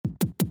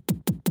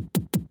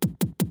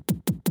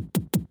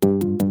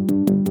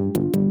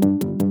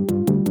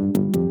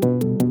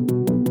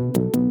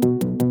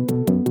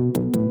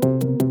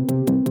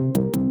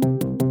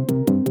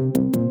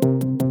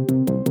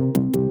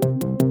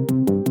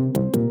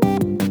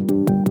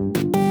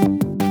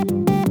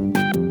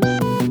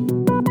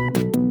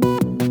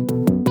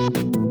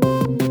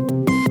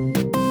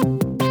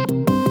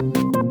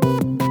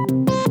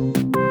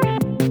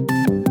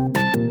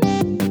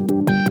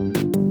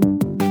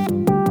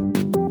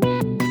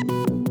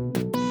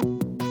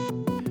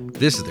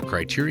This is the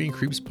Criterion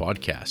Creeps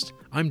podcast.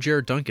 I'm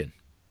Jared Duncan.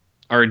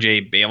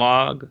 RJ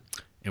Baylog.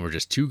 And we're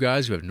just two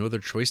guys who have no other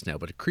choice now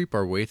but to creep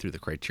our way through the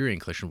Criterion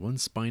Collection one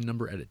spine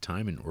number at a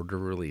time in order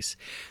of release.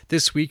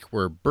 This week,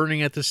 we're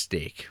burning at the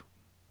stake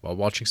while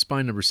watching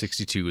spine number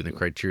 62 in the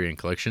Criterion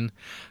Collection,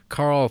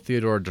 Carl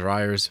Theodor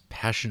Dreyer's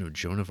Passion of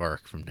Joan of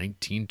Arc from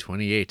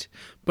 1928.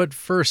 But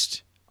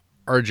first,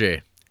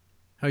 RJ,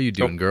 how you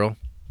doing, girl?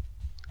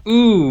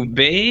 Ooh,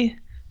 bae.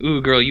 Ooh,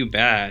 girl, you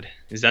bad.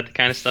 Is that the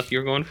kind of stuff you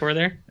were going for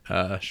there?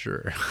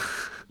 Sure.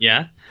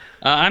 Yeah?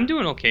 I'm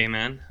doing okay,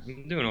 man.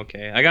 I'm doing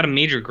okay. I got a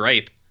major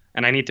gripe,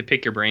 and I need to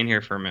pick your brain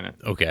here for a minute.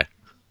 Okay.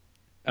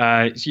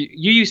 So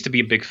you used to be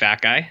a big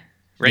fat guy,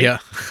 right? Yeah.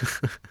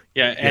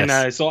 Yeah, and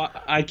Yes. so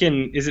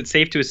is it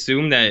safe to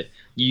assume that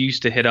you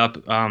used to hit up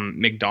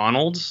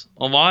McDonald's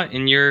a lot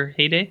in your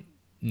heyday?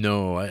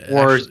 No.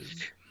 Or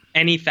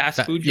any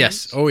fast food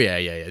Yes. joints? Oh,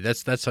 yeah.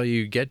 That's how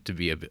you get to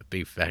be a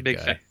big fat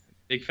guy.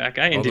 Big fat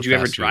guy. All And the did you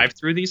ever fast food. drive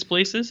through these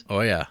places? Oh,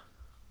 yeah.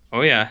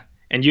 Oh yeah,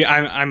 and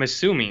I'm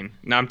assuming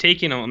now I'm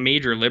taking a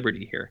major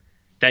liberty here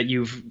that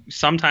you've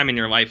sometime in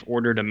your life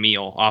ordered a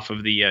meal off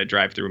of the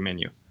drive-through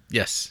menu.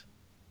 Yes.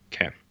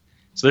 Okay,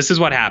 so this is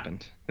what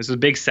happened. This is a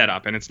big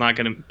setup, and it's not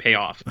going to pay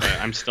off. But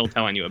I'm still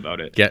telling you about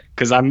it. Yeah.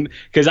 Because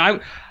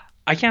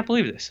I can't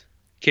believe this.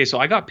 Okay, so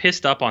I got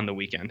pissed up on the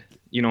weekend.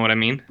 You know what I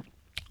mean?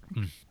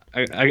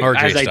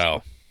 RJ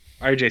style.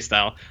 RJ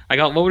style. I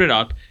got loaded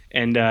up,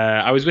 and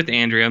I was with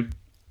Andrea,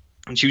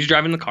 and she was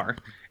driving the car,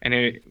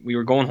 and we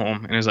were going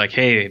home, and I was like,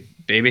 hey,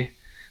 baby,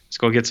 let's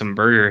go get some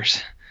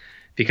burgers,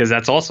 because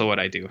that's also what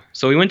I do.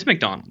 So we went to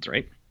McDonald's,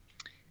 right?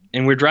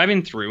 And we're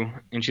driving through,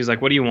 and she's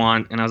like, what do you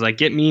want? And I was like,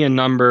 get me a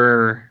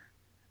number,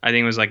 I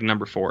think it was like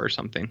number 4 or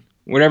something,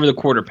 whatever the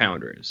quarter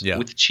pounder is,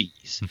 with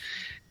cheese.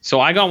 So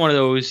I got one of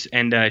those,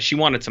 and she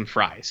wanted some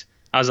fries.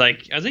 I was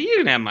like, you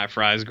can have my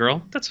fries,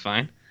 girl. That's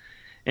fine.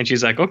 And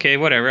she's like, okay,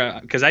 whatever,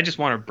 because I just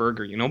want a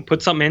burger,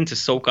 put something in to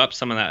soak up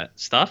some of that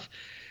stuff.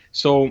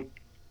 So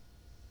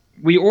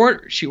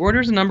she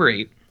orders a number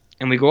 8,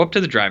 and we go up to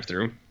the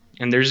drive-thru,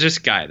 and there's this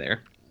guy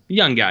there, a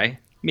young guy,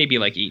 maybe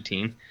like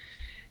 18,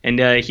 and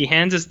he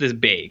hands us this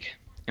bag,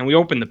 and we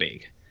open the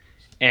bag,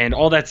 and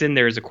all that's in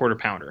there is a quarter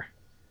pounder,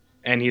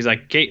 and he's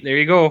like, okay, there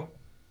you go,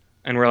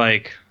 and we're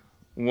like,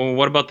 well,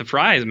 what about the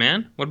fries,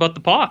 man? What about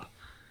the pop?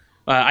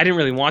 I didn't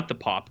really want the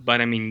pop, but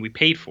I mean, we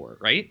paid for it,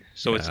 right?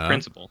 So it's the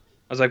principle.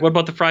 I was like, what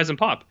about the fries and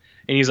pop?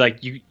 And he's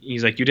like, you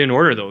didn't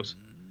order those.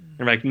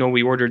 And we're like, no,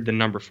 we ordered the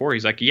number 4.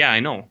 He's like, yeah, I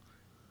know.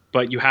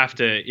 But you have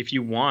to, if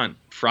you want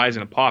fries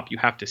and a pop, you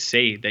have to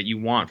say that you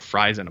want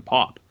fries and a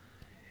pop.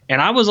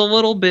 And I was a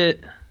little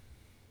bit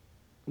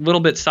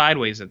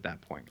sideways at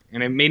that point,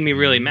 and it made me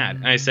really mad.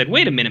 And I said,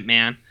 wait a minute,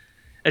 man.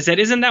 I said,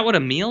 isn't that what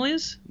a meal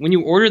is? When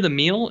you order the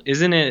meal,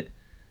 isn't it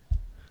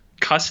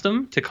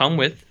custom to come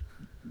with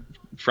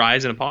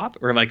fries and a pop,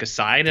 or like a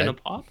side and a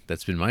pop?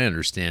 That's been my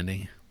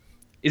understanding.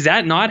 Is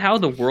that not how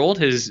the world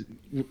has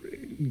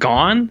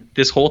gone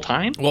this whole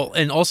time? Well,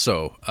 and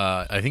also,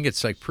 I think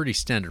it's like pretty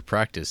standard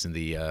practice in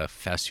the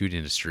fast food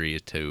industry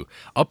to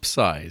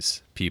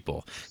upsize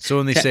people. So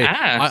when they say,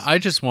 I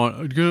just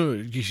want,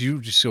 you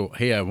just go,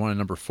 hey, I want a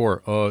number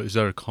 4. Is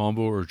that a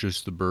combo or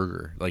just the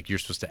burger? Like, you're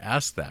supposed to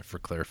ask that for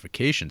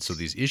clarification so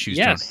these issues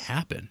don't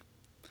happen.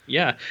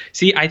 Yeah.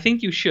 See, I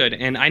think you should.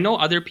 And I know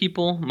other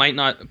people might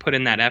not put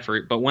in that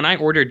effort, but when I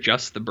order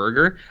just the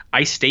burger,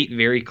 I state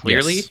very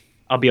clearly, Yes.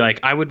 I'll be like,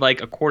 I would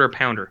like a quarter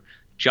pounder.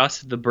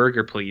 Just the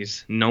burger,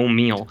 please. No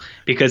meal.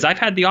 Because I've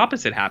had the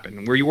opposite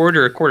happen, where you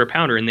order a quarter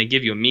pounder and they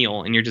give you a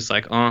meal, and you're just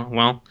like, oh,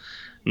 well,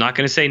 I'm not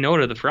going to say no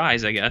to the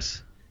fries, I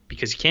guess.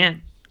 Because you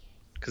can't.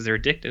 Because they're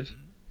addictive.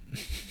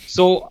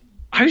 So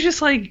I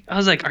was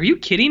like, are you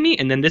kidding me?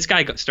 And then this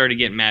guy started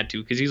getting mad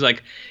too, because he's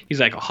like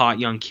a hot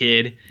young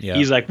kid. Yeah.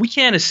 He's like, we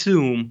can't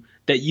assume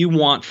that you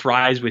want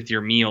fries with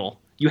your meal.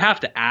 You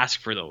have to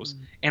ask for those.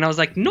 And I was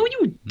like, no,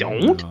 you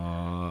don't.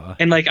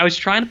 And like, I was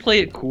trying to play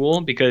it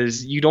cool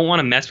because you don't want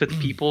to mess with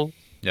people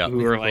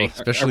who are like,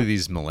 especially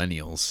these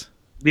millennials.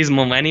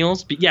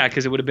 But yeah,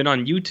 because it would have been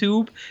on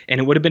YouTube,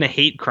 and it would have been a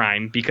hate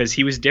crime because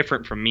he was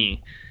different from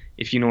me,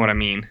 if you know what I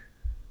mean.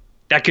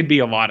 That could be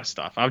a lot of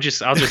stuff. I'll just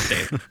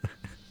say it.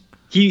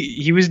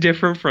 He was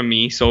different from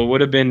me, so it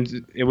would have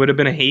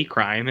been a hate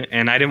crime,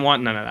 and I didn't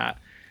want none of that.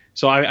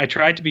 So I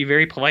tried to be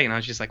very polite, and I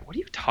was just like, what are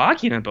you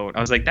talking about?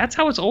 I was like, that's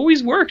how it's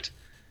always worked.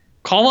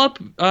 Call up,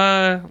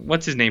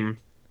 what's his name?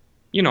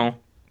 The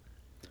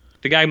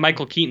guy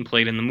Michael Keaton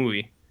played in the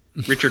movie.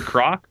 Richard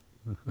Kroc?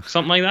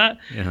 Something like that?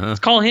 Yeah.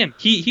 Let's call him.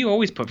 He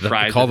always put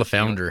fries. Call the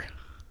founder.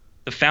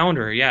 The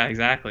founder, yeah,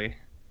 exactly.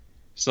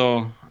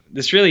 So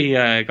this really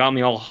got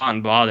me all hot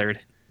and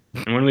bothered.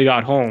 And when we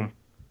got home,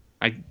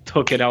 I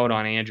took it out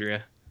on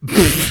Andrea.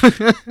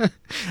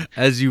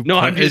 as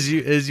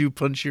you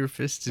punch your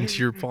fist into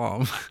your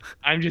palm.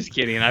 I'm just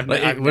kidding.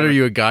 Are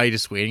you, a guy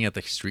just waiting at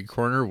the street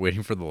corner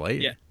waiting for the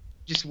light? Yeah,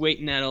 just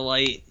waiting at a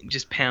light,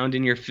 just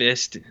pounding your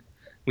fist.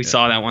 We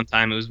saw that one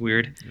time. It was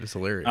weird. It was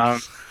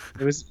hilarious.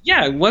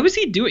 What was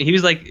he doing? He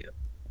was like,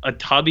 a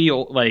tubby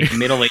like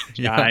middle-aged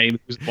Yeah. guy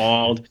who's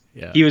bald.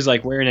 Yeah. He was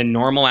like wearing a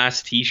normal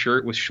ass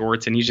t-shirt with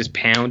shorts, and he's just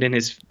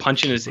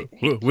punching his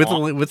With a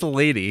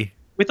lady.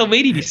 with a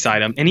lady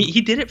beside him, and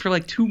he did it for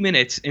like 2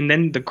 minutes, and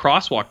then the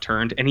crosswalk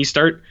turned, and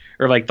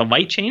the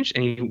light changed,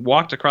 and he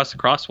walked across the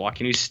crosswalk,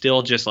 and he's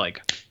still just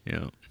like,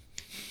 Yeah.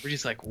 we're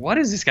just like, what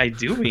is this guy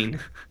doing?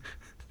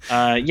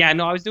 Yeah,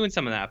 no, I was doing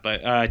some of that,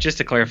 but just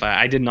to clarify,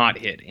 I did not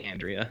hit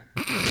Andrea.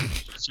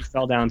 She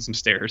fell down some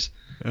stairs.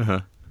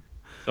 Uh-huh.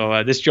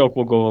 So this joke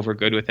will go over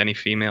good with any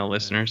female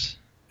listeners.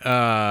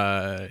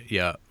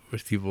 Yeah,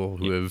 with people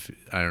who have,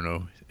 I don't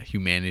know,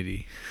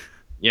 humanity.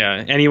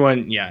 Yeah,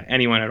 anyone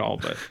at all.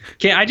 But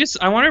okay, I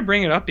want to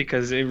bring it up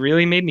because it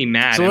really made me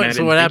mad.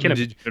 So what happened?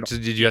 Did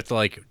Did you have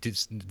to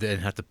then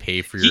have to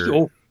pay for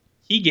your?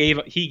 He gave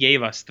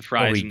us the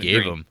fries. He and the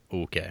gave drink.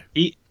 them. Okay.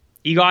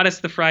 He got us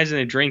the fries and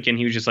a drink, and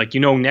he was just like,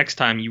 next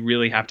time you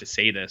really have to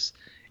say this.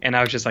 And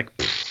I was just like,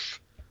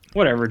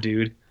 whatever,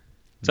 dude.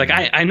 It's like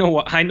I know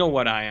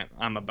what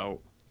I'm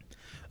about.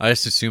 I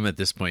just assume at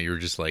this point you were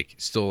just like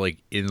still like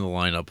in the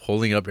lineup,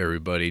 holding up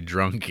everybody,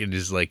 drunk, and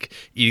just like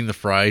eating the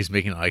fries,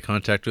 making eye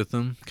contact with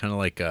them, kind of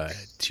like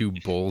two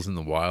bulls in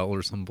the wild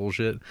or some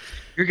bullshit.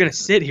 You're gonna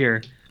sit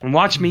here and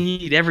watch me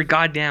eat every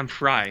goddamn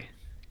fry,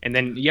 and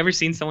then you ever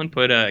seen someone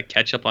put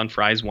ketchup on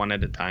fries one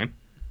at a time?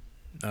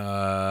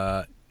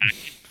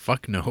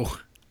 Fuck no.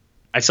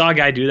 I saw a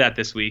guy do that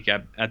this week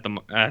at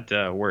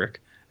work.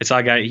 I saw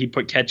a guy, he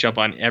put ketchup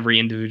on every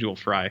individual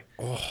fry.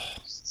 Oh.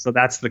 So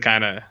that's the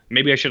kind of,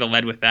 maybe I should have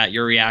led with that.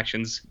 Your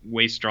reaction's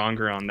way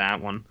stronger on that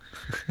one.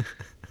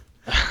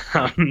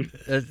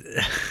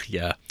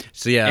 Yeah.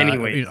 So yeah.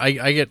 Anyway,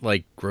 I get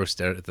like grossed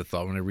out at the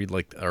thought when I read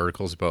like the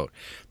articles about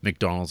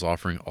McDonald's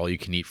offering all you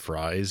can eat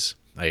fries.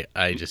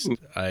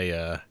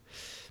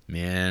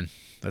 Man,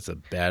 that's a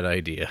bad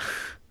idea.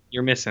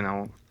 You're missing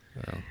out.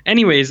 Oh.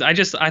 Anyways, I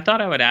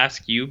thought I would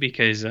ask you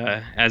because,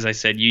 as I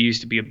said, you used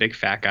to be a big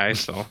fat guy,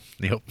 so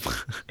Yep.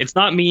 it's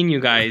not mean,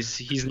 you guys.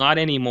 He's not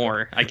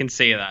anymore. I can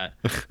say that.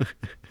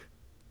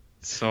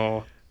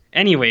 So,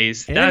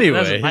 anyways,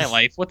 that's my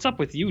life. What's up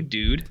with you,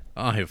 dude?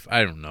 I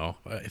don't know.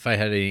 If I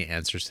had any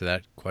answers to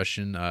that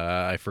question,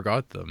 I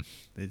forgot them.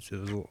 It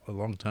was a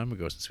long time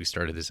ago since we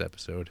started this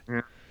episode.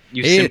 Yeah.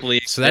 You simply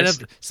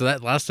exist. So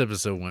that last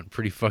episode went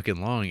pretty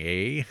fucking long,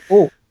 eh?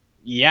 Oh,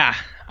 yeah,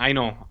 I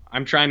know.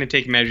 I'm trying to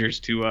take measures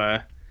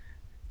to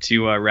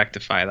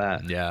rectify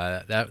that.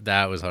 Yeah,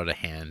 that was out of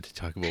hand.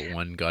 Talk about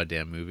one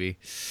goddamn movie.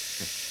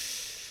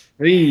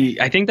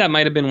 I think that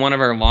might have been one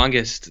of our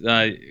longest.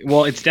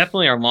 Well, it's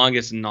definitely our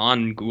longest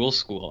non-Ghoul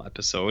School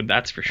episode.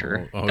 That's for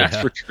sure. That's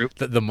for true.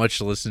 The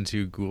much listened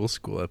to Ghoul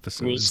School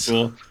episodes.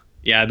 Ghoul School.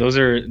 Yeah,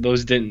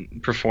 those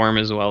didn't perform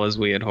as well as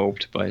we had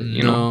hoped, but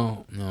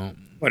no,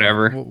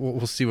 whatever.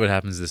 We'll see what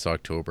happens this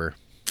October.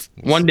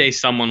 One day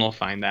someone will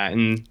find that,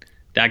 and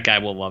that guy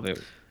will love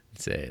it.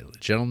 Say,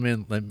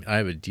 gentlemen, I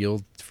have a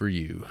deal for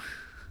you.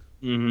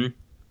 Mm-hmm.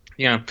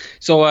 Yeah.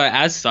 So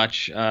as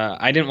such,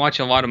 I didn't watch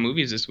a lot of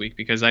movies this week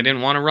because I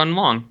didn't want to run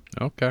long.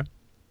 Okay.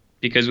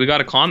 Because we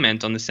got a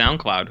comment on the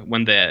SoundCloud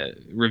when the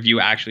review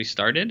actually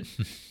started.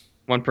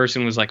 One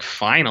person was like,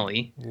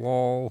 "Finally!"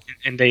 Lol.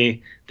 And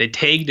they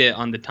tagged it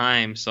on the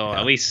time, so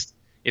at least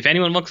if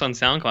anyone looks on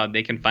SoundCloud,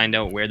 they can find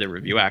out where the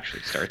review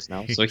actually starts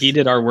now. So he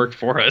did our work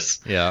for us.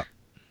 Yeah.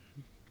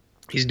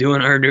 He's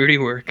doing our dirty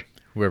work.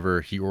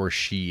 Whoever he or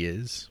she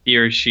is. He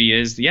or she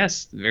is.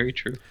 Yes, very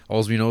true.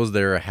 All we know is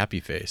they're a happy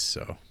face,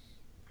 so.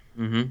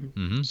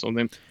 Mm-hmm. So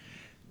then.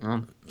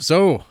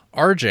 So,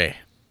 RJ.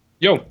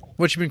 Yo.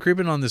 What you been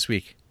creeping on this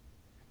week?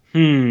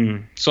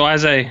 So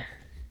as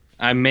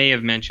I may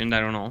have mentioned,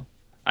 I don't know.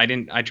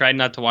 I tried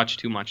not to watch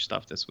too much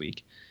stuff this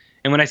week.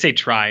 And when I say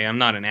try, I'm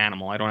not an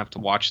animal. I don't have to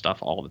watch stuff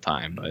all the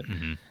time. But,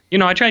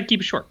 I try to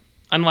keep it short.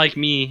 Unlike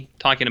me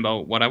talking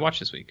about what I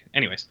watched this week.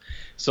 Anyways,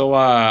 so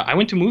I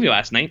went to a movie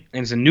last night,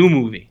 and it's a new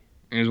movie.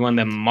 It was one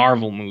of the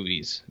Marvel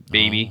movies,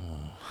 baby.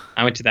 Oh.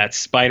 I went to that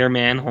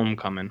Spider-Man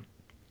Homecoming.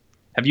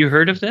 Have you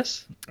heard of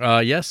this?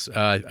 Yes.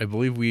 I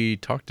believe we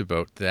talked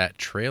about that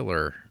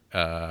trailer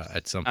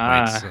at some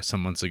point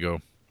some months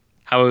ago.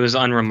 How it was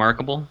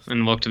unremarkable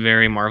and looked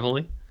very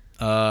Marvel-y.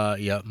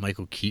 Yeah,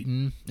 Michael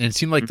Keaton. And it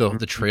seemed like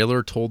the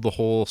trailer told the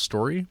whole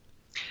story.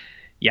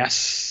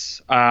 Yes.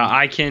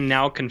 I can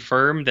now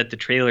confirm that the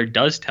trailer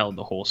does tell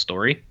the whole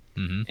story,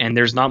 and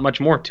there's not much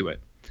more to it.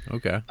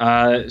 Okay.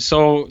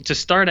 So to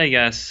start, I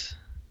guess,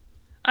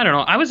 I don't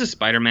know. I was a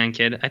Spider-Man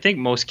kid. I think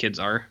most kids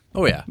are.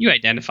 Oh, yeah. You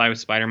identify with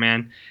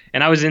Spider-Man.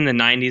 And I was in the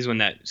 90s when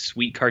that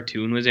sweet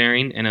cartoon was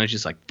airing, and I was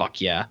just like,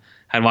 fuck yeah.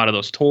 Had a lot of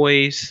those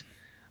toys.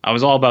 I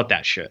was all about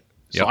that shit.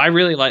 So yep. I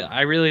really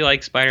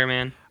like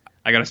Spider-Man.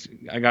 I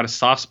got a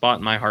soft spot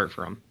in my heart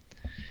for him.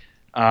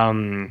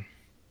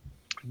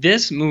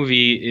 This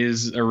movie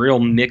is a real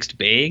mixed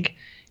bag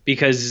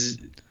because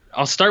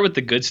I'll start with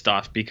the good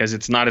stuff because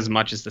it's not as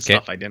much as the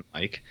stuff I didn't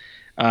like.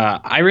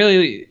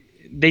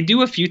 They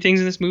do a few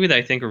things in this movie that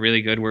I think are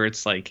really good where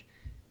it's like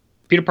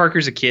Peter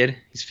Parker's a kid,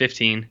 he's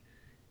 15,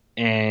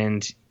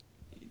 and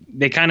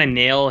they kind of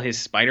nail his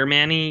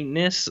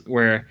Spider-Man-iness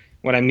where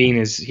what I mean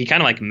is he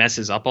kind of like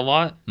messes up a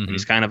lot, and Mm-hmm.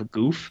 he's kind of a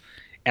goof,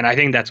 and I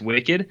think that's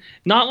wicked.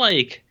 Not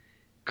like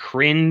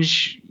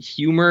cringe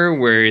humor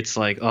where it's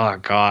like, oh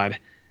god,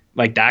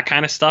 like that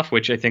kind of stuff,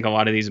 which I think a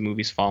lot of these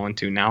movies fall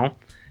into now.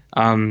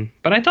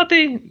 But I thought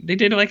they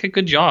did like a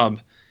good job.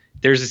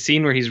 There's a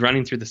scene where he's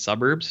running through the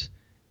suburbs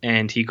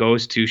and he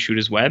goes to shoot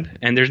his web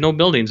and there's no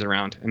buildings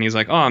around and he's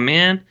like, oh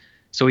man.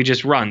 So he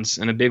just runs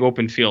in a big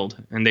open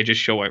field and they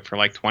just show it for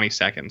like 20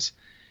 seconds.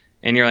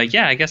 And you're like,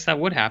 yeah, I guess that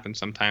would happen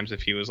sometimes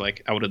if he was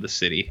like out of the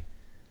city.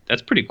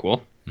 That's pretty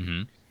cool.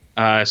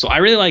 Mm-hmm. So I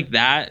really like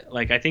that.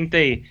 Like I think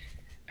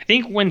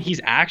when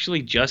he's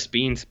actually just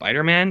being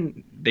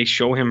Spider-Man, they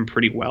show him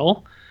pretty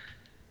well.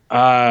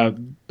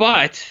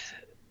 But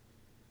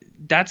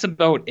that's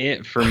about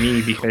it for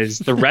me because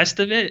the rest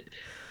of it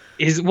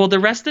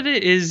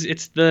is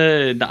it's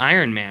the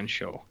Iron Man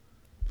show.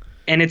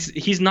 And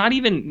he's not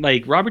even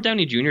like Robert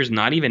Downey Jr. is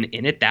not even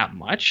in it that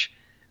much,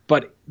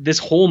 but this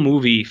whole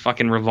movie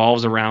fucking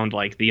revolves around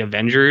like the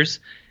Avengers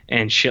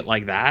and shit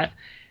like that.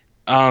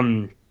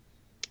 And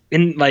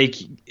like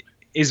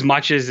as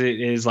much as it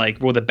is like,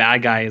 well, the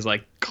bad guy is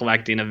like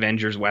collecting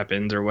Avengers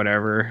weapons or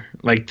whatever,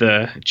 like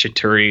the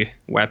Chitauri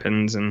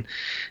weapons, and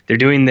they're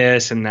doing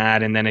this and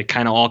that, and then it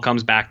kind of all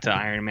comes back to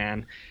Iron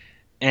Man.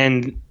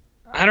 And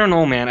I don't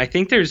know, man. I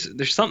think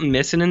there's something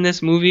missing in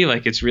this movie.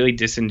 Like it's really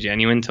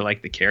disingenuous to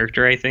like the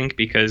character, I think,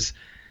 because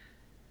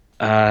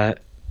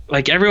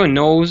like everyone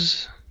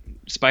knows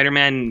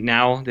Spider-Man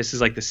now. This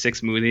is like the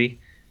sixth movie,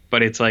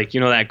 but it's like, you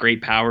know, that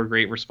great power,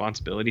 great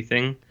responsibility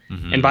thing.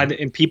 Mm-hmm.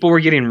 And people were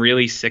getting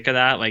really sick of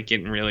that, like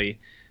getting really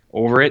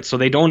over it. So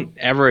they don't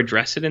ever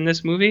address it in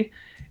this movie.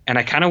 And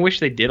I kind of wish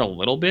they did a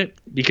little bit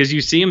because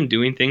you see him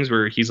doing things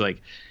where he's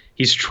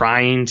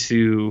trying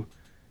to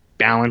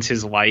balance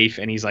his life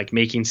and he's like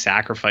making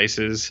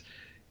sacrifices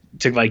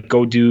to like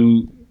go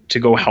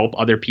help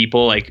other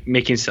people, like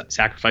making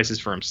sacrifices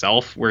for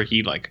himself where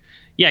he like,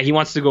 yeah, he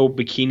wants to go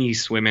bikini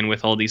swimming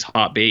with all these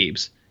hot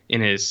babes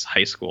in his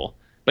high school,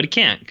 but he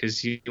can't because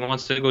he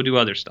wants to go do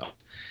other stuff.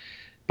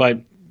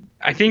 But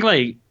I think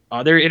like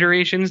other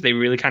iterations, they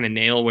really kind of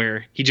nail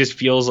where he just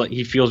feels like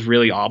he feels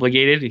really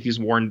obligated. He's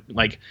worn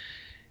like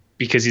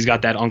because he's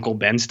got that Uncle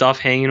Ben stuff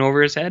hanging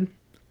over his head.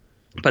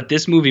 But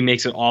this movie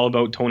makes it all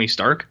about Tony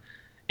Stark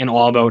and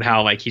all about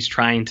how like he's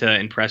trying to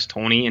impress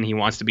Tony and he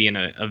wants to be an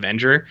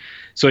Avenger.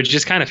 So it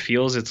just kind of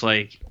feels it's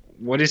like,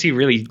 what is he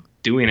really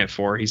doing it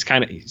for? He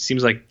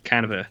seems like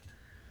kind of a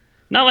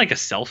not like a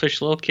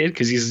selfish little kid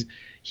because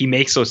he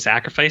makes those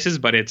sacrifices,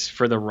 but it's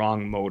for the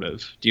wrong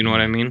motive. Do you know what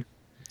I mean?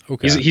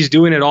 Okay. He's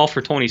doing it all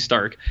for Tony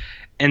Stark.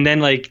 And then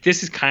like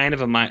this is kind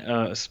of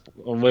a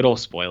little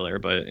spoiler,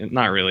 but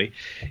not really.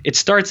 It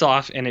starts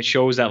off and it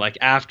shows that like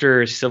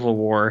after Civil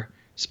War,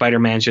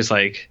 Spider-Man's just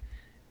like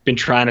been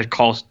trying to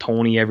call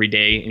Tony every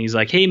day and he's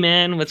like, "Hey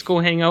man, let's go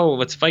hang out,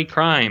 let's fight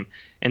crime."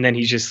 And then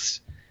it's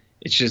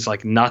just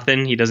like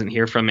nothing. He doesn't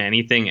hear from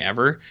anything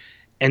ever.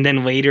 And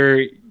then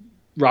later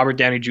Robert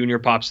Downey Jr.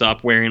 pops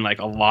up wearing like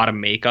a lot of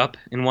makeup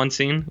in one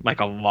scene,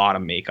 like a lot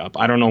of makeup.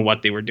 I don't know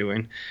what they were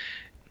doing.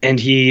 And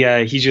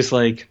he's just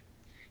like,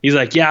 he's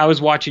like, "Yeah, I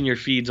was watching your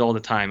feeds all the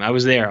time. I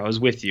was there. I was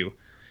with you."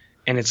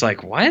 And it's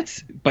like,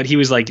 what? But he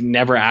was like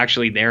never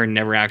actually there and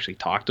never actually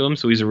talked to him.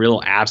 So he's a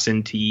real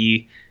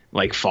absentee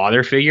like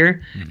father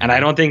figure. Mm-hmm. And I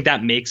don't think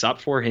that makes up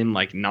for him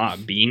like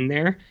not being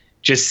there.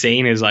 Just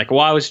saying is like, "Well,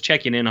 I was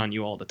checking in on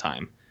you all the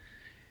time."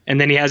 And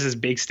then he has this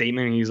big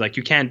statement and he's like,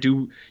 you can't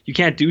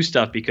do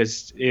stuff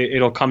because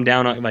it'll come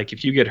down on, like,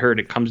 if you get hurt,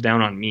 it comes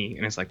down on me.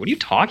 And it's like, what are you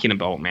talking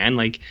about, man?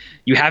 Like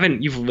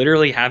you've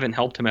literally haven't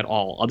helped him at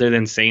all other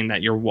than saying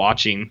that you're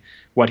watching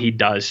what he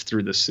does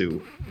through the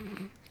suit.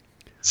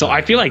 So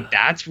I feel like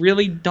that's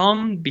really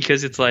dumb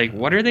because it's like,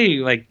 what are they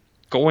like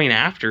going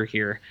after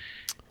here?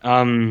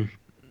 And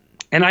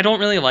I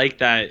don't really like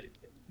that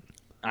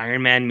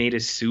Iron Man made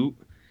his suit.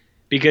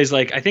 Because,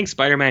 like, I think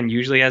Spider-Man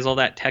usually has all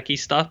that techie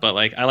stuff, but,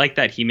 like, I like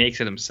that he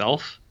makes it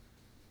himself,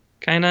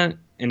 kind of,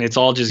 and it's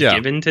all just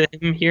given to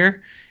him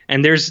here.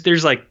 And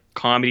there's like,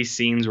 comedy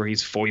scenes where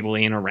he's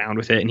foiling around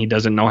with it, and he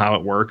doesn't know how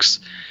it works.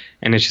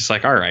 And it's just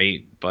like, all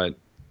right, but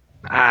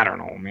I don't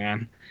know,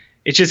 man.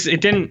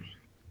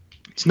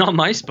 It's not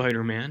my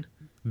Spider-Man.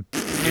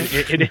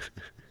 It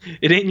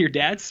ain't your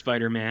dad's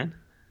Spider-Man.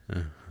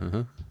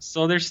 Uh-huh.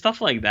 So there's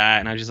stuff like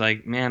that, and I was just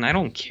like, man, I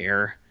don't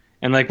care.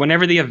 And like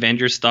whenever the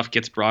Avengers stuff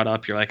gets brought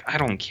up, you're like, I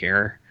don't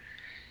care.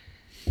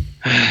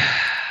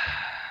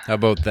 How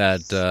about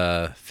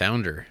that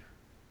founder?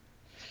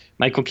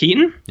 Michael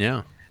Keaton?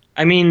 Yeah.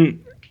 I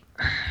mean,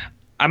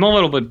 I'm a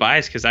little bit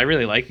biased because I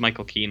really like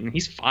Michael Keaton.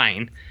 He's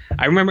fine.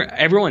 I remember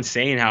everyone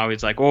saying how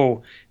it's like,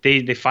 oh,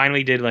 they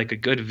finally did like a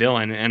good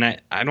villain.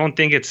 And I don't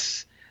think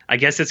I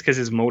guess it's because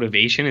his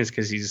motivation is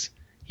because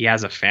he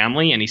has a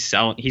family and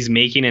he's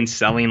making and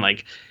selling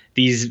like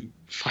these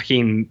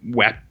fucking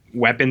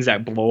weapons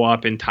that blow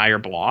up entire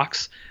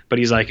blocks, but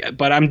he's like,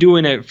 but I'm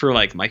doing it for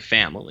like my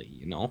family,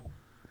 you know.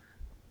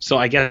 So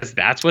I guess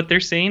that's what they're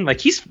saying. Like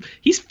he's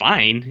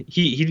fine.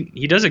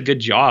 He does a good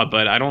job,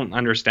 but I don't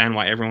understand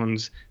why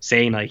everyone's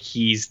saying like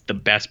he's the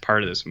best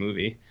part of this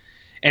movie.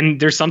 And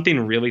there's something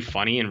really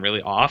funny and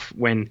really off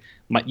when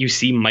you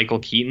see Michael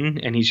Keaton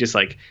and he's just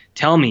like,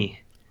 "Tell me,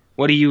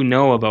 what do you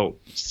know about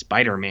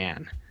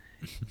Spider-Man?"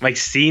 Like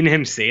seeing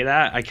him say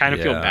that, I kind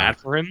of feel Yeah. bad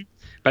for him,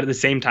 but at the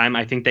same time,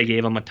 I think they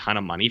gave him a ton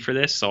of money for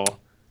this, so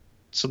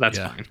that's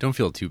Yeah. fine. Don't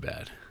feel too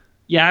bad.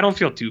 Yeah, I don't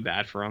feel too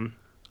bad for him,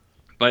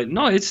 but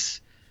no,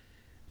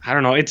 I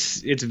don't know,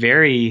 it's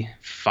very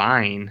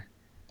fine.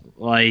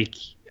 Like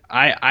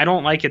I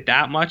don't like it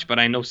that much, but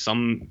I know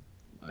some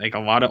like a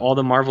lot of all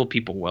the Marvel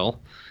people will.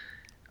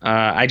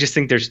 I just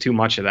think there's too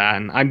much of that,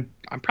 and I'm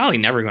probably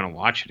never gonna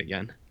watch it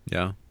again.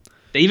 Yeah.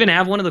 They even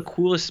have one of the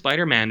coolest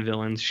Spider-Man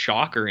villains,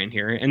 Shocker, in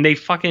here, and they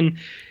fucking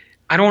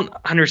I don't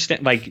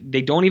understand. Like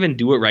they don't even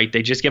do it right.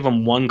 They just give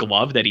him one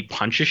glove that he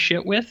punches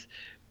shit with,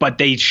 but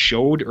they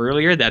showed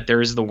earlier that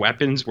there's the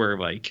weapons where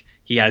like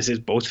he has his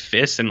both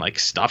fists and like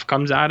stuff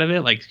comes out of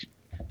it, like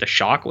the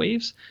shock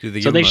waves. Do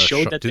they So give they him a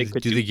showed that they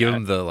could do do they give that.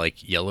 him the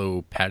like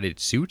yellow padded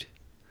suit?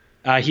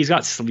 He's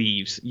got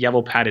sleeves,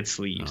 yellow padded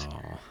sleeves.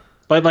 Oh.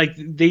 But like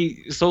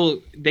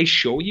they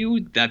show you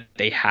that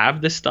they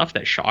have the stuff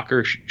that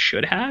Shocker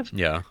should have,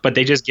 Yeah. but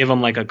they just give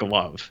him like a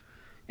glove,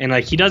 and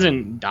like he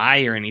doesn't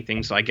die or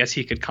anything, so I guess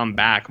he could come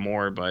back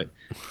more. But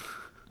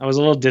I was a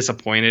little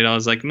disappointed. I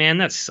was like, man,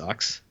 that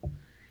sucks.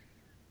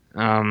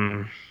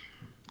 Um,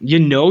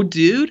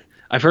 dude,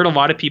 I've heard a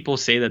lot of people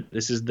say that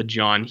this is the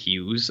John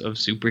Hughes of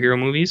superhero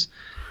movies,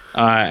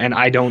 and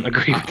I don't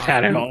agree with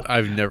that at all.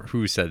 I've never.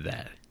 Who said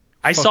that?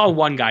 I saw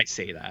one guy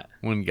say that.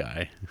 One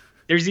guy.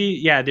 There's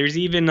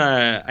even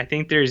I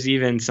think there's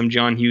even some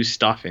John Hughes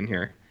stuff in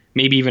here.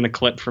 Maybe even a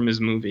clip from his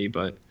movie,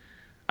 but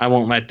I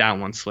won't let that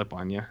one slip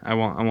on you. I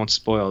won't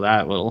spoil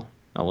that little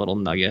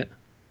nugget.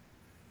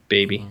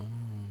 Baby.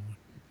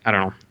 I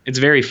don't know. It's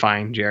very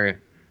fine, Jarrett.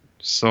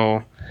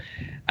 So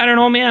I don't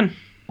know, man.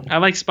 I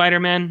like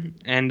Spider-Man,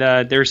 and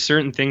there's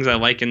certain things I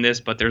like in this,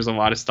 but there's a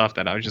lot of stuff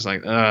that I was just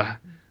like, ugh,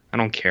 I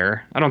don't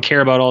care. I don't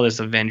care about all this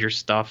Avengers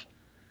stuff.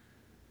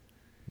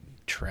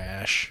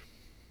 Trash.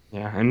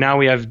 Yeah, and now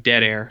we have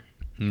Dead Air.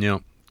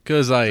 No,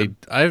 because I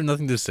have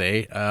nothing to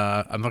say.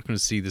 I'm not going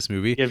to see this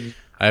movie. Give-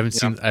 I haven't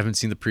yeah.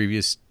 seen the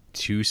previous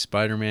two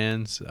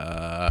Spider-Mans.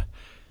 I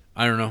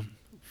don't know.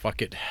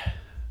 Fuck it.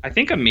 I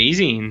think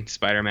Amazing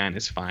Spider-Man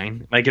is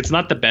fine. Like, it's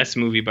not the best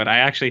movie, but I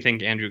actually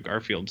think Andrew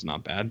Garfield's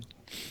not bad.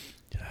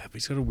 Yeah, but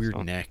he's got a weird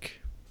So- neck.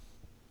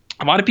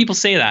 A lot of people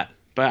say that,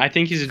 but I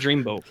think he's a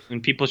dreamboat,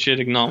 and people should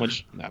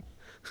acknowledge that.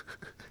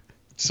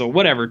 So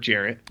whatever,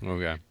 Jarrett.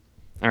 Okay.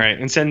 All right,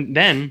 and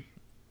then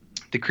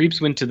the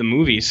creeps went to the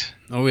movies,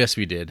 Oh yes,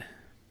 we did.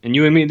 and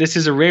you and me. This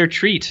is a rare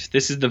treat.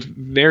 This is the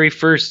very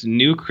first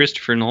new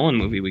Christopher Nolan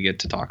movie we get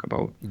to talk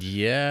about,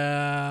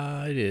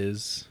 Yeah, it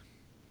is.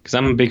 because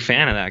I'm a big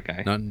fan of that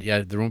guy. Not yeah.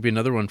 There won't be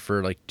another one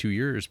for like 2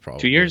 years,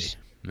 probably. 2 years.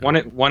 No.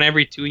 One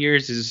every 2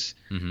 years is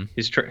Mhm.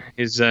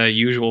 his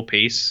usual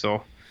pace,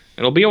 so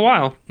it'll be a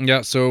while.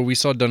 Yeah. So we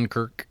saw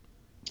Dunkirk.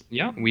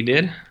 Yeah, we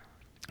did.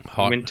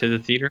 Went to the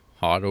theater.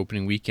 Hot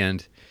opening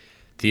weekend.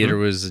 Theater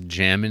Mm-hmm. was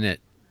jamming at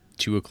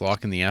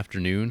 2:00 in the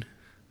afternoon.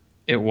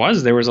 It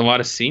was. There was a lot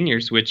of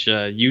seniors, which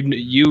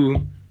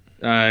you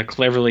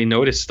cleverly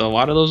noticed. A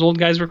lot of those old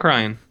guys were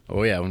crying.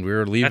 Oh yeah, when we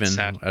were leaving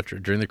sad. after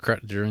during the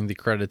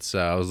credits,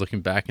 I was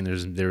looking back and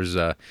there's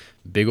a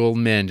big old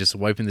man just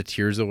wiping the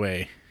tears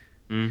away.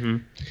 Mm-hmm.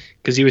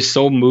 Because he was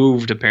so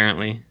moved,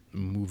 apparently.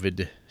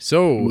 Moved.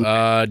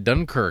 So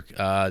Dunkirk.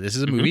 This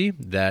is a movie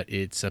that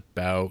it's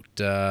about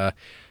the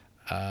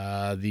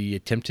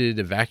attempted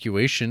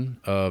evacuation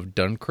of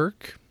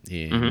Dunkirk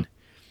in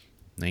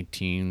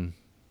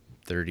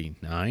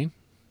 1939.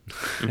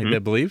 I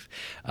believe,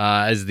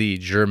 as the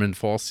German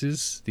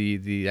forces,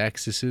 the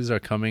Axis are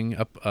coming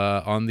up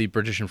on the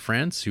British and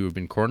France, who have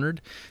been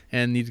cornered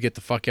and need to get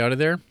the fuck out of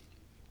there.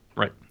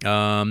 Right.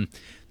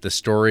 The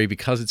story,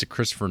 because it's a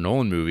Christopher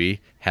Nolan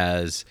movie,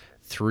 has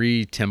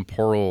 3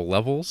 temporal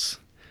levels.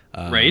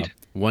 Right.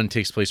 One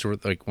takes place over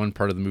one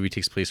part of the movie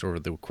takes place over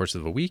the course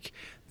of a week.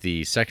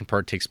 The second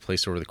part takes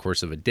place over the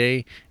course of a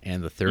day,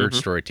 and the third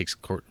story takes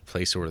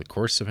place over the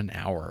course of an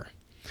hour.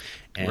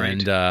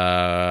 And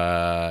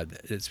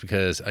it's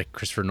because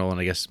Christopher Nolan,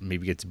 I guess,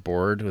 maybe gets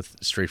bored with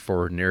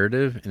straightforward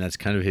narrative, and that's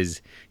kind of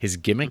his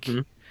gimmick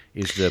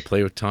is to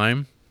play with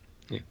time.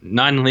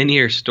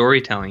 Non-linear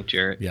storytelling,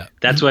 Jarrett. Yeah.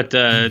 That's what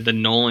the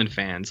Nolan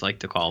fans like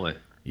to call it.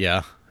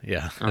 Yeah.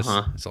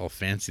 Uh-huh. It's all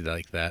fancy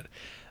like that.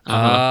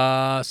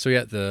 Uh-huh. So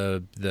yeah,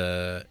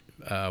 the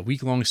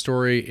week-long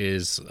story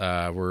is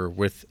we're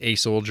with a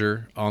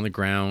soldier on the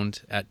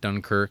ground at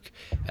Dunkirk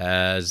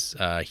as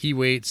he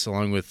waits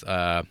along with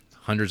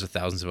hundreds of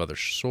thousands of other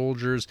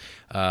soldiers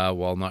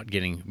while not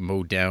getting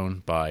mowed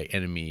down by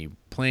enemy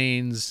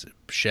planes,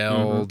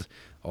 shelled,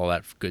 all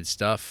that good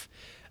stuff.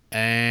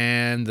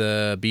 And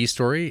the B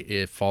story,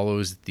 it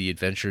follows the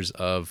adventures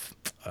of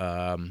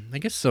I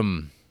guess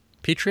some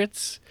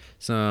patriots,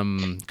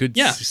 some good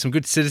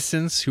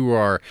citizens who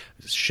are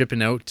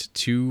shipping out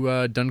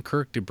to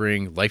Dunkirk to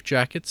bring life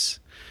jackets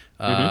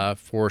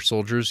for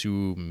soldiers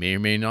who may or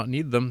may not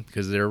need them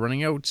because they're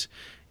running out,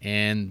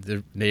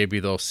 and maybe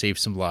they'll save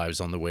some lives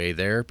on the way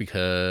there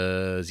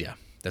because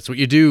That's what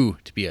you do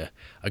to be a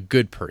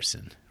good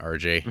person,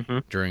 RJ, Mm-hmm.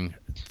 during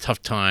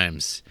tough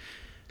times.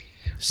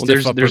 Well,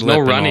 Stiff upper there's no lip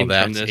and all running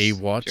that. from this, A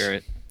what?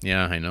 Jarrett.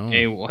 Yeah, I know.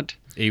 Hey, what?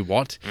 A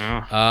what?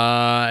 Oh.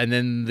 And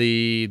then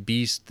the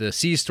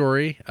C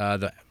story,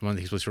 the one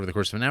that takes place over the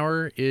course of an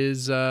hour,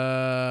 is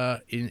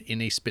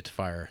in a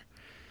Spitfire.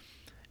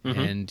 Mm-hmm.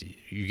 And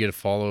you get to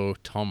follow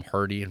Tom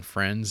Hardy and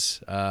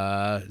friends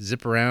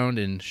zip around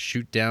and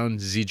shoot down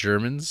Z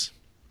Germans.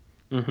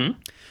 Mm-hmm.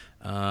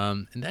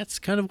 And that's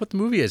kind of what the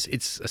movie is.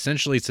 It's a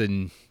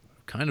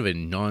kind of a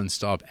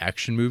non-stop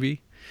action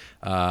movie.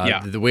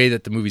 Yeah. The way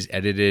that the movie's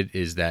edited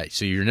is that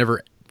so you're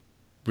never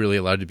really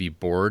allowed to be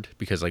bored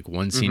because like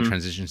one scene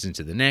transitions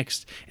into the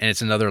next, and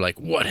it's another like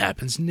what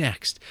happens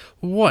next?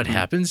 What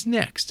happens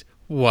next?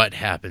 What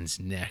happens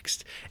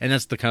next? And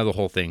that's the kind of the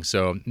whole thing.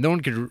 So no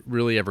one could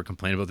really ever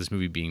complain about this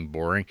movie being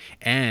boring.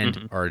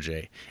 And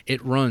RJ,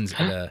 it runs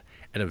at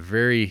a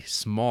very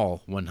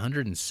small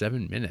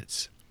 107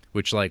 minutes.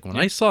 Which, like, when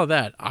I saw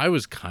that, I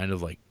was kind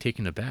of, like,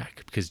 taken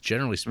aback. Because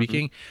generally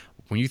speaking,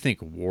 when you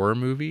think war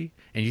movie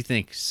and you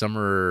think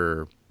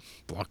summer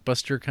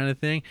blockbuster kind of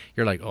thing,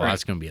 you're like, oh,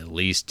 that's going to be at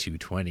least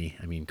 220.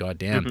 I mean,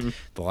 goddamn.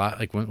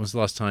 When was the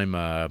last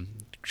time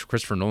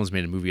Christopher Nolan's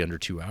made a movie under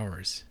 2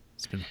 hours?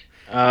 It's been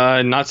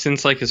not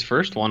since, like, his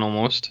first one,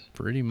 almost.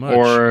 pretty much.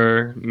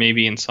 Or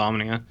maybe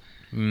Insomnia.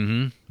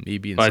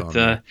 Maybe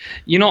Insomnia.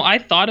 But, I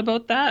thought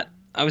about that.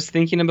 I was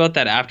thinking about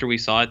that after we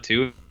saw it,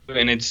 too.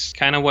 And it's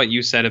kind of what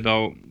you said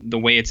about the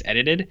way it's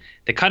edited.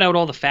 They cut out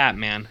all the fat,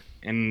 man,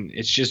 and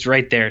it's just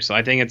right there. So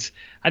I think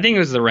it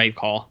was the right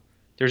call.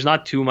 There's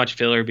not too much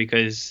filler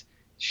because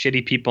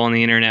shitty people on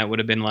the internet would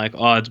have been like,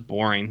 "Oh, it's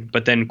boring,"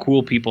 but then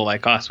cool people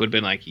like us would have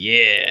been like,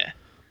 "Yeah."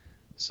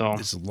 So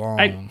It's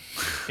long.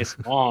 it's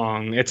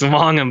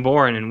long and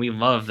boring, and we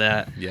love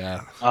that.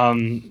 Yeah.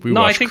 We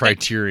watch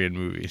Criterion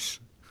movies.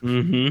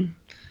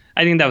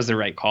 I think that was the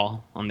right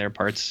call on their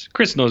parts.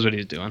 Chris knows what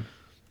he's doing.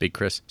 Big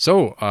Chris.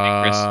 So,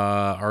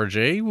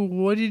 RJ,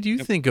 what did you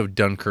think of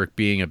Dunkirk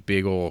being a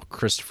big old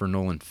Christopher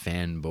Nolan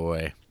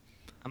fanboy?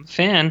 I'm a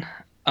fan.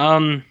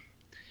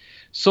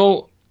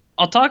 So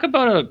I'll talk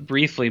about it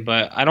briefly,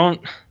 but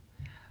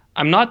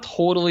I'm not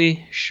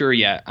totally sure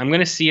yet. I'm going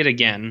to see it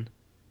again,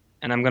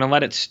 and I'm going to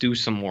let it stew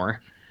some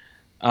more.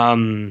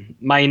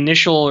 My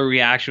initial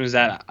reaction was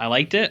that I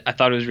liked it. I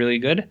thought it was really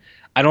good.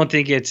 I don't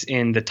think it's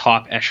in the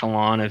top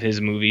echelon of his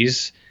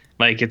movies.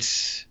 Like,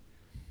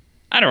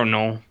 I don't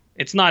know.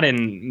 It's not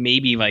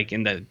maybe like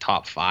in the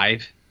top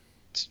 5.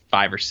 It's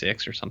 5 or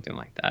 6 or something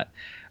like that.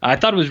 I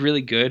thought it was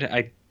really good.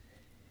 I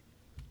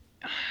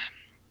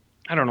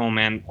don't know,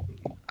 man.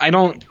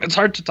 It's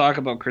hard to talk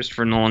about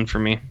Christopher Nolan for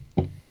me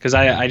because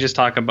I just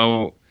talk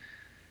about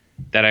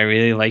that I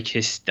really like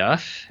his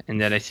stuff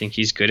and that I think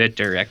he's good at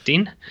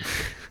directing.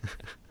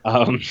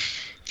 No,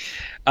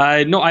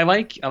 I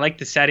like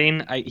the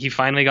setting. He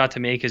finally got to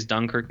make his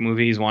Dunkirk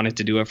movie. He's wanted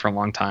to do it for a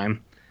long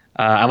time.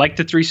 I like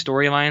the 3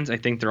 storylines. I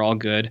think they're all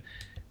good.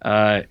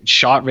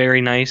 Shot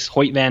very nice.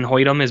 Hoyt Van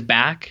Hoytem is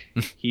back.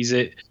 He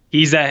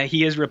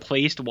has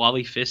replaced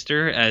Wally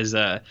Pfister as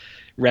a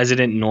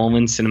resident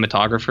Nolan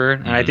cinematographer,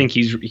 and I think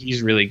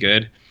he's really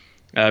good.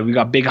 We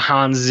got big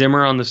Hans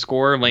Zimmer on the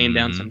score, laying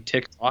down some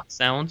TikTok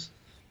sounds.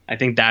 I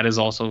think that is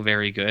also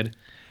very good.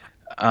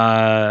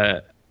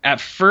 At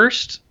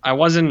first, I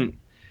wasn't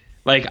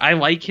like I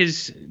like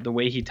the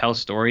way he tells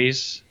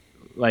stories,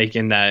 like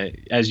in that,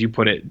 as you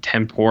put it,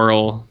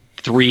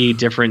 3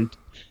 different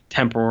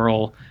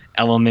temporal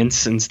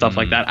elements and stuff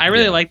like that. I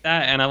really like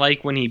that, and I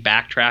like when he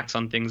backtracks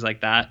on things like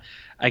that.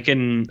 I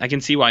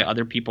can see why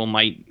other people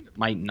might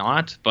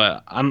not,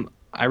 but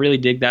I really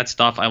dig that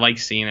stuff. I like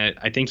seeing it.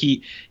 I think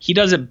he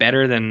does it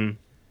better than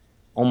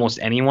almost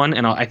anyone,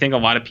 and I think a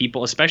lot of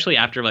people, especially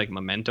after like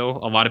Memento,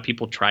 a lot of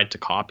people tried to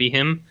copy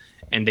him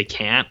and they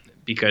can't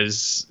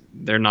because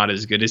they're not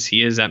as good as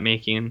he is at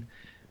making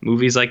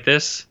movies like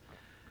this.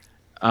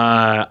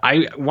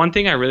 One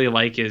thing I really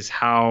like is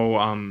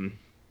how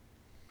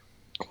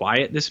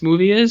quiet this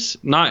movie is.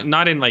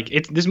 Not in like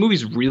this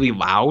movie's really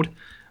loud.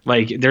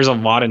 Like there's a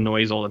lot of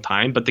noise all the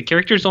time, but the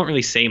characters don't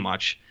really say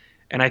much.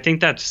 And I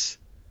think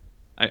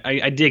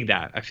I dig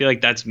that. I feel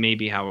like that's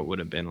maybe how it would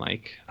have been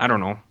like. I don't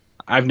know.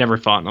 I've never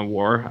fought in a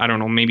war. I don't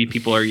know. Maybe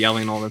people are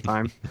yelling all the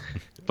time,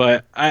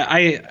 but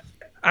I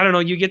don't know.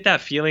 You get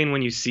that feeling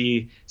when you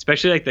see,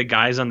 especially like the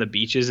guys on the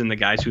beaches and the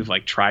guys who've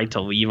like tried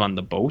to leave on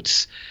the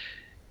boats.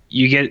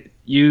 They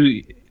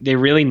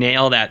really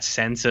nail that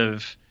sense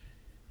of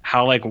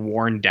how like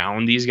worn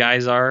down these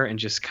guys are and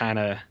just kind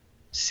of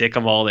sick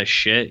of all this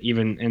shit,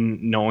 even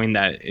in knowing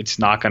that it's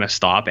not going to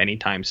stop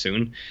anytime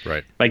soon.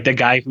 Right. Like the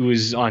guy who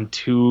was on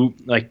two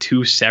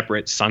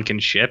separate sunken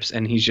ships,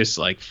 and he's just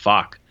like,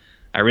 fuck,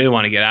 I really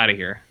want to get out of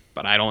here,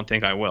 but I don't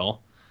think I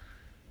will.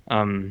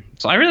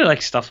 So I really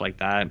like stuff like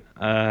that.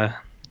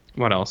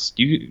 What else?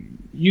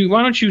 You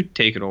why don't you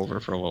take it over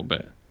for a little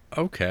bit?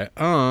 Okay.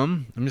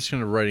 I'm just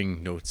gonna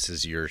writing notes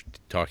as you're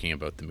talking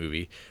about the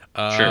movie.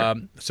 Sure.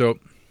 So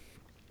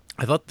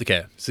I thought,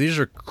 okay, so these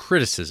are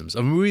criticisms.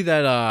 A movie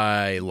that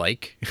I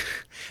like,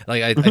 I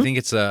Mm-hmm. think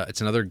it's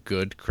another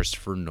good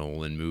Christopher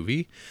Nolan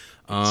movie.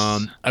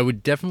 I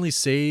would definitely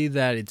say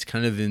that it's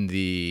kind of in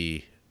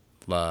the,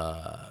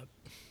 uh,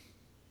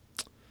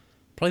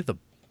 probably the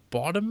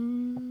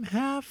bottom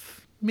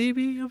half,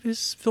 maybe, of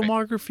his Right.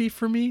 filmography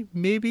for me.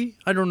 Maybe,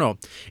 I don't know.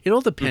 It all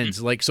Mm-hmm.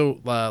 depends. Like, so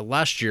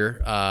last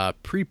year,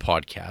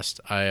 pre-podcast,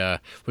 I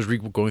was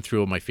going through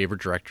all my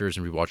favorite directors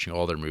and rewatching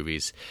all their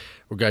movies,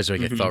 or guys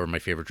like I Mm-hmm. thought were my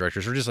favorite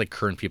directors, or just like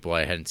current people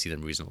I hadn't seen their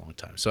movies in a long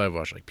time. So I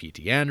watched like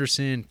P.T.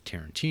 Anderson,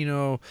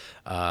 Tarantino,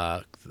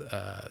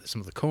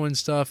 some of the Coen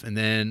stuff, and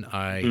then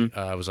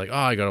I was like, oh,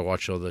 I gotta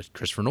watch all the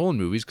Christopher Nolan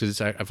movies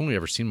because I've only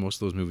ever seen most of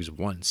those movies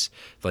once.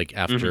 Like Mm-hmm.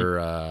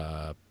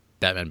 after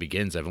Batman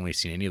Begins, I've only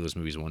seen any of those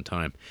movies one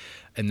time,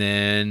 and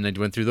then I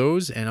went through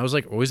those, and I was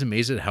like always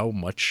amazed at how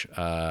much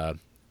of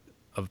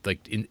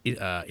like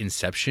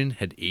Inception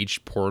had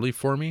aged poorly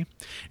for me,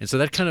 and so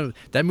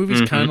that movie's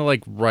Mm-hmm. kind of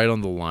like right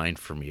on the line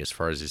for me as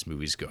far as his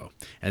movies go.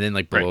 And then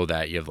like Right. below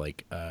that, you have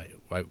like I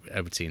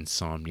would say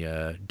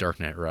Insomnia, Dark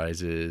Knight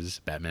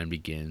Rises, Batman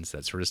Begins,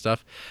 that sort of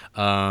stuff.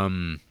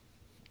 So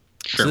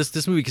Sure.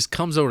 this movie just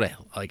comes out at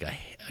like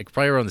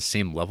probably around the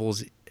same level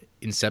as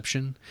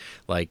Inception.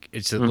 Like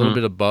it's a little Mm-hmm.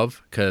 bit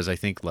above because I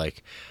think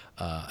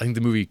the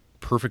movie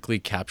perfectly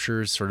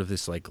captures sort of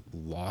this like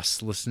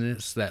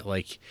losslessness that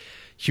like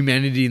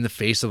humanity in the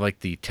face of like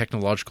the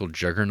technological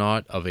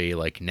juggernaut of a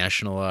like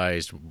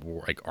nationalized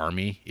war, like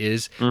army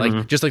is Mm-hmm.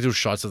 like just like those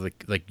shots of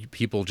like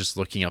people just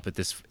looking up at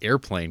this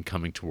airplane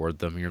coming toward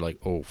them and you're like,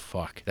 oh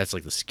fuck, that's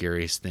like the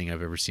scariest thing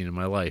I've ever seen in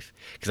my life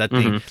because that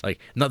thing, Mm-hmm. like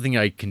nothing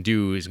I can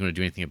do is going to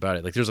do anything about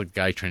it. Like there's like a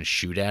guy trying to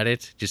shoot at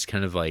it just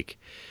kind of like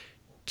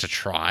to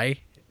try,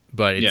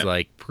 but it's Yeah.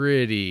 like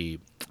pretty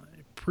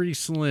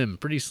slim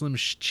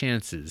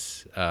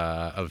chances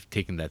of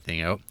taking that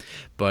thing out.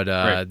 But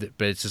Right.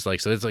 but it's just like,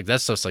 so it's like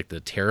that's just like the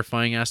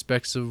terrifying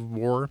aspects of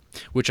war,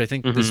 which I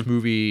think Mm-hmm. this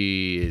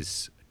movie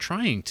is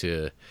trying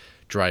to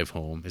drive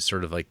home. Is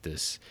sort of like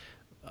this,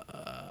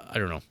 I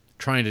don't know,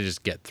 trying to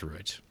just get through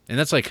it. And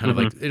that's like kind of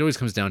Mm-hmm. like it always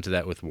comes down to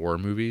that with war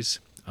movies.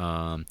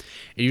 It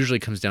usually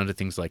comes down to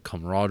things like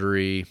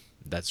camaraderie,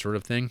 that sort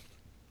of thing.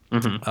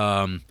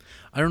 Mm-hmm.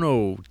 I don't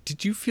know.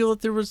 Did you feel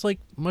that there was like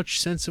much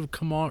sense of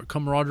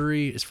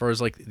camaraderie as far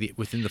as like the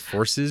within the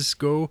forces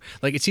go?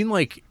 Like it seemed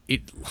like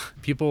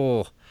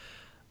people.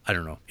 I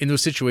don't know. In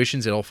those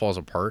situations, it all falls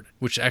apart,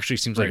 which actually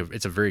seems like Right.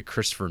 it's a very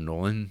Christopher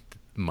Nolan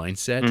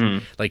mindset.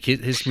 Mm-hmm. Like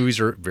his movies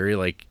are very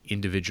like Yep.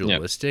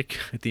 individualistic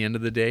at the end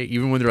of the day.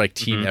 Even when they're like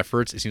team Mm-hmm.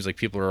 efforts, it seems like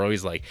people are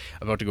always like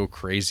about to go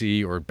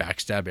crazy or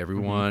backstab Mm-hmm.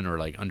 everyone or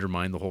like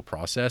undermine the whole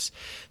process.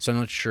 So I'm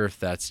not sure if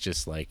that's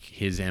just like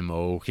his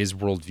MO, his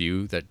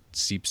worldview that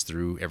seeps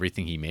through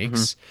everything he Mm-hmm.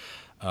 makes.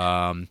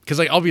 Because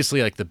like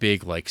obviously like the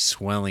big like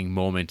swelling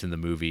moment in the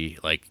movie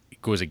like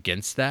goes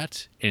against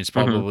that, and it's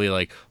Mm-hmm. probably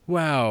like,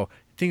 wow,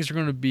 things are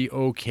going to be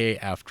okay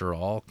after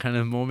all kind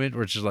of moment,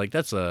 which is like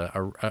that's a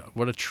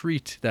what a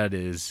treat that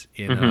is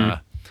in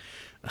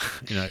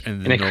Mm-hmm.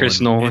 in the And a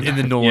Chris Nolan Nolan. in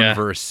the Nolan Yeah.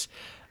 verse.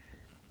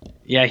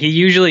 Yeah. He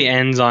usually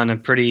ends on a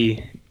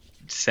pretty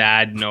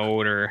sad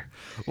note or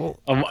Well,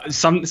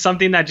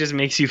 something that just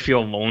makes you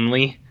feel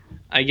lonely,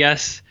 I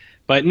guess.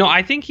 But no,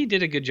 I think he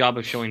did a good job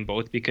of showing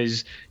both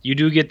because you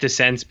do get the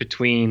sense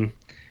between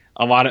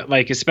a lot of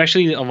like,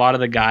 especially a lot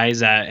of the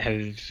guys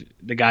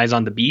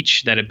on the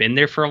beach that have been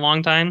there for a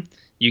long time.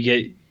 You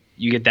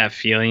get that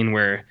feeling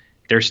where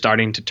they're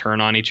starting to turn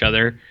on each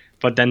other.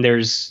 But then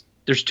there's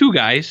two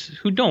guys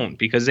who don't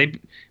because they've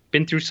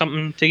been through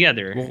something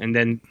together, well, and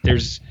then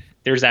there's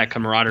that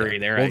camaraderie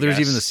there. Well, I there's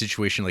even the guess.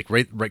 situation like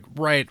right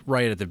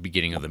at the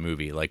beginning of the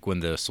movie, like when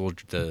the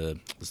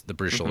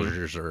British Hmm.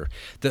 soldiers or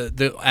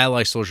the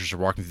Allied soldiers are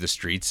walking through the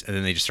streets, and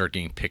then they just start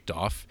getting picked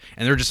off,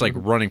 and they're just like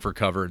Hmm. running for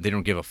cover. They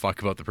don't give a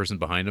fuck about the person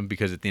behind them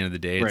because at the end of the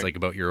day, it's Right. like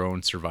about your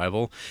own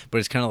survival. But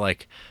it's kind of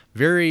like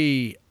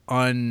very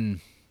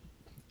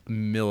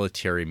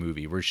military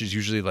movie where it's just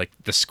usually like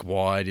the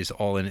squad is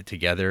all in it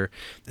together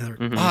and they're,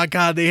 Hmm. oh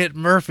god, they hit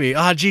Murphy,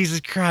 oh Jesus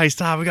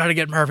Christ, we got to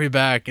get Murphy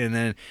back, and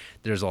then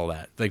there's all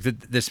that like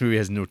this movie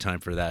has no time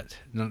for that,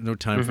 no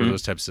time for Hmm.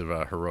 those types of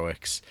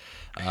heroics.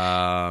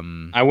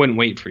 I wouldn't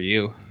wait for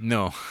you.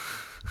 No.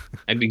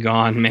 I'd be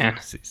gone, man.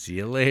 See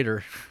you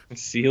later.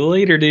 See you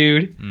later,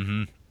 dude.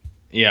 Mm-hmm.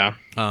 Yeah.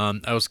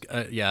 I was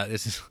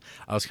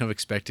I was kind of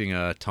expecting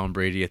Tom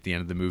Brady at the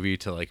end of the movie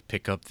to like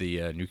pick up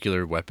the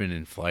nuclear weapon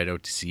and fly it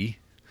out to sea.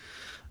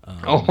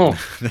 Oh,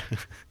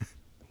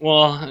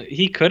 well,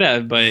 he could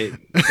have, but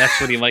that's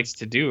what he likes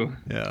to do.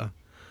 Yeah.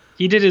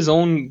 He did his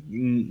own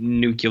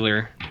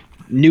nuclear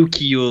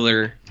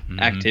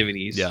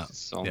activities. Yeah,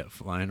 So, yeah,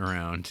 flying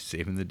around,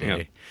 saving the yeah.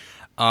 day.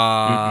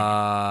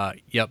 Mhm.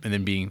 Yep, and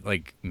then being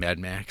like Mad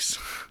Max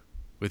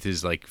with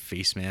his like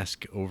face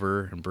mask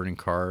over and burning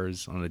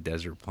cars on a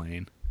desert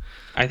plane.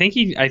 I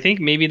think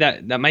maybe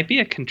that might be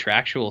a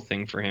contractual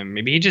thing for him.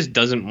 Maybe he just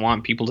doesn't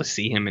want people to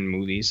see him in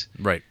movies.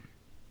 Right.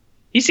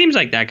 He seems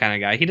like that kind of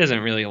guy. He doesn't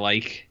really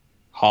like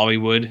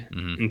Hollywood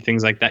Mhm. and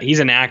things like that. He's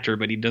an actor,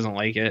 but he doesn't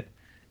like it.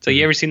 So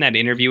you ever seen that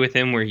interview with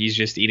him where he's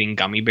just eating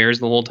gummy bears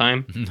the whole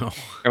time, No.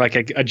 or like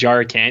a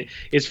jar of candy?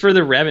 It's for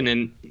The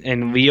Revenant,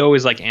 and Leo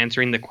is like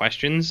answering the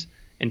questions,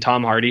 and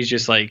Tom Hardy's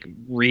just like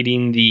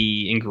reading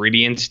the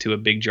ingredients to a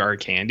big jar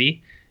of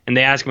candy, and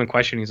they ask him a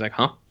question, he's like,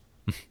 huh,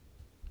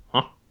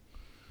 huh.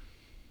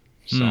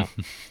 So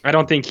I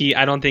don't think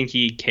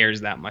he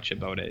cares that much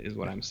about it, is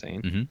what I'm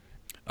saying.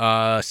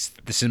 The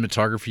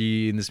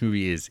cinematography in this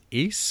movie is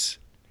ace.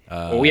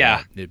 Oh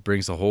yeah. It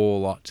brings a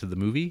whole lot to the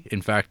movie.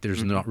 In fact,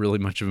 there's not really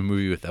much of a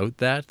movie without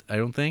that, I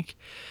don't think.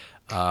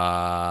 So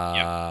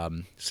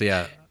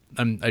yeah,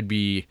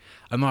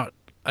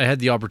 I had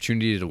the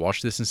opportunity to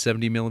watch this in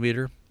 70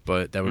 millimeter,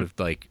 but that would have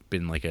like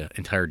been like an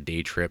entire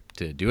day trip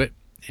to do it.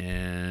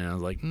 And I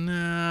was like,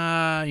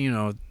 nah,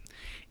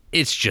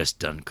 it's just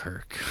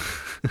Dunkirk.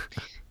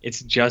 It's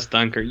just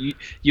Dunkirk.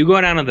 You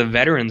go down to the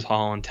Veterans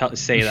Hall and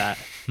say that.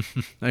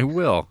 I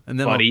will. And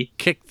then buddy, I'll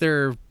kick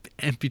their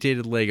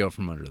amputated leg out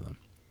from under them.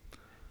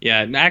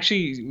 Yeah, and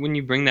actually, when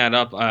you bring that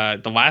up,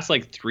 the last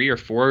like 3 or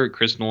 4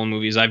 Chris Nolan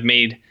movies, I've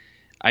made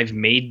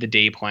the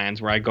day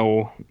plans where I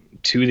go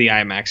to the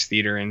IMAX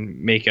theater and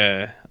make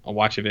a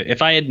watch of it.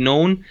 If I had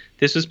known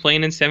this was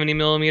playing in 70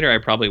 millimeter, I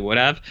probably would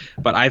have.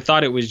 But I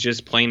thought it was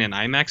just playing in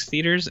IMAX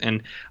theaters,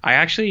 and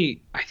I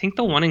think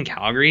the one in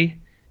Calgary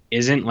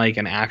isn't like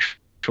an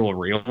actual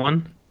real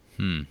one.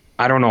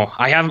 I don't know.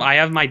 I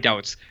have my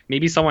doubts.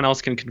 Maybe someone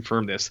else can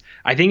confirm this.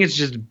 I think it's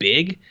just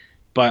big.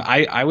 But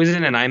I was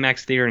in an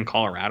IMAX theater in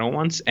Colorado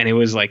once, and it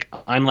was like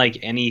unlike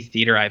any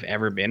theater I've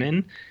ever been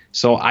in.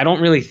 So I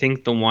don't really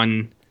think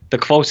the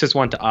closest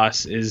one to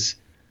us is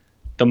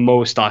the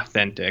most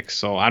authentic.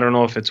 So I don't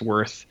know if it's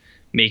worth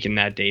making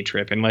that day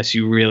trip unless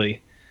you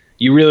really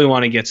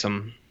want to get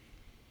some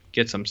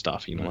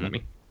stuff. You know what I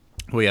mean?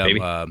 Well,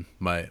 yeah,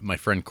 my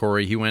friend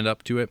Corey, he went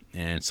up to it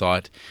and saw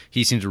it.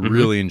 He seemed to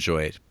really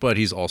enjoy it, but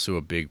he's also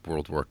a big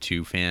World War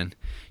II fan.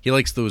 He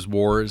likes those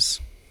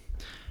wars.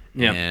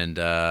 Yeah. And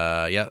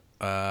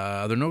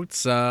other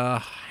notes,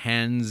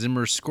 Hans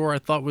Zimmer's score I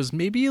thought was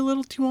maybe a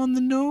little too on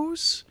the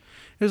nose.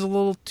 It was a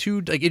little too,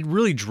 like, it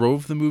really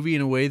drove the movie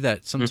in a way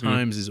that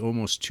sometimes is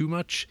almost too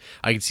much.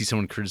 I could see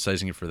someone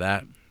criticizing it for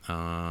that. But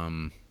I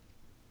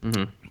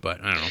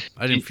don't know.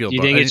 I didn't feel. Do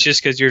you think it's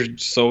just because you're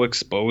so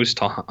exposed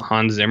to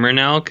Hans Zimmer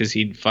now because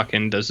he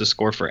fucking does the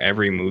score for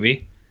every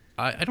movie?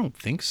 I don't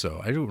think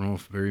so. I don't know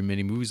if very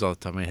many movies off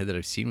the top of my head that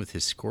I've seen with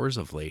his scores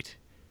of late.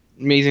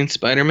 Amazing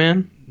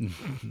Spider-Man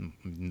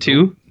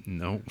 2?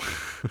 No.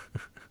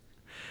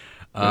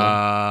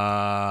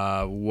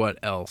 What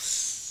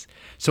else?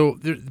 So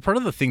part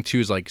of the thing too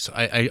is like, so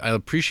I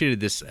appreciated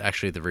this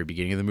actually at the very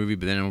beginning of the movie,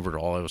 but then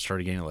overall I was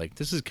started getting like,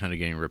 this is kind of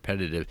getting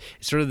repetitive.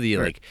 It's sort of the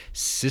like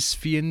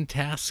Sisyphean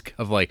task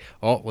of like,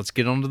 oh, let's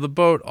get onto the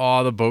boat.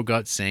 Oh, the boat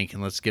got sank,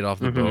 and let's get off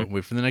the boat.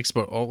 Wait for the next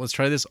boat. Oh, let's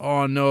try this.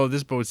 Oh no,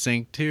 this boat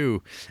sank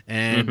too.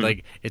 And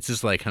like, it's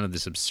just like kind of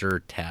this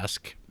absurd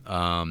task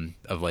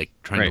of like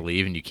trying to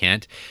leave and you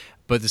can't.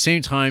 But at the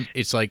same time,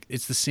 it's like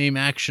it's the same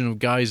action of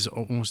guys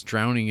almost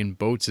drowning in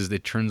boats as they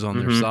turns on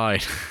their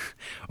side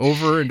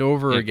over and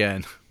over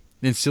again.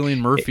 And Cillian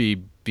Murphy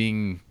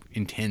being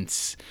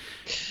intense.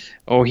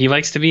 Oh, he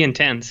likes to be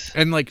intense.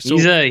 And like, so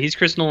he's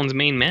Chris Nolan's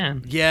main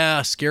man.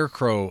 Yeah,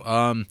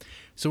 Scarecrow.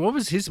 So what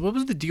was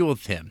the deal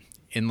with him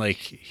in like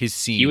his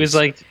scenes? He was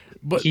like,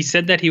 he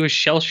said that he was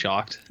shell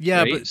shocked.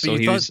 Yeah, right? but so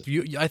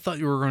I thought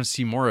you were going to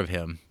see more of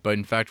him, but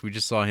in fact we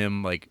just saw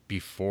him like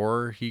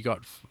before he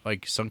got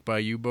like sunk by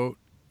a U-boat.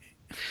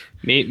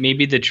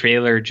 Maybe the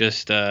trailer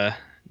just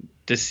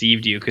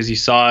deceived you because you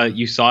saw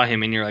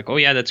him and you're like, oh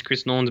yeah, that's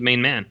Chris Nolan's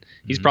main man.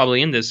 He's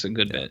probably in this a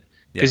good bit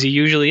because he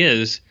usually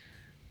is,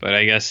 but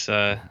I guess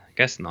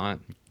not.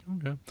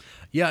 Okay.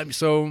 Yeah.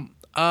 So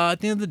at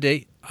the end of the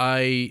day,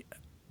 I'm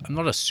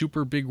not a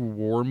super big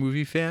war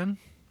movie fan.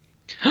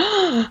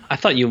 I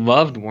thought you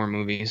loved war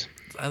movies.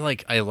 I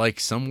like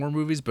some war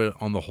movies, but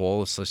on the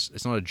whole,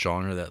 it's not a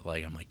genre that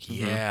like I'm like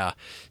yeah.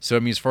 So I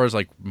mean, as far as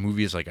like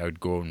movies, like I would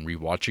go and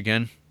rewatch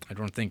again. I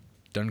don't think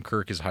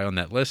Dunkirk is high on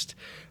that list.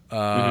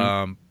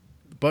 But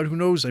who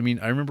knows? I mean,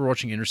 I remember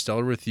watching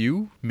Interstellar with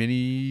you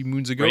many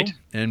moons ago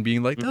and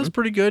being like, that was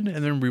pretty good.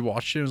 And then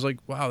rewatched it and was like,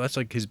 wow, that's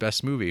like his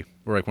best movie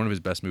or like one of his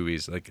best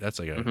movies. Like that's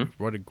like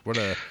what an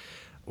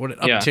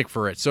uptick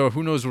for it. So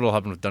who knows what'll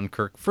happen with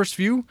Dunkirk. First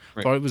view,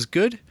 thought it was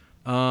good.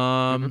 When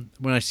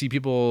I see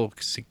people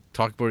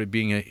talk about it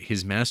being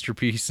his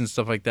masterpiece and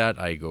stuff like that,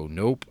 I go,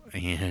 nope.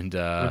 And,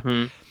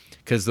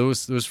 because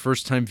those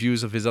first time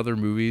views of his other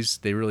movies,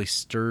 they really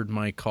stirred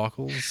my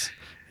cockles,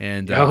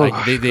 and they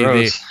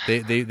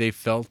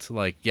felt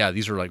like, yeah,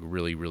 these are like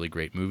really, really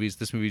great movies.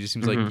 This movie just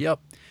seems like, yep,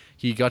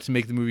 he got to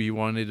make the movie he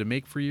wanted to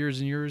make for years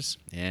and years,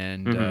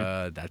 and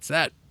that's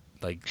that.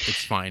 Like,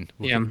 it's fine.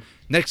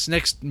 Next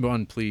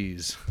one,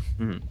 please.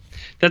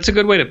 That's a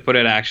good way to put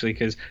it, actually,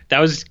 because that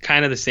was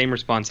kind of the same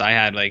response I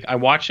had. Like, I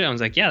watched it, I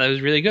was like, yeah, that was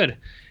really good.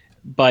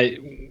 But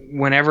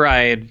whenever I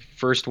had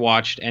first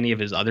watched any of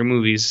his other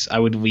movies, I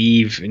would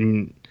leave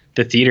in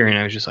the theater and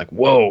I was just like,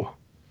 whoa,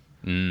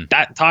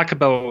 That talk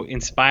about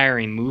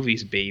inspiring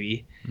movies,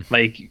 baby.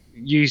 Like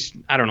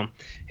I don't know.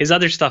 His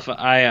other stuff,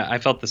 I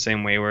felt the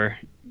same way. Where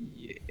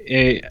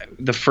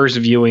the first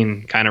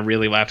viewing kind of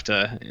really left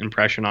a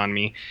impression on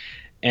me,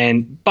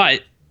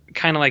 but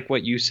kind of like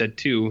what you said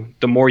too.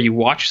 The more you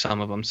watch some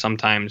of them,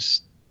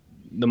 sometimes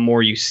the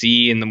more you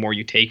see and the more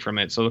you take from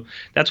it. So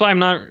that's why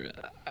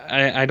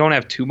I don't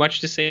have too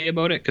much to say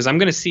about it, because I'm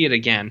going to see it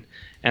again,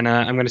 and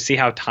I'm going to see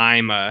how time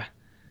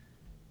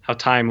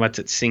lets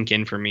it sink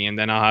in for me, and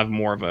then I'll have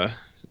more of a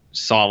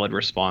solid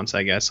response,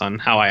 I guess, on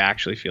how I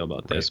actually feel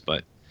about this.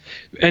 But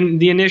and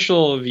the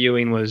initial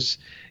viewing was,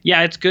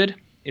 yeah, it's good.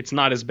 It's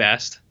not his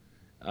best.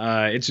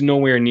 It's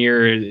nowhere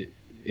near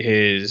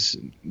his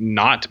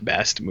not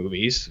best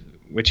movies,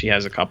 which he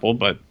has a couple,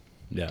 but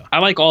Yeah. I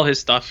like all his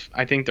stuff.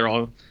 I think they're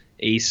all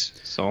ace.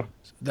 So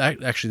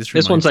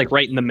This one's like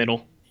right in the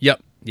middle.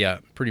 Yep. Yeah,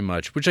 pretty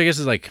much. Which I guess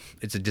is like,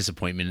 it's a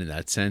disappointment in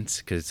that sense,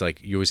 because it's like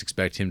you always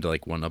expect him to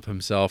like one up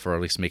himself, or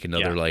at least make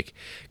another like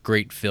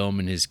great film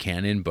in his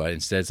canon. But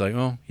instead, it's like,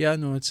 oh yeah,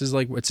 no, it's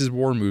his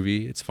war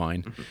movie. It's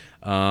fine.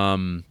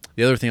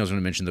 The other thing I was going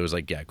to mention though is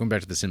like, yeah, going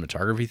back to the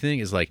cinematography thing,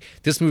 is like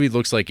this movie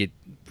looks like it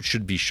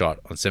should be shot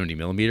on 70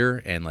 millimeter,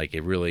 and like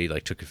it really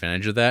like took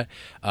advantage of that.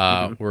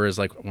 Whereas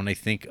like when I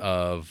think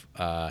of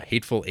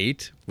Hateful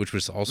Eight, which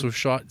was also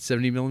shot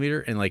 70 millimeter,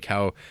 and like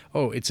how,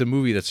 oh, it's a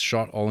movie that's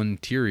shot all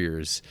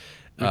interiors,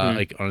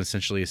 like on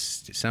essentially a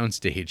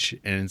soundstage,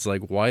 and it's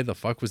like, why the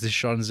fuck was this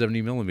shot in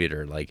 70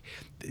 millimeter? Like,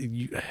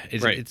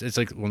 it's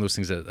like one of those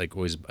things that like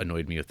always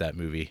annoyed me with that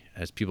movie,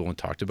 as people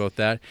talked about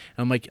that.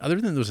 And I'm like,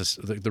 other than those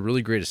like the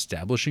really great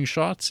establishing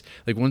shots,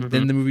 like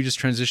then the movie just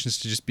transitions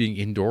to just being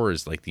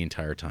indoors like the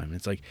entire time. And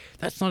it's like,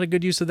 that's not a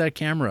good use of that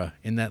camera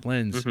in that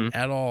lens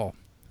at all.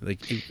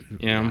 Like,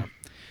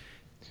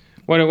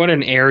 What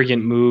an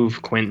arrogant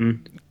move,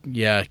 Quentin.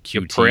 Yeah, QT.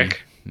 You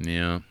prick.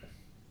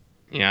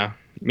 Yeah.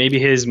 Maybe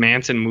his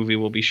Manson movie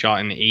will be shot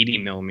in 80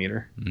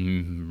 millimeter.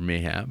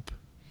 Mayhap.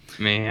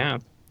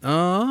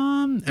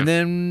 And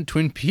then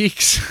Twin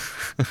Peaks.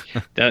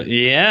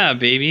 Yeah,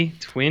 baby,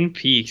 Twin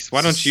Peaks.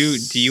 Why don't you?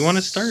 Do you want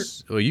to start?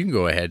 Well, you can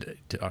go ahead.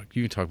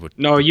 You can talk about.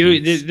 No, you.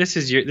 This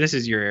is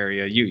your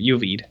area. You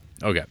lead.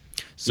 Okay.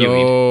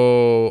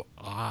 So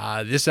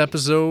this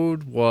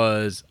episode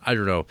was, I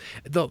don't know,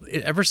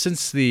 ever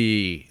since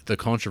the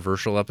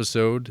controversial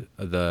episode,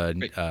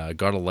 the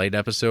God of Light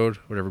episode,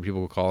 whatever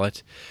people will call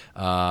it,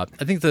 I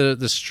think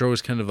the show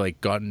has kind of like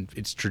gotten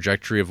its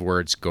trajectory of where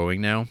it's going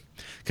now.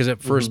 Because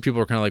at first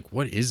people are kind of like,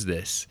 what is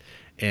this?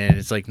 And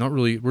it's like, not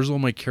really, where's all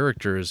my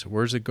characters?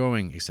 Where's it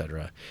going?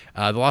 Etc.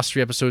 The last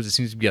 3 episodes, it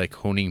seems to be like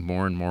honing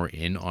more and more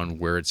in on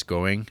where it's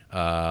going.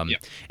 And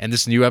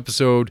this new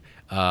episode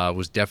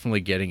was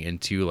definitely getting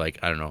into, like,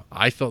 I don't know,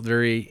 I felt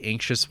very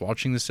anxious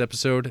watching this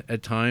episode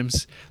at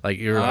times. Like,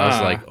 I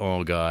was like,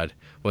 oh God,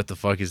 what the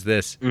fuck is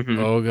this?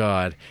 Oh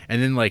God.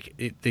 And then like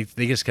they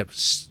just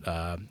kept,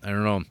 I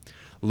don't know,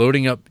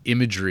 loading up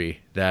imagery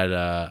that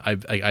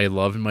I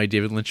love in my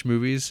David Lynch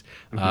movies.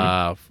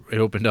 It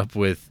opened up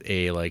with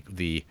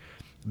the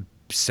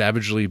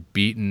savagely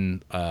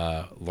beaten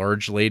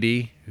large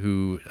lady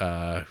who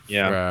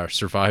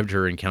survived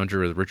her encounter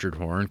with Richard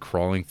Horne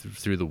crawling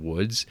through the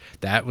woods.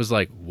 That was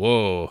like,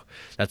 whoa,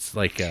 that's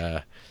like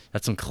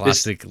that's some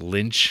classic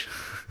Lynch.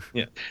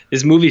 Yeah,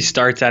 this movie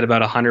starts at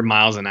about 100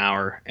 miles an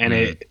hour, and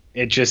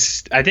it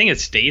just, I think it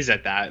stays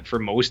at that for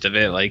most of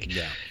it. Like,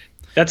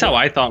 that's how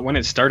I thought when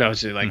it started. I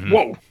was just like,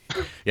 whoa.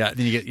 Yeah,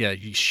 then you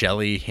get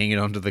Shelley hanging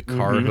onto the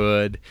car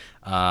hood,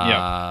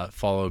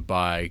 followed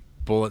by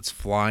bullets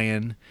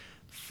flying,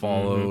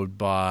 followed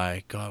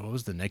by, God, what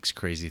was the next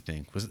crazy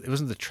thing? It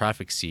wasn't the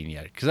traffic scene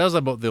yet, because that was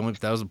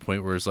the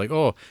point where it's like,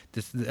 oh,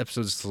 the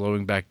episode is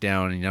slowing back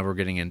down, and now we're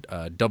getting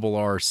a double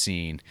R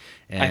scene.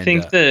 And I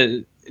think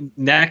the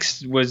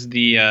next was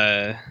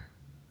the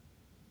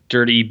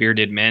dirty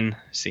bearded men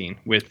scene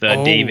with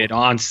David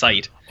on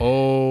site.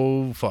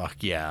 Oh fuck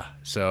yeah!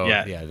 So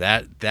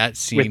that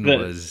scene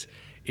was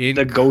the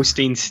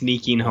ghosting,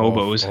 sneaking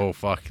hobos. Oh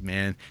fuck,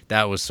 man,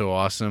 that was so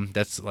awesome.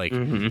 That's like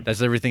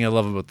that's everything I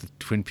love about the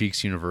Twin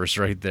Peaks universe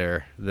right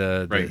there.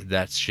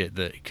 That shit,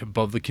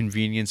 above the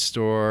convenience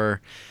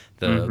store,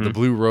 the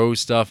Blue Rose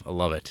stuff. I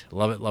love it.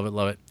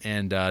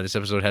 And this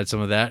episode had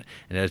some of that,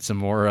 and it had some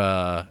more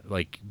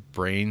like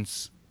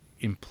brains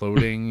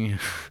imploding.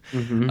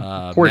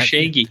 Poor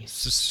Shaggy.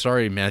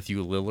 Sorry,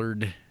 Matthew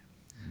Lillard.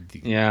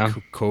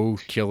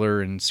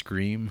 Co-killer in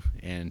Scream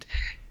and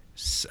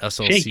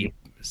SLC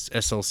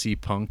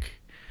Punk,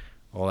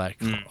 all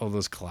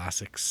those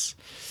classics.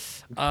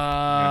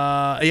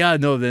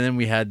 Then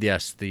we had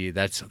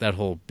that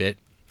whole bit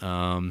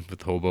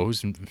with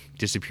hobos and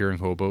disappearing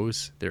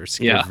hobos. They're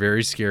scary,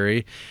 very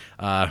scary.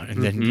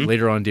 And then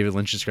later on, David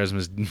Lynch describes them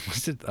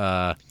as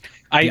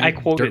I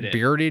quoted it.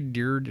 Bearded,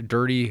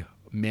 dirty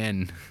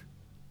men.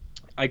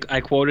 I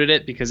quoted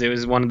it because it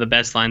was one of the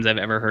best lines I've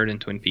ever heard in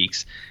Twin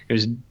Peaks. It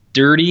was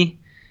dirty,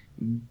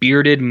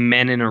 bearded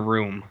men in a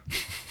room.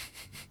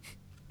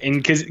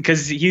 And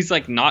because he's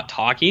like not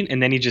talking, and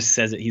then he just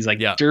says it. He's like,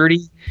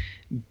 dirty,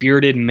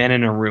 bearded men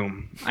in a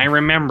room. I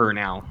remember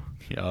now.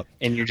 Yeah.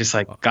 and you're just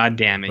like, God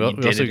damn it, Well, you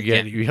did it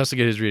again. we also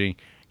get his reading.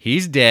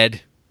 He's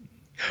dead.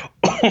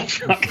 Oh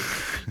fuck.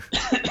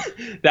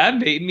 That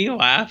made me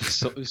laugh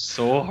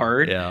so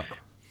hard. Yeah.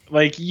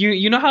 Like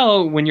you know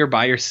how when you're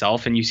by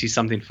yourself and you see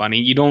something funny,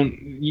 you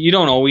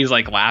don't always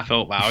like laugh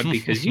out loud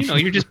because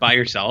you're just by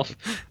yourself.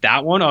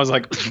 That one I was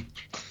like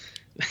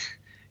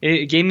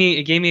it gave me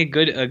a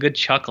good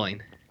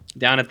chuckling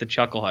down at the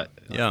Chuckle Hut.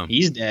 Yeah.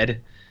 He's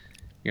dead.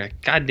 You're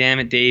like, God damn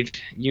it, Dave.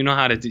 You know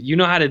how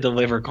to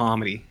deliver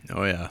comedy.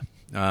 Oh yeah.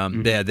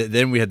 Yeah.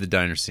 Then we had the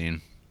diner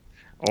scene.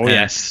 Oh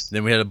yes.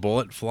 Then we had a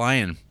bullet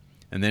flying,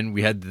 and then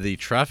we had the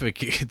traffic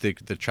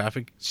the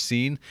traffic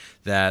scene.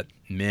 That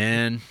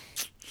man.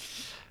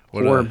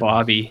 Poor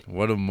Bobby.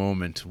 What a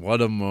moment!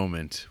 What a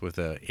moment with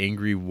an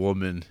angry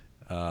woman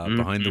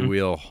behind the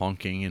wheel,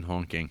 honking,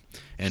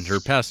 and her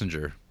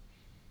passenger.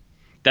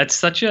 That's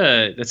such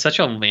a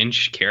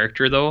Lynch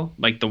character though.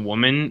 Like the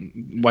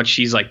woman, what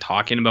she's like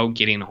talking about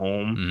getting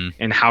home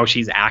and how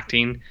she's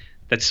acting.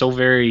 That's so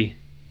very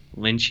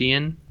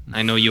Lynchian.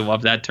 I know you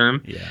love that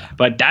term. Yeah.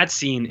 But that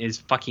scene is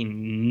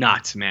fucking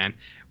nuts, man.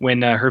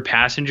 When her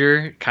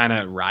passenger kind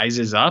of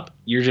rises up,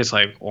 you're just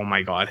like, oh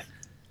my God.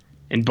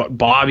 And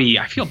Bobby,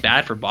 I feel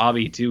bad for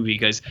Bobby too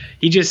because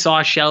he just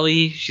saw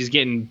Shelly. She's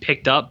getting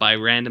picked up by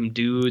random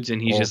dudes,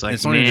 and he's just like,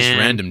 it's not even just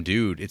random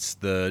dude. I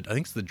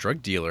think it's the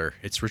drug dealer.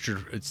 It's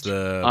Richard. It's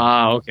the.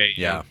 Okay.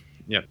 Yeah.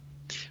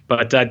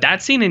 But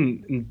that scene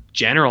in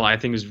general, I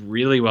think, is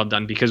really well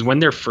done because when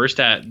they're first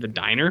at the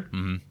diner,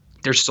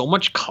 there's so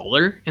much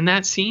color in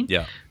that scene.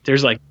 Yeah.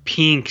 There's like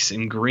pinks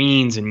and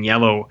greens and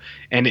yellow,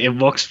 and it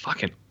looks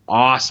fucking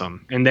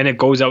awesome. And then it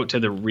goes out to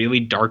the really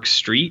dark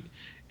street,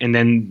 and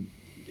then.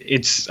 I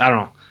don't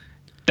know.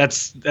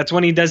 That's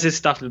when he does his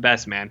stuff the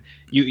best, man.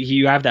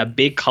 You have that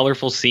big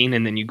colorful scene,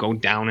 and then you go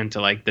down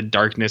into like the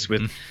darkness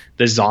with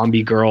the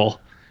zombie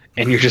girl,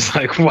 and you're just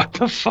like, what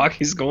the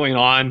fuck is going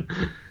on?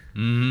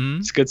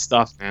 It's good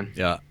stuff, man.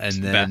 Yeah,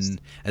 and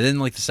then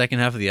like the second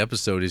half of the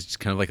episode is just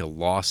kind of like a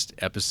lost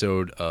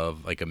episode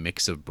of like a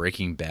mix of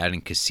Breaking Bad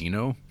and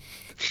Casino.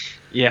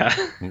 Yeah,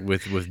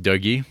 with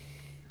Dougie.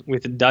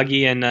 With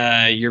Dougie and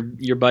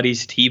your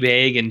buddies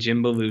T-Bag and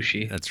Jim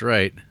Belushi. That's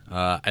right.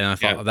 And I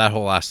thought that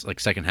whole last like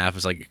second half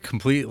was like a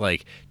complete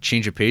like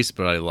change of pace,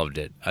 but I loved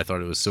it. I thought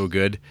it was so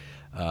good.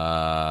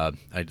 I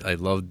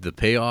loved the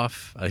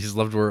payoff. I just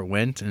loved where it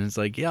went, and it's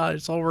like, yeah,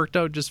 it's all worked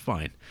out just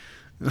fine.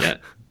 Yeah,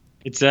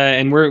 it's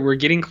and we're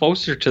getting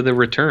closer to the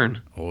return.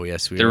 Oh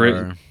yes, we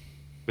are.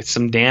 With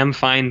some damn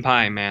fine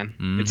pie, man.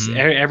 It's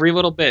every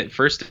little bit.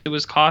 First it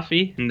was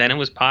coffee, and then it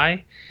was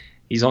pie.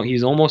 He's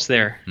almost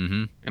there.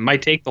 It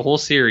might take the whole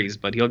series,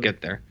 but he'll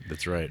get there.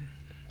 That's right.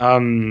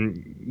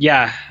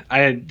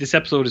 This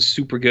episode is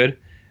super good.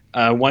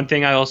 One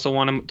thing I also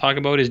want to talk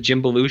about is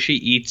Jim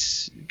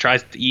Belushi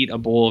tries to eat a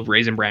bowl of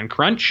Raisin Bran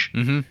Crunch,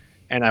 and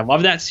I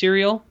love that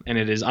cereal, and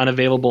it is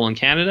unavailable in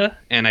Canada,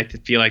 and I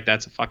feel like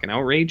that's a fucking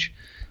outrage.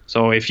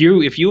 So if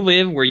you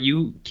live where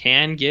you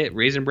can get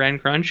Raisin Bran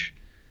Crunch,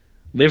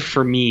 live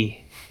for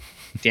me,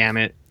 damn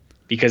it,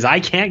 because I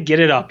can't get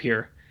it up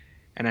here,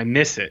 and I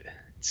miss it.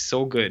 It's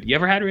so good. You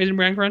ever had Raisin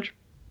Bran Crunch?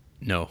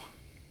 No.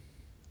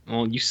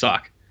 Well, you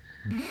suck.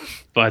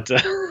 But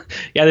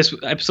this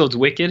episode's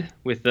wicked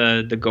with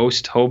the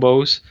ghost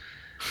hobos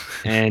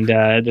and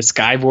the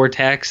sky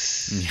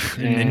vortex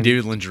and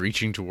David Lynch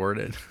reaching toward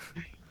it.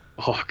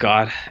 Oh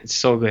God, it's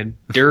so good.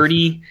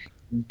 Dirty,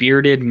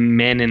 bearded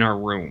men in our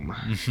room.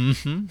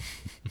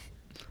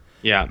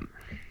 Yeah,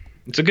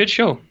 it's a good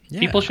show.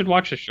 Yeah. People should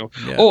watch this show.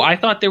 Yeah. Oh, I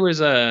thought there was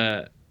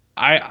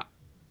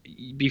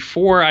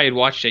before I had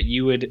watched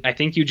it, I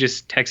think you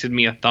just texted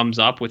me a thumbs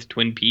up with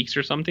Twin Peaks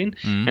or something,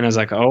 and I was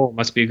like, oh, it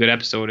must be a good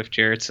episode if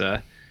Jarrett's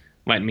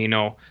letting me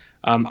know.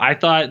 I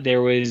thought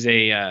there was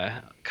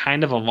a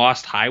kind of a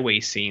Lost Highway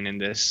scene in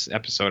this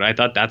episode. I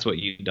thought that's what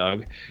you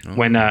dug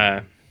when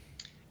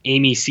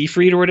Amy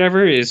Seyfried or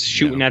whatever is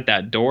shooting at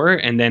that door,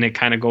 and then it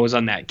kind of goes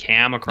on that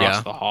cam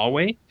across the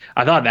hallway.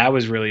 I thought that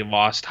was really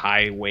Lost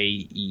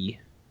Highway-y.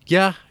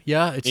 Yeah.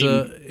 I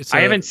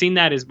haven't seen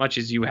that as much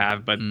as you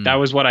have, but that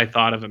was what I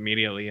thought of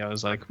immediately. I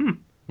was like,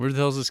 where the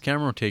hell's this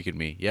camera taking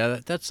me? Yeah,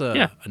 that's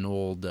an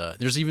old.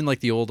 There's even like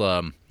the old,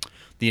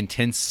 the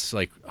intense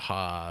like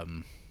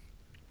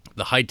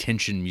the high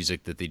tension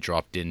music that they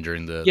dropped in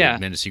during the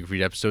Men of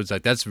Secret episodes.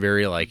 Like that's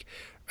very like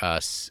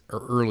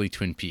early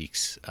Twin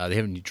Peaks. They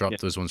haven't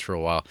dropped those ones for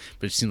a while,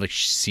 but it seemed like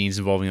scenes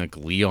involving like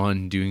Leo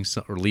doing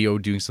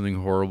something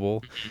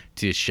horrible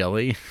to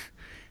Shelley.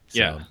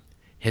 So,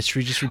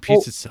 history just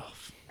repeats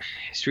itself.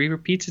 History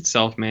repeats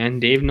itself, man.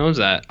 Dave knows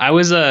that. I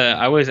was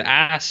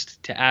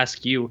asked to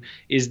ask you: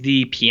 is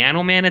the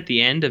Piano Man at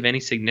the end of any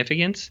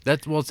significance?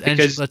 That's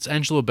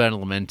Angelo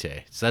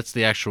Badalamenti. So that's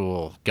the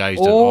actual guy who's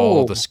done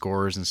all the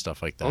scores and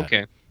stuff like that.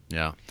 Okay.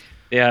 Yeah.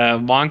 Yeah,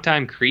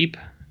 longtime Creep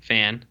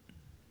fan.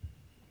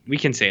 We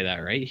can say that,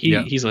 right?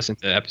 He's listened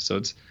to the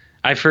episodes.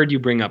 I've heard you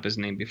bring up his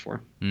name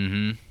before.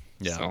 Mm-hmm.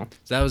 Yeah. So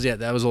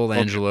that was old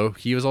Angelo.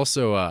 He was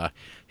also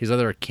his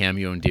other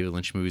cameo in David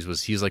Lynch movies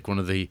was he's like one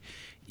of the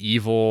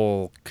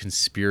evil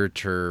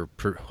conspirator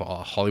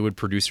Hollywood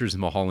producers in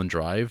Mulholland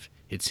Drive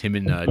It's him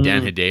and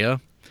Dan Hedaya, and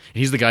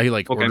he's the guy who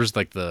like Okay. orders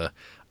like the.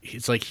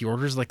 It's like he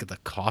orders like the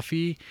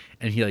coffee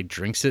and he like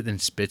drinks it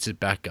and spits it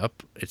back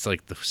up. It's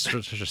like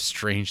such a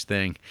strange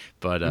thing,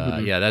 but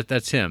yeah,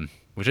 that's him,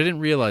 which I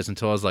didn't realize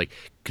until I was like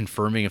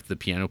confirming if the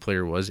piano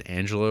player was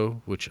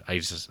Angelo, which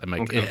I'm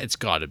like Okay. it's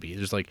got to be.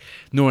 There's like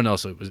no one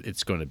else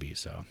it's going to be.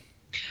 So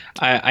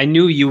I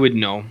knew you would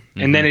know,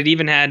 and then it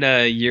even had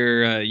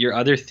your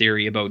other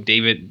theory about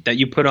David that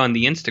you put on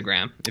the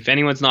Instagram. If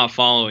anyone's not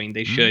following,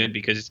 they should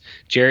because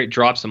Jarrett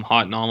dropped some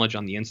hot knowledge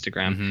on the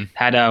Instagram.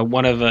 Had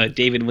one of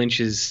David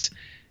Lynch's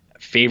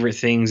favorite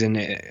things, and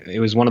it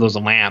was one of those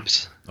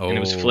lamps, and it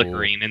was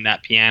flickering in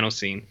that piano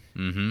scene.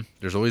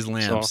 There's always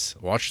lamps. So,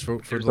 Watch for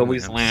there's the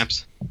always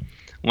lamps,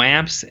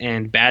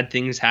 and bad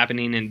things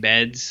happening in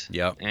beds.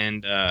 Yep.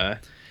 And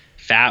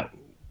fat,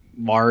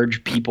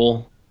 large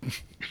people.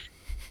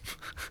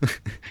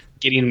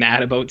 Getting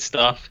mad about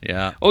stuff.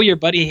 Yeah. Oh, your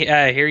buddy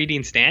Harry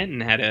Dean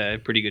Stanton had a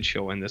pretty good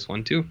show in this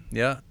one too.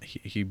 Yeah.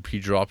 He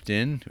dropped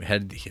in.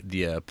 Had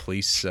the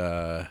police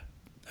With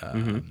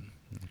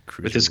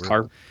cruiser, his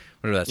car.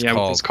 whatever that's Yeah,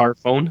 called. with his car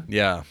phone.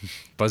 Yeah,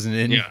 buzzing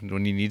in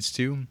when he needs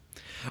to.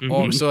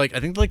 Oh, so like I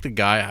think like the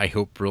guy I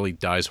hope really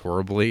dies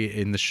horribly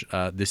in this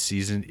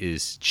season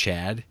is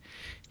Chad.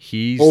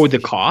 He's the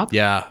cop.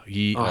 Yeah,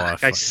 that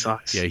guy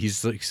sucks. Yeah,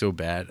 he's like so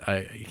bad.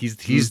 He's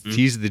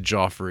the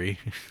Joffrey.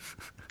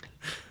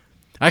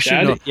 Actually,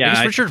 Chad? no. Yeah, I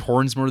guess Richard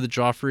Horn's more the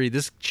Joffrey.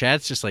 This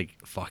Chad's just like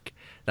fuck.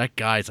 That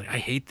guy's like I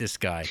hate this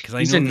guy because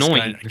He's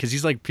annoying. Because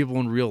he's like people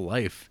in real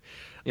life.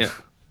 Yeah.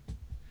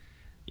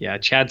 Yeah,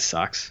 Chad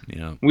sucks.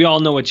 Yeah, We all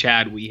know a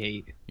Chad we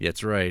hate. yeah,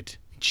 that's right.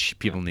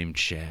 People named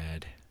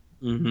Chad,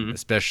 Mm-hmm.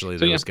 especially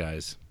So, those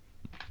guys.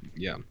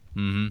 Yeah.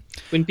 Mm-hmm.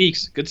 Twin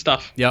Peaks, good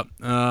stuff. Yep.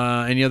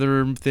 Any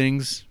other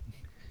things?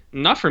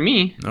 Not for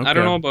me. I Okay.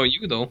 don't know about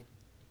you though.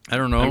 I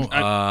don't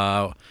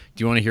know.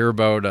 Do you want to hear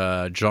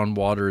about John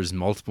Waters'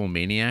 Multiple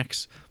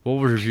Maniacs? We'll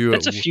review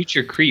That's it. a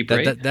future creep,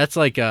 right? That's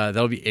like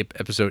that'll be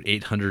episode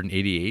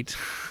 888,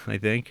 I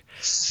think.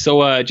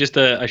 So just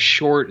a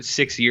short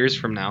 6 years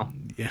from now.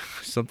 Yeah,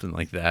 something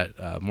like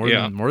that.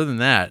 More than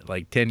that,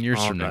 like 10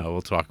 years from Okay. now,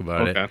 we'll talk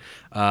about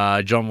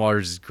it. John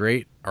Waters is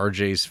great.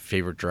 RJ's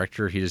favorite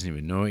director. He doesn't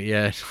even know it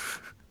yet.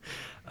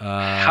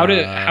 How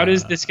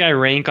does this guy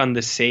rank on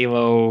the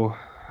Salo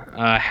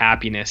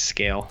happiness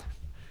scale?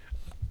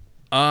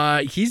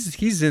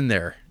 He's in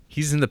there.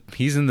 He's in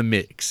the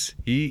mix.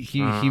 He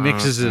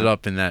mixes it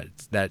up in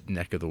that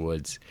neck of the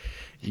woods.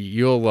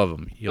 You'll love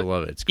him. You'll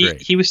love it. It's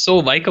great. He was so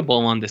likable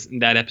on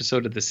that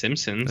episode of The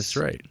Simpsons. That's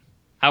right.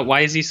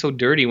 Why is he so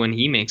dirty when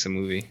he makes a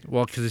movie?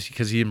 Well,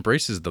 because he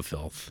embraces the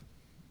filth.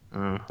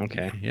 Oh,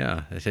 okay.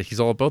 Yeah, he's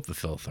all about the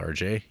filth.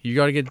 RJ, you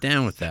got to get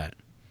down with that.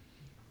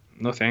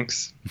 No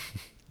thanks.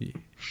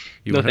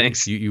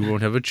 Thanks. You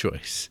won't have a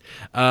choice.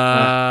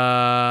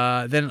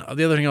 Then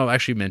the other thing I'll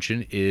actually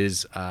mention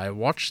is I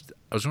was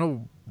going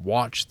to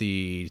watch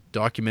the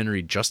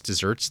documentary Just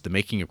Desserts: The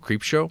Making of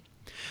Creepshow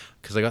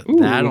because I got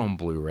that on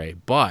Blu-ray.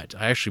 But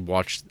I actually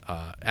watched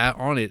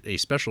on it a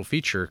special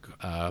feature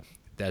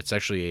that's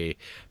actually a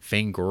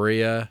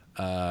Fangoria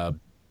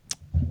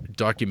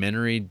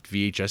documentary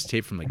VHS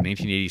tape from like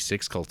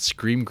 1986 called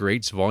Scream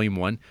Greats Volume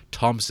 1,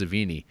 Tom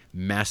Savini,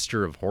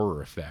 Master of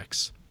Horror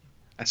Effects.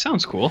 That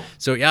sounds cool.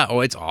 So yeah,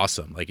 it's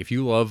awesome. Like if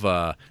you love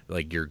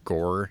like your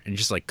gore and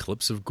just like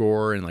clips of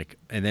gore and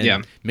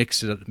then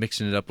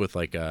mixing it up with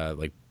like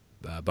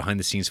behind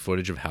the scenes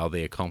footage of how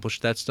they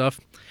accomplished that stuff.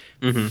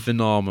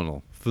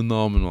 Phenomenal,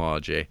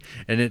 AJ.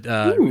 And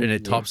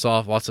it tops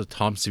off lots of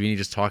Tom Savini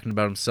just talking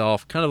about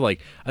himself, kind of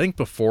like I think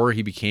before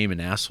he became an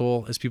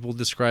asshole, as people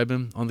describe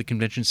him on the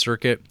convention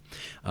circuit,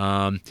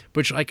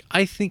 which like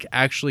I think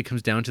actually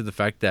comes down to the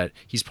fact that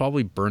he's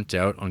probably burnt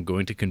out on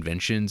going to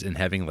conventions and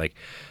having like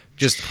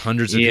just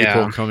hundreds of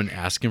people come and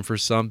ask him for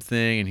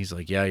something, and he's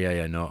like,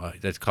 yeah, no,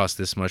 that costs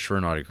this much for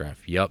an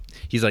autograph. Yep.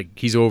 He's like,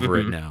 he's over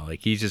it now.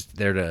 Like he's just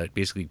there to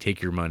basically take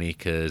your money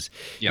because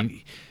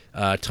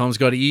Tom's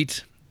got to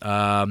eat.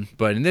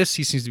 But in this,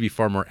 he seems to be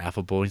far more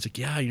affable. He's like,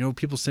 yeah,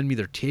 people send me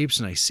their tapes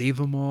and I save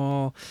them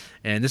all.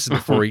 And this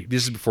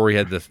is before he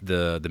had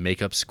the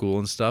makeup school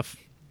and stuff.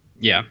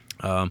 Yeah.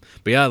 But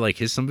yeah, like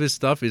some of his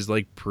stuff is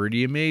like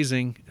pretty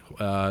amazing.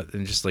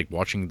 And just like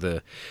watching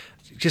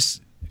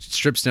just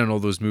strips down all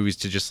those movies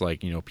to just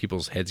like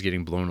people's heads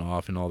getting blown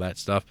off and all that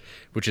stuff,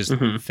 which is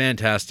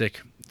fantastic.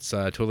 It's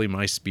totally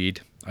my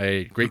speed.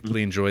 I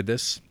greatly enjoyed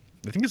this.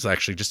 I think it's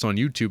actually just on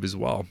YouTube as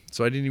well,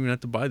 so I didn't even have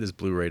to buy this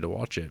Blu-ray to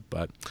watch it.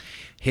 But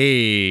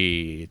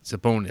hey, it's a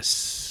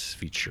bonus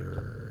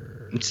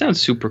feature. It sounds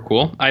super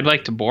cool. I'd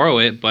like to borrow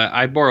it, but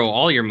I borrow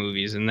all your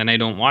movies and then I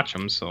don't watch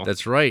them. So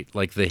that's right,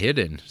 like The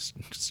Hidden,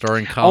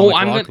 starring Kyle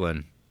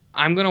MacLachlan.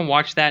 I'm gonna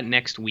watch that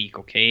next week.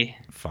 Okay.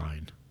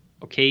 Fine.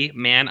 Okay,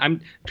 man. I'm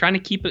trying to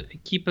keep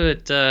it keep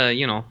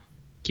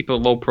a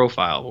low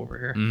profile over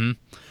here.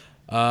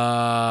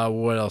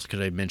 What else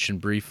could I mention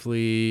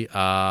briefly?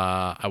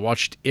 I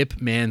watched Ip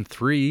Man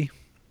 3.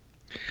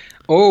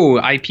 Oh,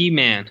 IP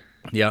Man.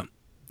 Yeah.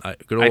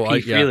 Good old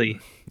IP Freely.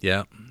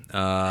 Yeah.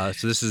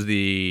 So this is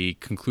the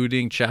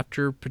concluding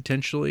chapter,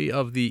 potentially,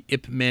 of the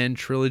Ip Man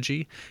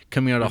trilogy,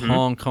 coming out of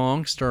Hong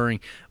Kong, starring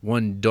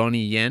one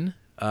Donnie Yen,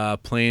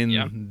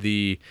 playing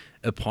the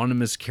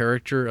eponymous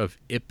character of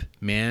Ip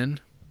Man.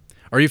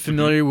 Are you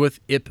familiar with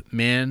Ip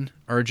Man,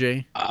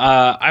 RJ?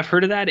 I've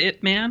heard of that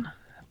Ip Man,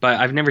 but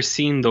I've never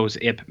seen those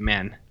Ip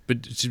Men.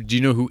 But do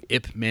you know who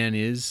Ip Man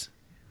is?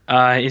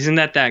 Isn't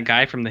that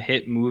guy from the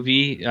hit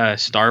movie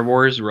Star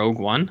Wars Rogue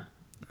One?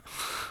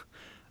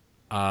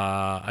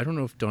 I don't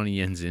know if Donnie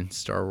Yen's in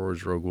Star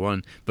Wars Rogue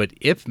One, but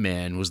Ip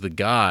Man was the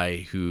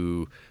guy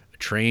who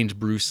trained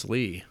Bruce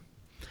Lee.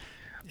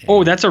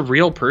 Oh, that's a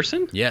real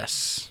person?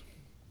 Yes.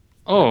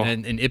 Oh.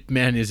 And Ip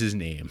Man is his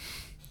name.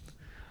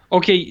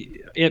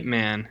 Okay, Ip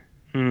Man.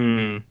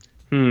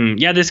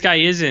 Yeah, this guy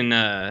is in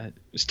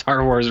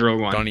Star Wars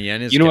Rogue One. Donnie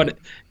Yen is. You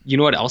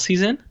know what else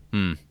he's in?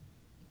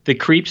 The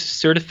Creeps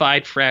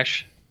Certified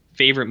Fresh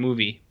favorite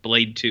movie,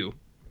 Blade 2.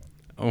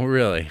 Oh,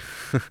 really?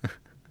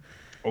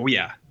 Oh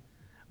yeah.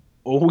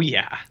 Oh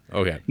yeah.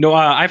 Okay. No,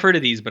 I've heard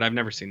of these, but I've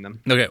never seen them.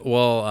 Okay.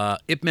 Well,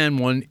 Ip Man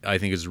 1, I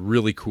think, is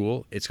really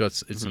cool. It's got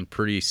some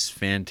pretty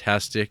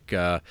fantastic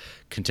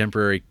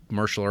contemporary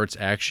martial arts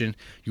action.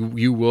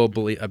 You will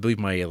believe. I believe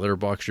my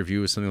Letterboxd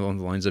review is something along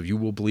the lines of, "You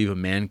will believe a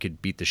man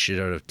could beat the shit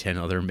out of 10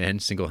 other men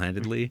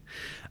single-handedly."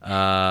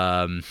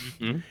 And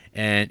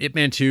Ip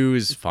Man 2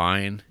 is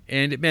fine,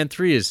 and Ip Man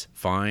 3 is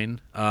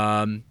fine.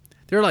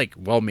 They're like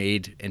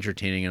well-made,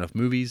 entertaining enough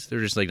movies.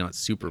 They're just like not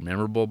super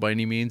memorable by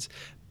any means.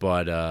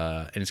 But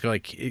and it's got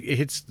like it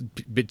hits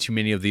a bit too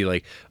many of the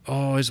like,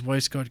 oh, his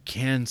wife's got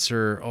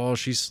cancer, oh,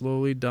 she's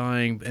slowly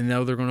dying, and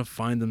now they're gonna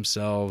find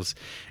themselves,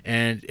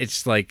 and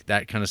it's like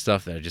that kind of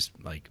stuff that just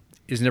like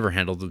is never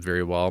handled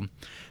very well.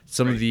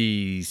 Some of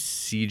the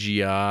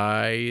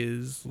CGI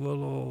is a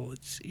little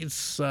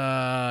it's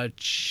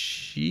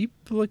cheap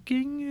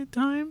looking at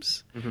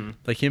times.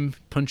 Like him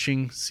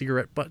punching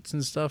cigarette butts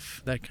and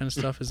stuff, that kind of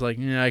stuff is like,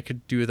 yeah, I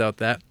could do without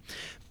that,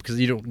 because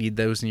you don't need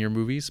those in your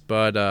movies.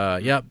 But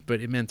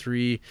but Ip Man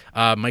 3,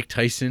 Mike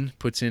Tyson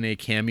puts in a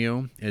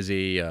cameo as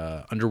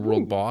a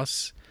underworld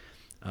boss.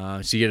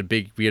 So we get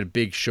a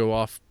big show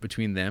off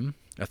between them,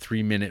 a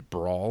 3-minute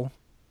brawl.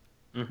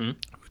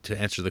 To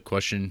answer the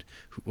question,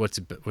 what's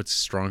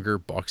stronger,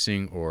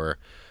 boxing or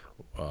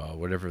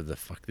whatever the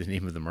fuck the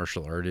name of the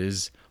martial art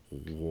is,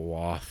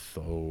 Wu-Tang?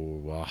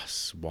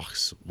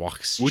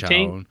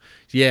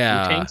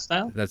 Yeah, Wu-Tang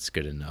style? That's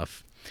good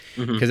enough.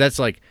 Because that's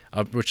like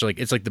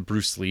it's like the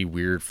Bruce Lee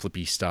weird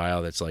flippy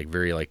style that's like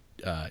very like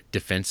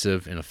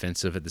defensive and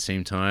offensive at the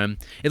same time.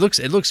 It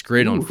looks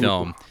great on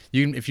film.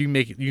 You can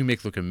make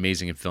it look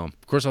amazing in film.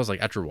 Of course, I was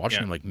like, after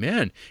watching, I'm like,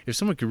 man, if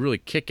someone could really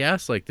kick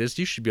ass like this,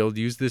 you should be able to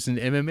use this in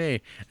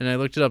MMA. And I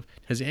looked it up.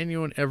 Has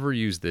anyone ever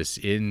used this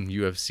in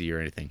UFC or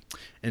anything?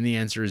 And the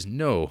answer is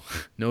no.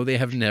 No, they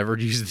have never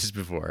used this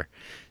before.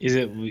 Is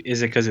it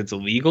because it's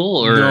illegal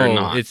or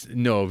not?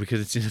 Because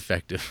it's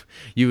ineffective.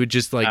 You would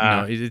just like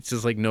no. It's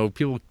just like no.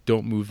 People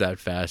don't move that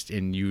fast,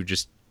 and you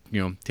just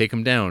take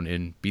them down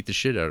and beat the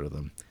shit out of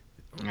them.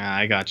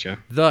 I gotcha.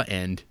 The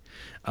end.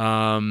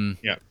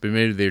 Yeah. But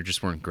maybe they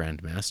just weren't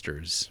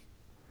grandmasters.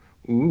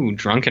 Ooh,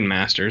 Drunken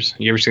Masters.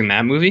 You ever seen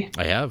that movie?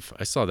 I have.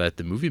 I saw that at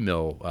the Movie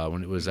Mill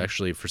when it was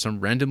actually for some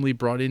randomly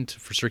brought in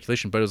for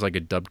circulation, but it was like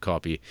a dubbed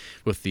copy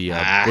with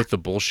the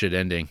bullshit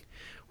ending,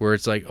 where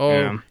it's like,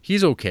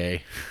 he's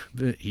okay,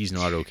 but he's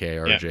not okay.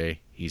 RJ, Yeah.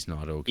 He's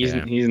not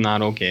okay. He's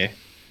not okay.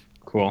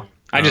 Cool.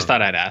 I just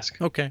thought I'd ask.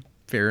 Okay,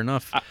 fair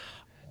enough.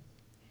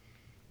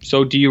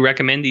 So, do you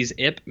recommend these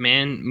Ip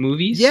Man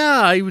movies?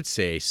 Yeah, I would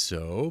say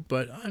so,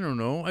 but I don't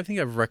know. I think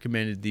I've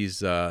recommended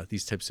these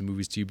types of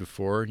movies to you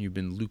before, and you've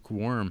been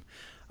lukewarm.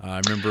 I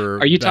remember.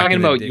 Are you talking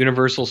about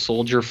Universal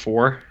Soldier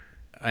 4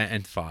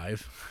 and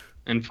 5?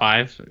 And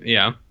 5?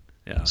 Yeah.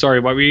 Yeah. Sorry,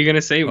 what were you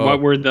gonna say?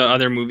 What were the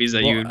other movies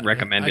that you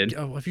recommended?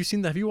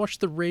 Have you watched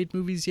the Raid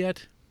movies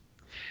yet?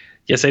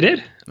 Yes, I did.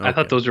 Okay. I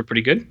thought those were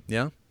pretty good.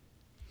 Yeah.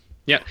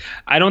 Yeah.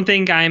 I don't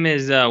think I'm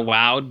as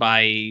wowed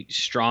by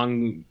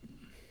strong,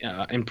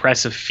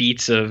 impressive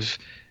feats of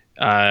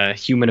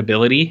human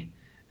ability.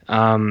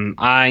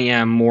 I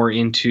am more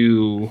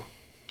into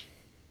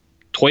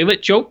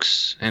toilet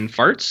jokes and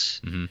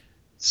farts. Mm-hmm.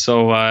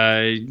 So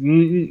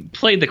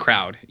play the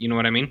crowd. You know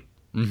what I mean?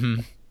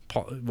 Mm-hmm.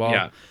 Well,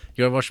 yeah.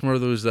 You gotta watch more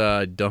of those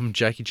dumb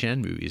Jackie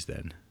Chan movies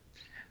then.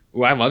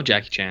 Oh, I love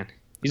Jackie Chan.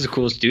 He's the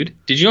coolest dude.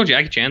 Did you know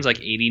Jackie Chan's like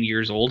 80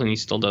 years old and he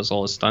still does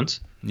all his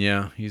stunts?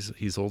 Yeah,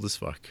 he's old as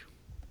fuck.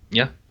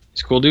 Yeah,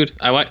 he's a cool dude.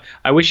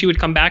 I wish he would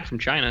come back from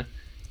China.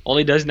 All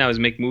he does now is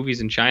make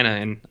movies in China,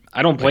 and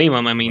I don't blame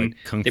him. I mean,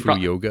 like Kung Fu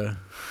Yoga.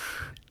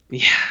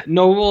 Yeah,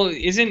 no. Well,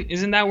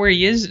 isn't that where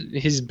he is?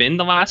 He's been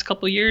the last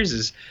couple of years.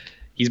 Is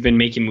he's been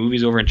making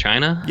movies over in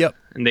China? Yep.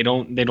 And they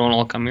don't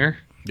all come here.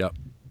 Yep.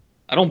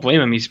 I don't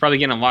blame him. He's probably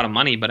getting a lot of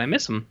money, but I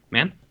miss him,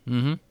 man.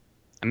 Mm-hmm.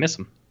 I miss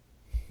him.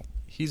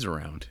 He's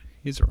around.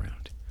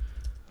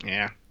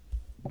 Yeah.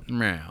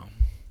 Meow.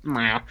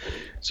 Meow.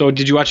 So,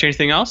 did you watch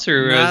anything else,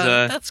 or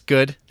that's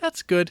good.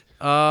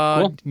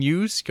 Cool.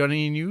 News? Got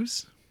any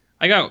news?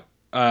 I got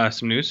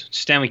some news.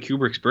 Stanley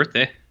Kubrick's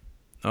birthday.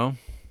 Oh.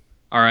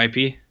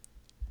 R.I.P.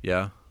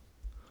 Yeah.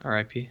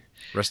 R.I.P.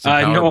 Rest in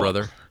power, no,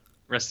 brother.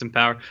 rest in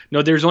power.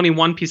 No, there's only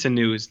one piece of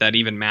news that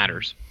even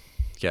matters.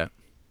 Yeah.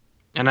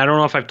 And I don't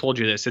know if I've told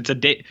you this. It's a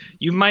day.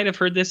 You might have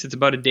heard this. It's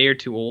about a day or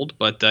two old,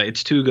 but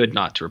it's too good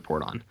not to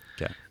report on.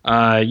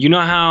 Yeah. You know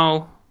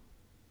how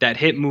that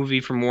hit movie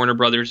from Warner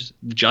Brothers,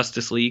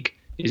 Justice League,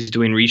 is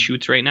doing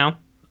reshoots right now?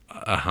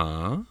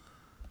 Uh-huh.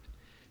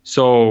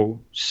 So,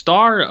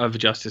 star of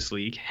Justice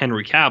League,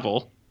 Henry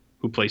Cavill,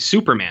 who plays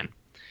Superman,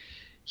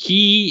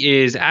 he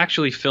is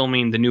actually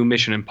filming the new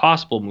Mission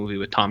Impossible movie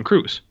with Tom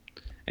Cruise.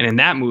 And in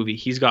that movie,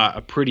 he's got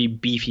a pretty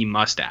beefy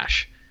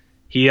mustache.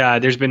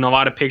 There's been a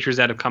lot of pictures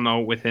that have come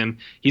out with him.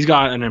 He's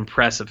got an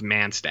impressive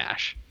man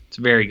stache. It's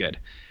very good.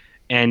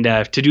 And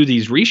to do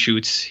these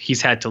reshoots,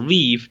 he's had to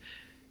leave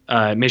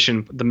the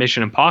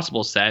Mission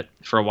Impossible set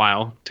for a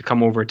while to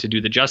come over to do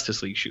the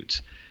Justice League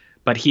shoots.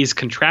 But he's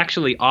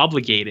contractually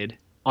obligated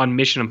on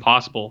Mission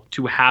Impossible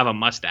to have a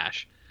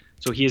mustache.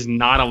 So he is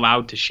not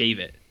allowed to shave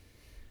it.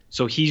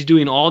 So he's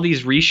doing all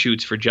these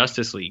reshoots for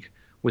Justice League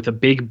with a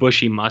big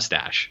bushy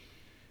mustache.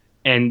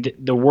 And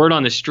the word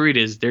on the street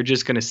is they're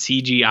just going to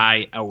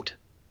CGI out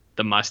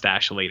the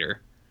mustache later.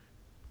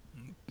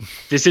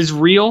 This is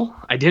real.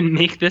 I didn't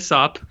make this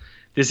up.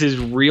 This is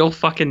real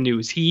fucking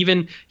news. He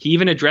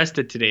even addressed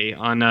it today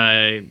on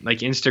like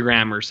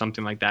Instagram or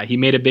something like that. He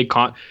made a big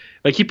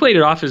like he played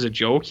it off as a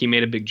joke. He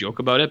made a big joke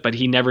about it, but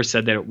he never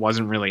said that it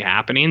wasn't really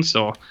happening.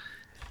 So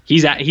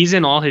he's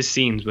in all his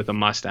scenes with a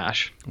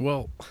mustache.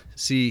 Well,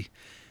 see,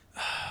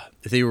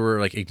 if they were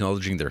like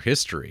acknowledging their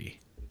history,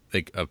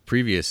 like of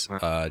previous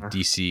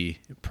DC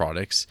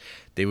products,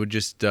 they would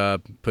just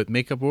put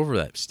makeup over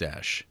that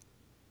stash.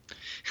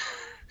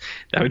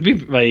 That would be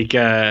like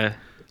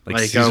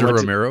Cesar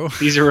Romero.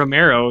 Cesar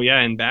Romero,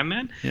 yeah, in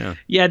Batman.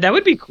 Yeah, that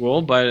would be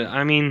cool. But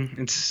I mean,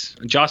 it's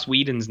Joss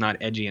Whedon's not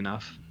edgy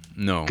enough.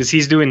 No, because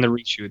he's doing the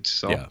reshoots.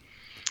 So yeah.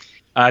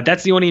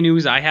 That's the only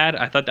news I had.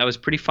 I thought that was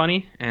pretty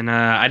funny, and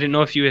I didn't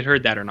know if you had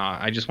heard that or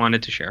not. I just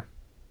wanted to share.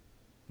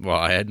 Well,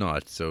 I had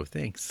not, so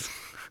thanks.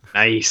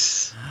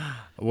 Nice.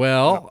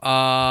 Well,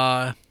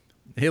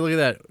 hey, look at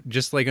that.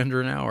 Just like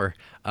under an hour.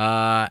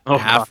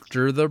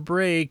 After the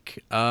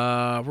break,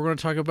 we're going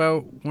to talk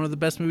about one of the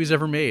best movies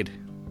ever made.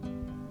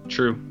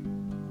 True.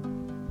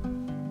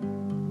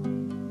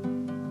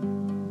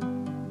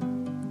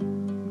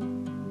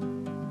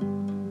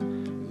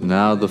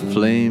 Now the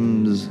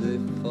flames,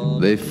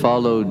 they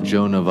followed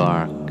Joan of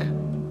Arc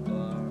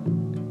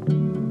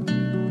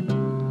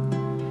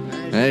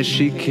as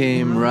she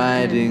came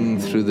riding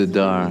through the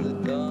dark.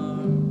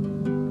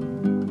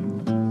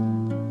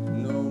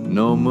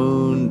 No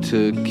moon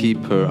to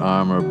keep her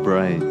armor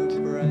bright,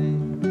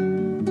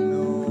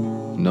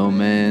 no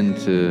man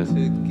to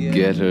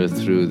get her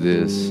through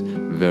this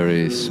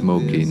very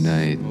smoky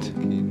night.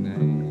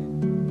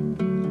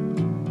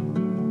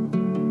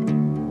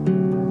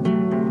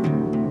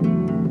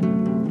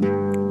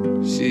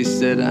 She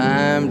said,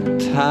 I'm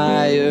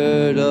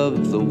tired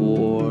of the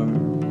war.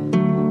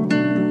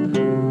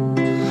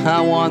 I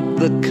want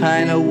the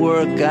kind of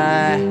work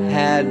I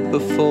had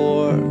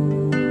before.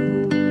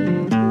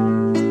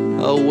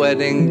 A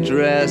wedding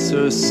dress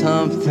or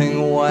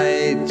something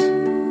white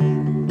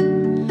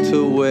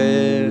to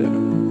wear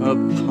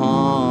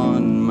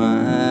upon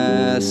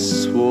my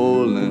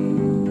swollen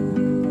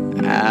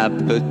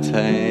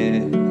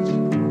appetite.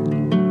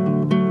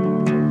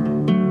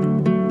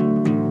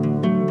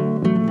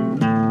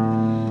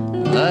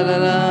 La la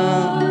la,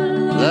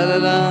 la la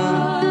la,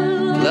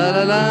 la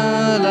la la,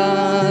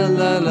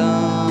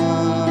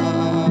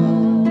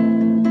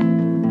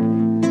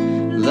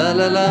 la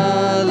la la, la la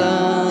la,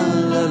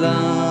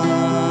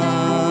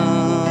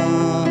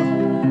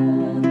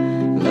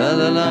 la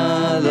la la, la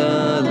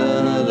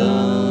la la, la la la,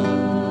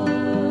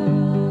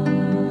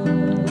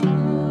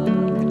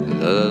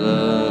 la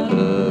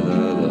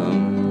la la.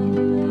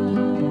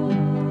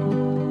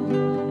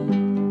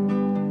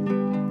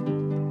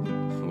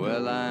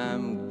 Well,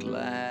 I'm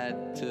glad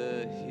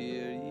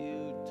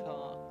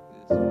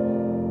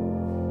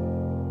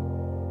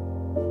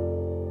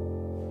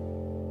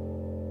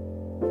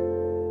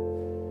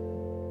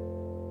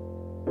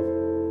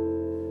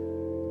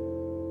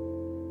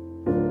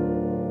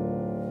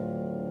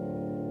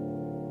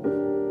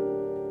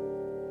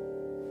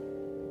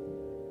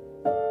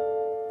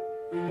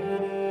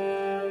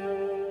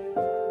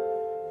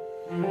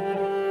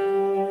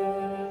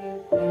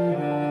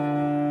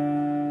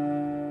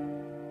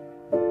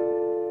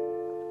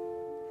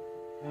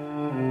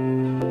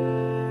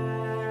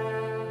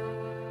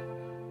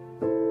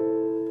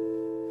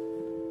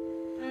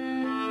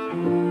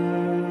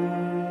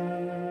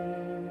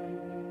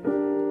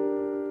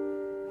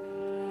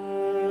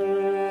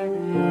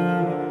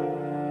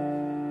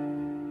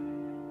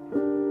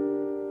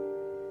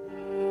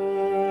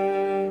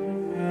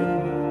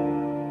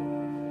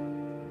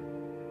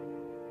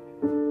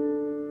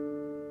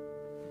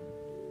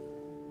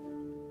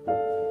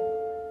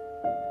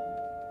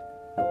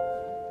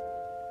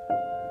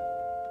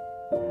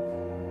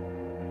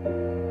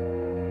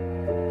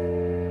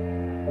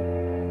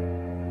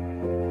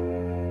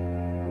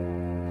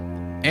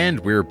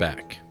And we're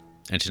back.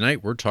 And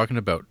tonight we're talking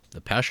about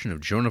The Passion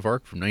of Joan of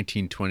Arc from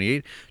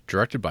 1928,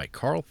 directed by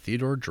Carl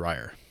Theodor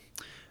Dreyer.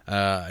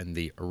 And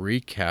the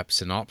recap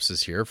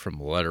synopsis here from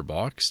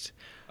Letterboxd.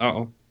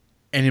 Uh-oh.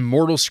 An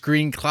immortal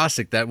screen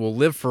classic that will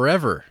live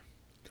forever.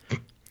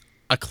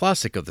 A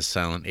classic of the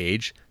silent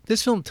age,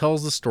 this film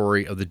tells the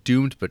story of the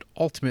doomed but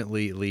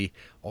ultimately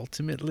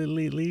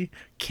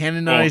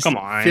canonized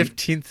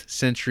 15th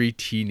century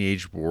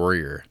teenage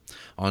warrior.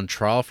 On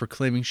trial for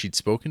claiming she'd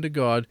spoken to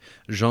God,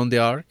 Jeanne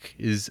d'Arc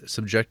is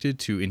subjected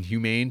to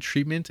inhumane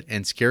treatment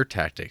and scare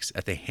tactics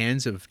at the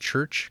hands of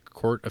church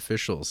court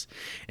officials.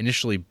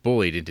 Initially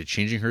bullied into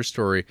changing her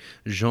story,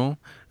 Jeanne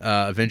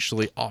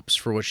eventually opts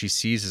for what she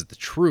sees as the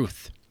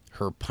truth.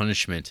 Her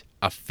punishment,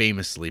 a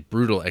famously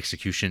brutal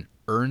execution,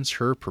 earns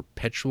her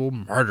perpetual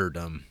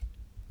martyrdom.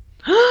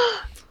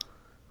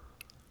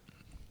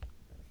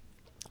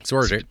 So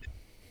RJ,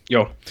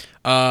 Yo.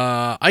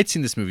 I'd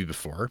seen this movie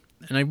before,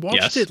 and I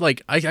watched it.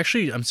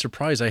 I'm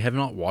surprised I have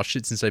not watched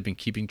it since I've been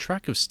keeping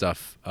track of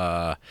stuff.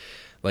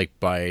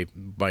 By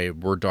a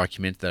Word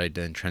document that I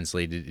then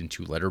translated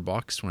into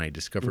Letterboxd when I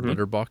discovered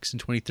Letterboxd in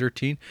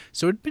 2013.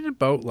 So it'd been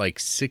about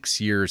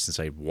 6 years since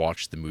I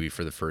watched the movie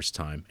for the first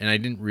time, and I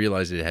didn't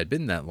realize it had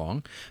been that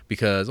long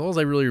because all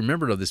I really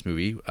remembered of this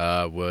movie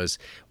was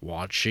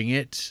watching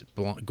it,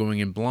 going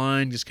in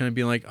blind, just kind of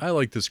being like, I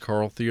like this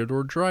Carl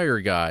Theodor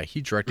Dreyer guy.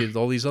 He directed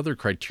all these other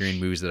Criterion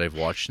movies that I've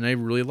watched, and I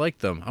really like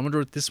them. I wonder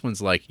what this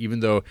one's like, even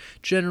though,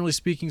 generally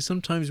speaking,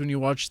 sometimes when you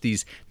watch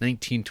these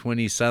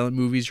 1920s silent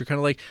movies, you're kind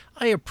of like,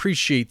 I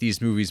appreciate these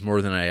movies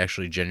more than I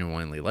actually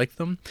genuinely like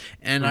them.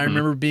 And I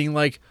remember being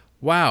like,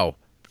 wow,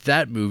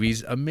 that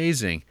movie's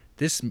amazing.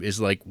 This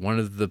is one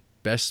of the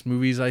best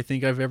movies I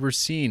think I've ever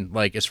seen,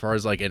 as far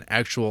as an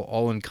actual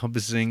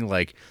all-encompassing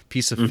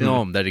piece of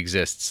film that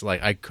exists.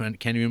 I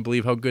can't even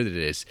believe how good it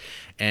is.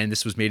 And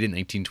this was made in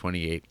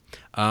 1928.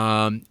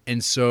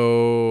 And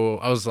so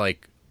I was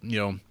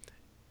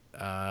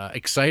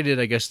excited,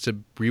 I guess, to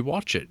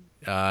rewatch it.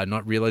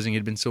 Not realizing it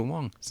had been so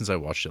long since I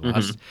watched it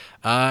last.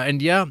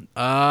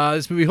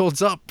 This movie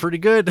holds up pretty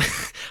good.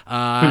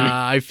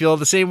 I feel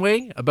the same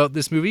way about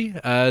this movie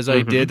as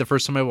I did the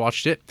first time I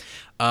watched it.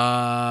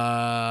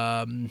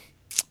 I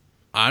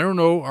don't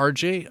know,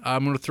 RJ.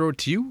 I'm going to throw it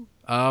to you.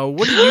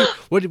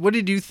 What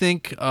did you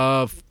think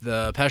of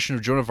The Passion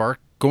of Joan of Arc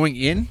going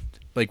in?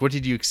 What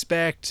did you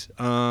expect?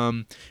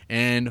 And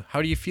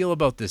how do you feel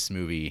about this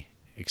movie,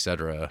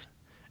 etc.?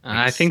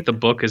 I think the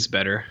book is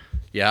better.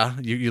 Yeah,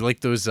 you like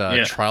those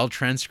trial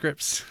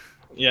transcripts?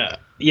 Yeah,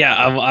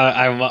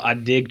 I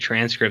dig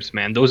transcripts,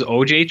 man. Those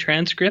OJ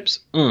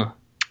transcripts,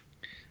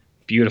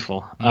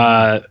 beautiful.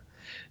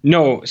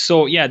 No,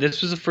 so yeah,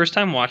 this was a first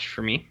time watch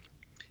for me,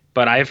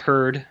 but I've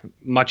heard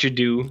much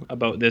ado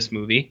about this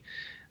movie.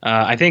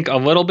 I think a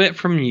little bit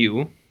from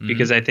you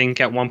because I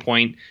think at one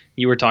point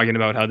you were talking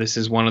about how this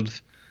is one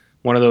of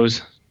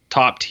those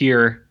top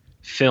tier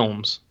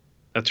films.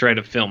 That's right,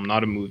 a film,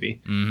 not a movie.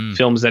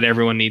 Films that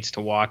everyone needs to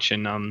watch,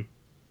 and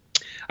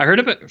I heard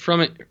of it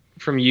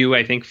from you,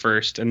 I think,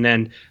 first, and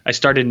then I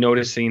started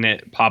noticing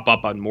it pop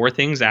up on more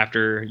things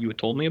after you had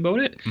told me about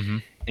it,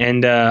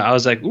 and I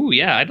was like, ooh,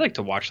 yeah, I'd like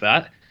to watch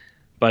that,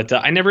 but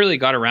I never really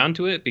got around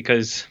to it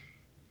because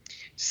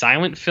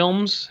silent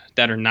films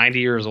that are 90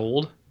 years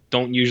old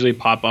don't usually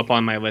pop up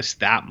on my list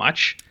that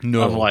much.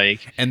 No,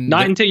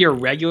 into your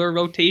regular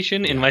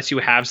rotation unless you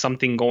have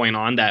something going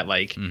on that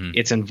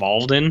it's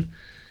involved in.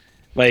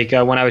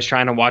 When I was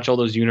trying to watch all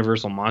those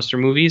Universal monster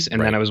movies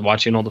and then I was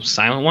watching all those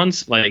silent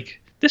ones,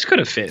 this could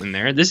have fit in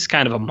there. This is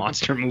kind of a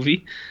monster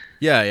movie.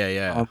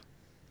 Yeah.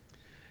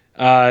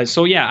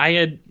 So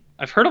yeah,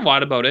 I've heard a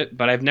lot about it,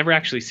 but I've never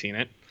actually seen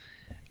it.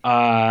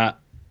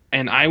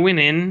 And I went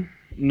in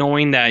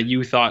knowing that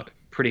you thought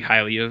pretty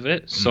highly of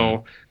it.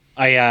 So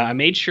I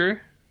made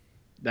sure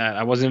that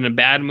I wasn't in a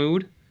bad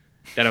mood,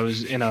 that I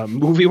was in a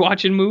movie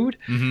watching mood.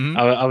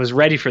 I was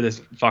ready for this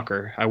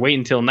fucker. I wait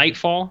until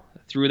nightfall,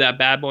 threw that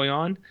bad boy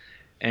on,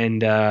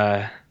 and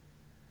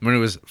when it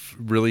was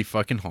really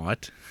fucking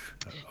hot.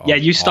 Yeah,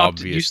 you stopped.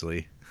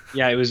 Obviously.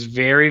 Yeah, it was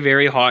very,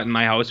 very hot in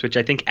my house, which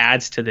I think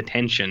adds to the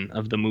tension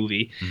of the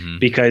movie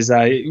because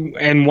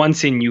and one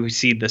scene you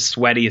see the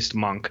sweatiest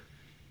monk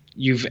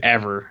you've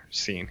ever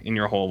seen in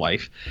your whole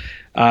life.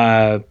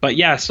 But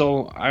yeah,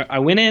 so I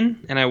went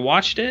in and I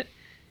watched it,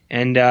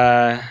 and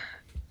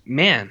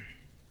man,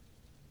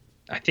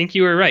 I think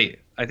you were right.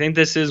 I think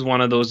this is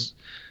one of those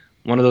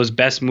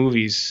best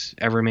movies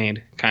ever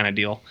made kind of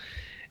deal.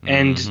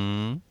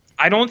 And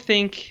I don't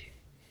think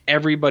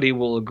everybody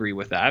will agree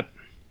with that,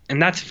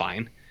 and that's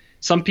fine.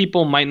 Some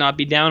people might not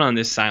be down on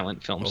this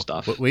silent film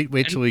stuff. Wait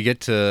till we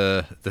get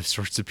to the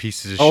sorts of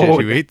pieces of shit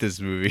who hate this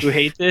movie. Who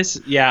hate this?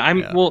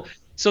 Yeah, well,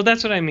 so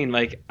that's what I mean.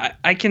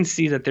 I can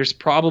see that there's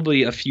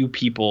probably a few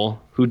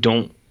people who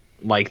don't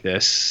like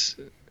this,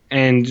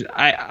 and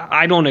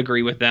I don't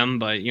agree with them,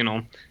 but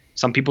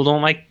some people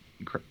don't like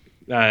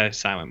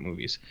silent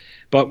movies.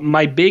 But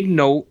my big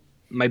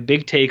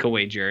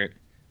takeaway, Jarrett,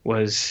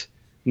 was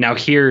now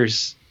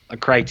here's a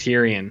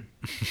Criterion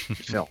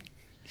film.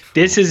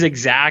 This is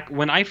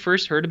when I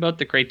first heard about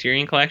the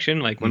Criterion Collection,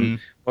 like when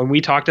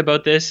we talked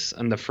about this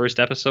on the first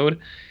episode,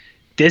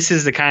 this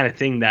is the kind of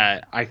thing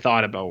that I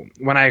thought about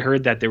when I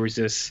heard that there was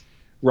this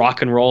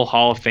Rock and Roll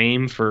Hall of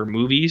Fame for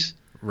movies.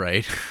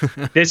 Right.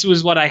 This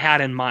was what I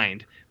had in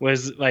mind,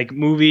 was like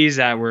movies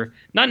that were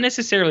not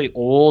necessarily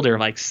old or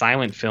like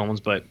silent films,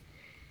 but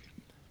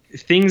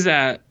things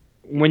that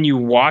when you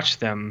watch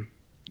them,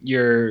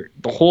 the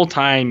whole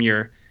time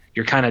you're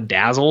kind of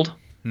dazzled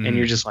and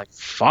you're just like,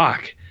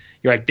 fuck.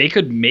 You're like, they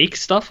could make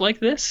stuff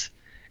like this?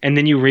 And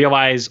then you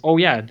realize, oh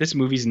yeah, this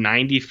movie's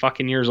 90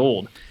 fucking years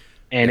old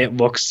and it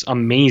looks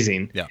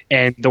amazing. Yeah.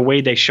 And the way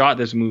they shot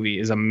this movie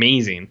is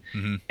amazing.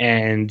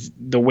 And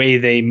the way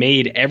they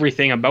made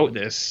everything about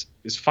this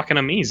is fucking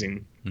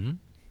amazing.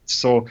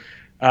 So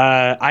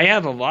I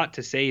have a lot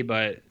to say,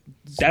 but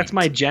that's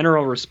my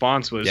general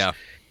response was,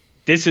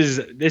 this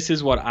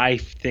is what I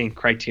think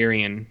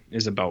Criterion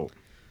is about.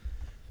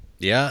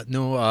 Yeah,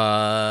 no,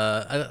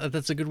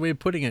 that's a good way of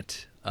putting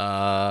it.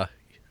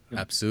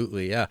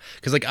 Absolutely, yeah.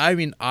 Because like I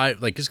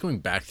like just going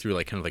back through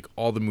like kind of like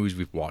all the movies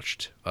we've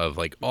watched of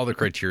like all the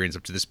Criterions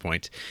up to this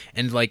point,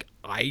 and like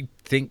I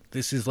think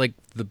this is like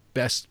the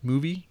best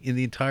movie in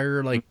the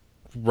entire like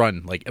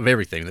run like of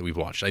everything that we've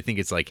watched. I think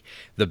it's like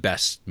the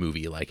best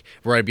movie. Like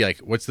where I'd be like,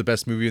 what's the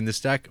best movie in this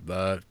stack?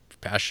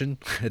 Passion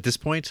at this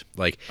point.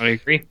 Like I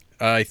agree.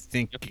 I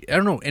think I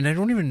don't know, and I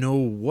don't even know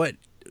what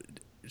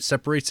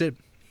separates it.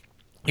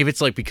 If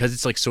it's like because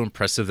it's like so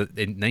impressive that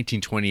in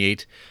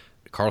 1928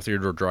 Carl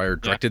Theodor Dreyer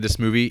directed this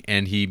movie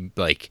and he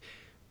like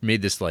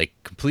made this like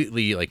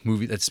completely like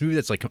movie that's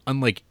like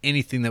unlike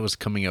anything that was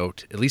coming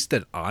out, at least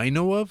that I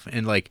know of.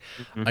 And like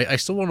I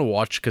still want to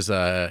watch because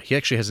he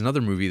actually has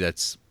another movie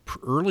that's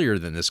earlier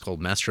than this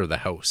called Master of the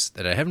House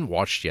that I haven't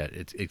watched yet.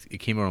 It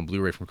came out on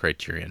Blu-ray from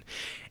Criterion,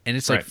 and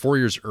it's like 4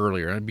 years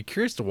earlier. And I'd be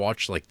curious to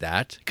watch like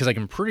that because like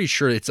I'm pretty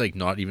sure it's like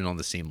not even on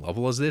the same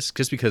level as this,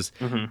 just because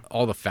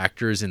all the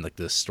factors in like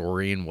the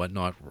story and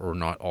whatnot are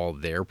not all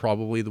there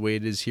probably the way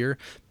it is here.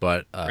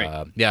 But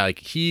yeah, like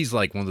he's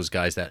like one of those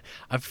guys that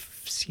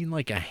I've seen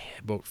like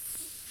about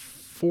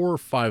 4 or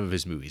 5 of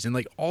his movies, and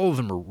like all of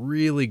them are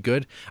really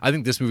good. I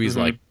think this movie is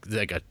like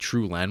a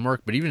true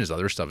landmark, but even his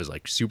other stuff is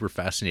like super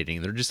fascinating,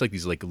 and they're just like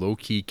these like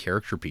low-key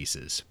character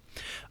pieces.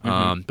 But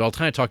I'll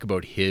kind of talk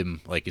about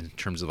him like in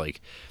terms of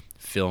like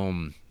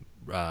film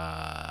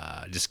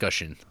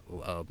discussion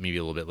maybe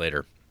a little bit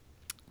later.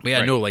 But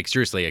yeah, no, like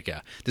seriously, like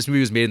this movie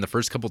was made in the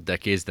first couple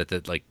decades that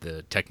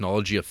the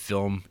technology of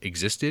film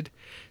existed.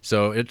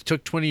 So it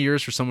took 20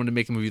 years for someone to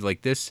make a movie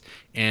like this,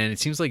 and it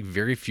seems like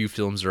very few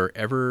films are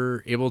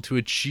ever able to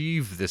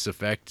achieve this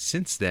effect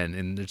since then.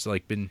 And there's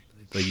like been,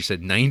 like you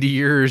said, 90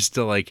 years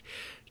to like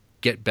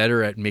get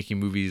better at making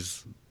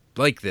movies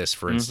like this,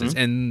 for instance,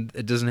 and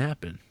it doesn't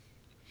happen.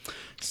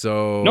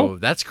 So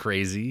that's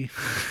crazy.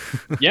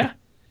 Yeah,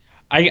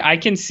 I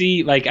can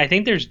see like I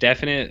think there's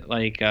definite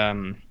like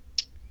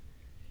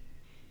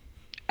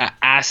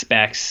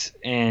aspects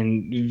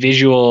and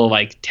visual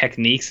like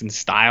techniques and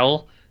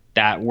style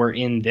that were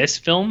in this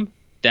film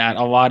that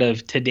a lot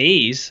of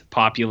today's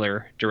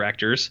popular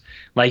directors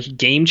like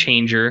Game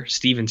Changer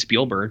Steven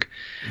Spielberg,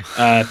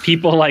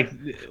 people like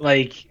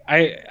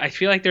I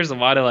feel like there's a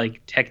lot of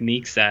like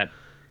techniques that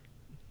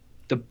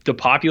the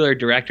popular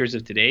directors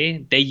of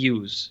today they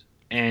use,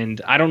 and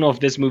I don't know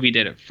if this movie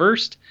did it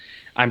first.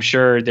 I'm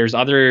sure there's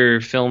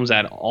other films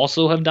that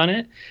also have done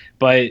it,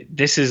 but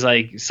this is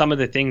like some of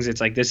the things. It's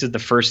like this is the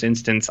first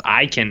instance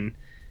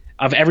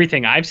of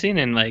everything I've seen,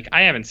 and like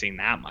I haven't seen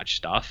that much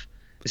stuff,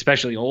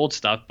 especially old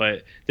stuff.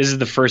 But this is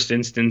the first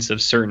instance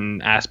of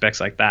certain aspects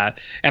like that.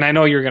 And I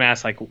know you're gonna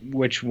ask like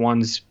which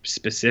ones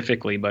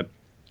specifically, but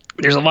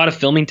there's a lot of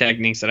filming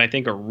techniques that I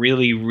think are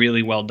really,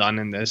 really well done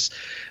in this.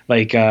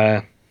 Like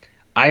I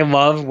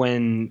love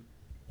when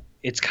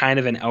it's kind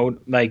of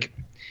like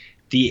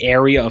the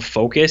area of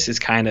focus is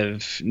kind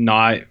of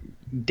not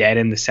dead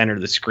in the center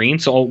of the screen.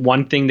 So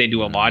one thing they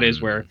do a lot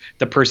is where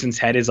the person's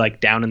head is like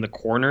down in the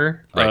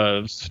corner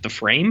of the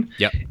frame.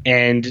 Yep.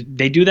 And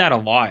they do that a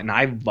lot, and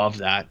I love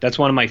that. That's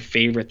one of my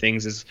favorite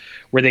things is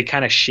where they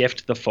kind of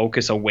shift the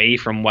focus away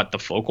from what the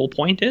focal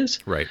point is.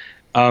 Right.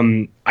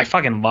 I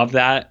fucking love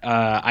that.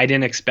 I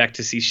didn't expect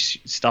to see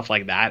stuff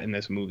like that in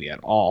this movie at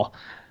all.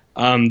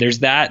 There's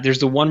that. There's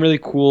the one really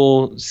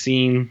cool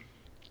scene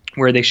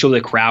where they show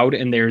the crowd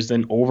and there's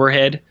an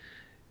overhead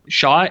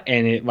shot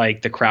and it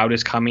like the crowd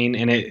is coming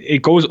and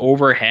it goes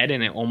overhead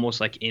and it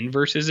almost like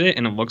inverses it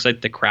and it looks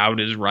like the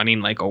crowd is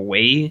running like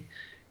away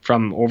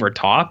from over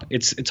top.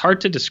 It's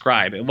hard to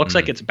describe. It looks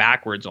like it's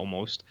backwards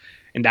almost,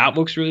 and that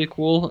looks really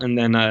cool. And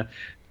then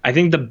I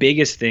think the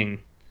biggest thing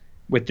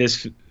with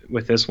this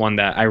one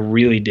that I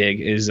really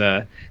dig is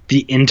the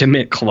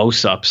intimate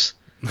close-ups.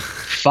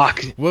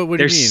 Fuck. What do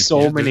There's you mean?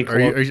 so many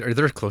Are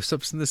there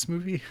close-ups in this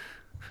movie?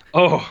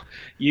 Oh,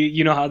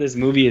 you know how this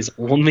movie is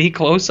only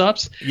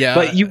close-ups? Yeah.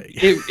 But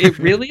it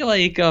really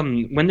like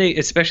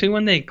especially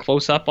when they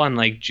close up on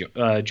like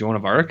Joan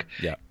of Arc.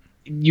 Yeah.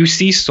 You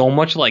see so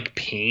much like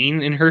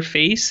pain in her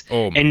face.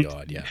 Oh my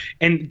God, yeah.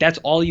 And that's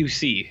all you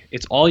see.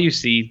 It's all you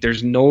see.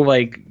 There's no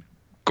like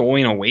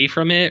going away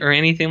from it or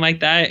anything like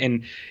that,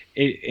 and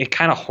it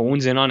kind of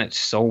hones in on it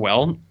so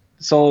well.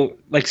 So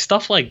like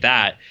stuff like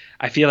that,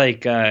 I feel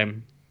like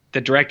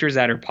the directors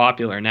that are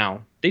popular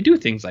now, they do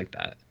things like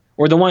that.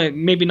 Or the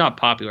one maybe not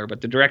popular,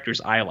 but the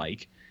directors I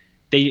like,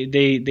 they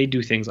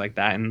do things like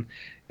that. And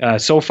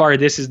so far,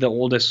 this is the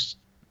oldest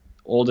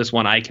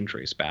one I can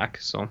trace back.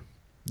 So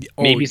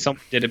Oh, maybe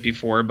someone did it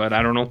before, but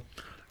I don't know.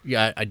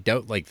 yeah, I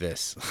doubt like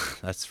this.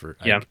 That's for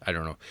Yeah. I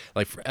don't know.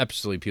 Like for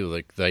absolutely people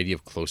like the idea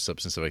of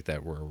close-ups and stuff like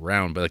that were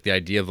around, but like the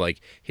idea of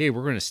like, hey,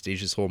 we're going to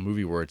stage this whole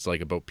movie where it's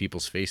like about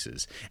people's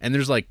faces, and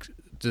there's like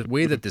the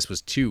way that this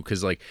was too,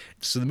 because like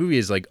so the movie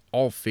is like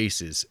all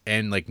faces,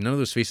 and like none of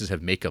those faces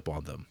have makeup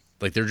on them.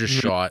 Like they're just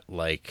shot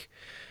like,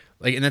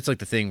 and that's like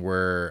the thing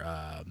where.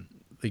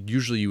 Like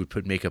usually you would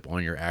put makeup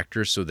on your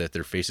actors so that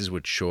their faces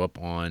would show up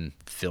on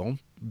film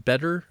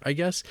better, I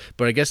guess.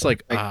 But I guess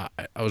like I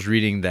was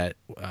reading that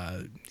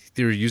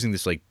they were using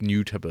this like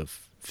new type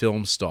of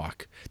film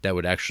stock that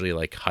would actually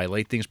like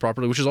highlight things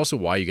properly, which is also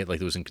why you get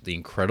like the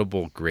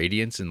incredible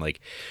gradients and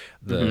like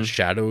the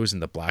shadows and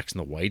the blacks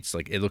and the whites.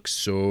 Like it looks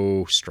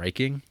so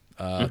striking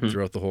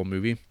throughout the whole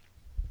movie.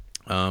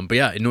 But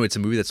yeah, no, it's a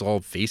movie that's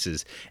all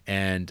faces,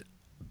 and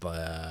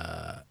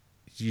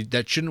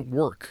that shouldn't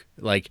work.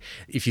 Like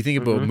if you think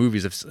about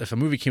movies, if a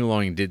movie came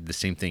along and did the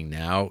same thing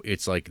now,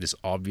 it's like this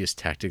obvious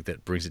tactic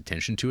that brings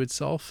attention to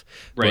itself.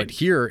 Right. But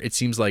here it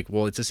seems like,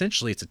 well, it's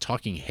a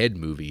talking head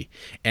movie,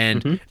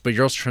 and but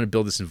you're also trying to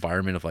build this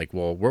environment of like,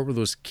 well, what were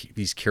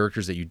these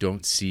characters that you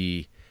don't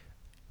see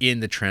in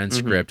the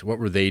transcript? What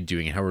were they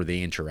doing and how were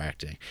they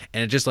interacting?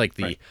 And just like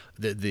the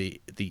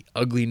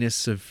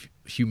ugliness of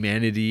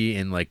humanity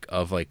and like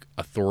of like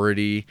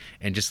authority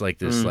and just like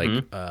this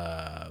like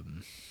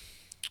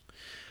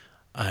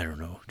I don't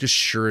know, just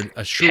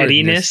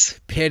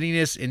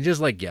pettiness, and just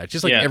like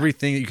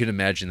everything that you could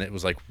imagine that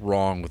was like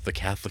wrong with the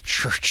Catholic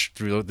Church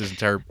throughout this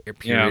entire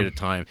period of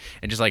time,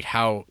 and just like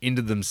how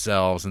into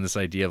themselves and this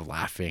idea of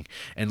laughing,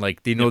 and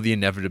like they know the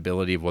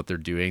inevitability of what they're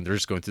doing. They're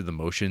just going through the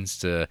motions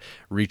to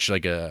reach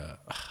like a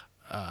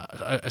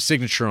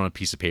signature on a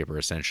piece of paper.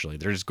 Essentially,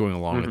 they're just going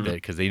along with it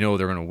because they know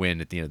they're going to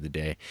win at the end of the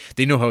day.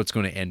 They know how it's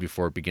going to end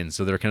before it begins,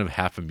 so they're kind of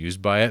half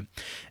amused by it,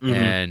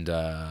 and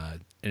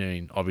I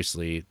mean,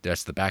 obviously,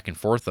 that's the back and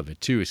forth of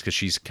it too, is because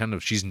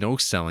she's no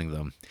selling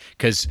them.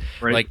 Because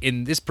like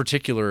in this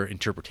particular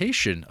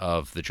interpretation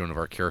of the Joan of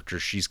Arc character,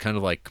 she's kind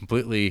of like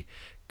completely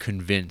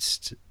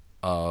convinced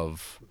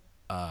of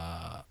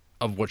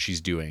what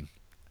she's doing.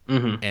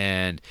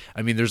 And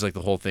I mean, there's like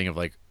the whole thing of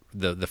like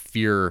the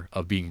fear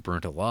of being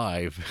burnt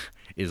alive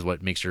is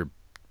what makes her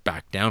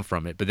back down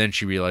from it, but then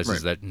she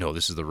realizes that no,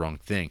 this is the wrong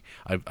thing.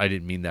 I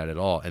didn't mean that at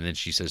all, and then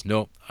she says,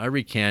 "No, I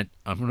recant.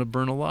 I'm gonna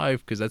burn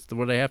alive because that's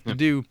what I have to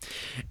do."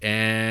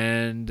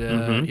 And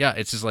yeah,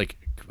 it's just like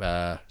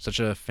such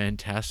a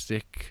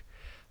fantastic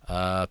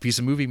piece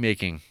of movie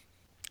making.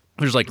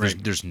 There's like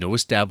there's no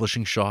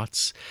establishing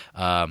shots.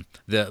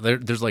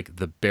 There's like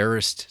the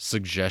barest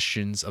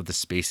suggestions of the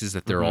spaces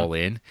that they're all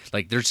in.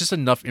 Like there's just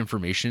enough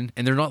information,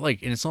 and they're not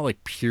like, and it's not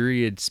like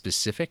period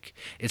specific.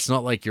 It's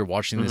not like you're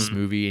watching this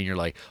movie and you're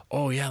like,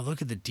 oh yeah,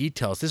 look at the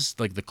details. This is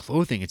like the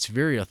clothing. It's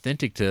very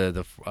authentic to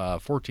the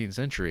 14th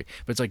century.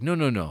 But it's like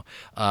no.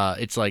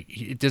 It's like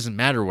it doesn't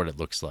matter what it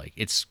looks like.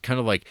 It's kind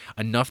of like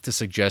enough to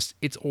suggest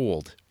it's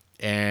old.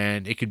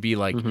 And it could be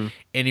like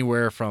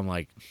anywhere from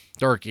like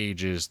Dark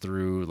Ages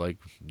through like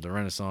the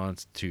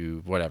Renaissance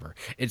to whatever.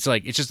 It's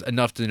like it's just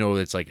enough to know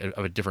that it's like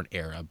of a different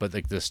era, but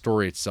like the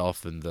story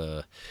itself and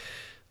the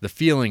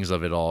feelings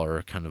of it all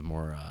are kind of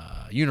more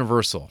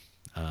universal.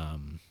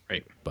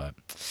 But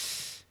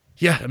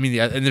yeah, I mean,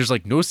 and there's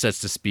like no sets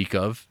to speak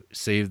of,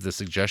 save the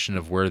suggestion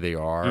of where they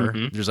are.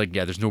 There's like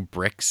there's no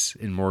bricks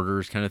and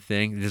mortars kind of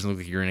thing. It doesn't look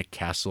like you're in a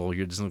castle.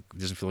 It doesn't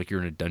feel like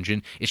you're in a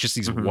dungeon. It's just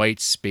these white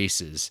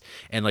spaces,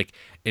 and like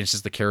and it's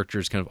just the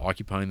characters kind of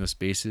occupying those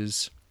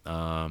spaces.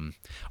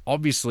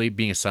 Obviously,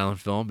 being a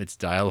silent film, it's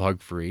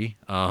dialogue free,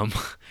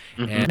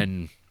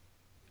 and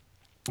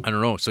I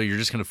don't know. So you're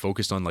just kind of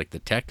focused on like the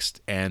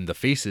text and the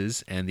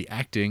faces and the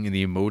acting and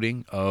the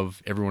emoting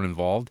of everyone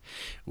involved,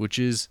 which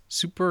is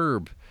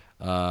superb.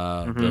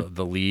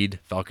 The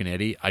lead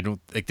Falconetti, I don't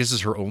like, this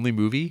is her only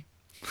movie.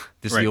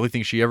 This is the only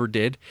thing she ever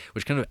did,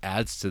 which kind of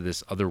adds to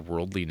this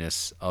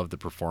otherworldliness of the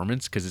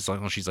performance, because it's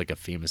like, well, she's like a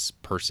famous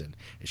person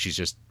and she's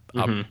just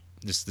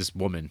this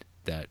woman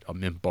that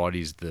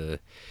embodies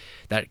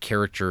that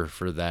character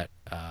for that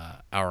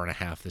hour and a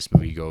half this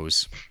movie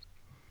goes.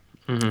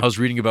 I was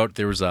reading about,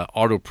 there was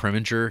Otto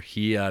Preminger.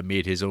 He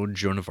made his own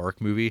Joan of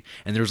Arc movie,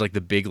 and there was like the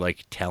big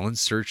like talent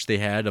search they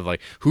had of like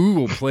who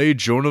will play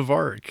Joan of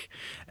Arc,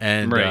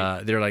 and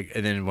they're like,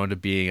 and then it wound up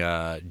being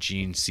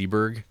Jean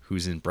Seberg,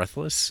 who's in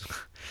Breathless,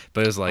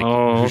 but it was like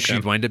who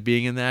she'd wind up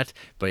being in that.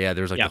 But yeah,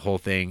 there's like the whole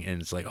thing,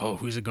 and it's like, oh,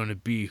 who's it going to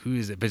be? Who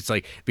is it? But it's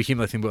like became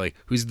like thing, but like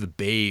who's the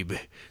babe?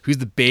 Who's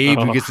the babe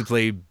who gets to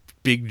play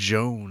Big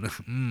Joan?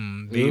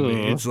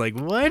 Baby, it's like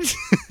what?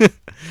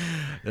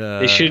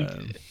 They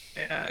should.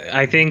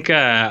 I think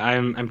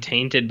I'm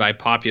tainted by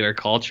popular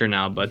culture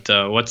now, but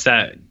what's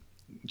that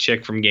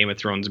chick from Game of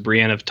Thrones,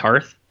 Brienne of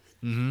Tarth?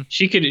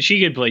 She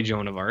could play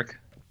Joan of Arc.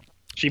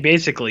 She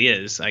basically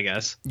is, I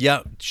guess.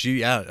 Yeah,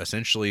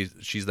 essentially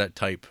she's that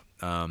type.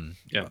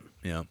 Yeah.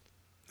 Yeah.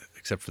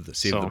 Except for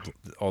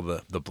all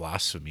the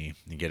blasphemy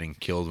and getting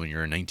killed when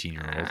you're a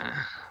 19-year-old.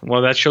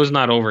 Well, that show's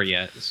not over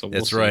yet, so we'll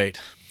That's see. right.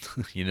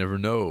 You never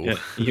know. Yeah,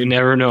 you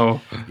never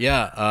know.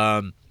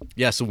 Yeah.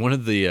 So one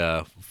of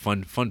the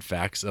fun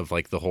facts of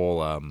like the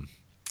whole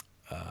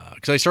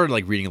because I started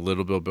like reading a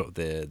little bit about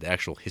the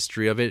actual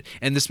history of it,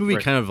 and this movie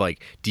kind of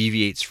like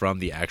deviates from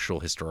the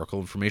actual historical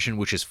information,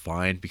 which is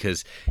fine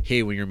because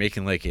hey, when you're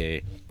making like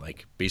a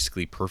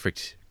basically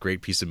perfect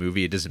great piece of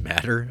movie, it doesn't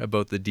matter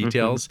about the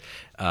details.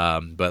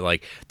 But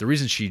like the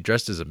reason she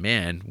dressed as a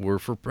man were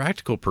for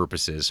practical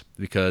purposes,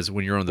 because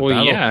when you're on the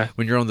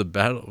on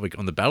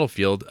the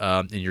battlefield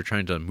and you're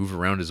trying to move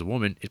around as a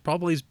woman, it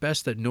probably is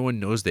best that no one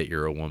knows that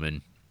you're a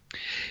woman.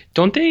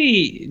 Don't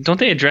they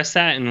address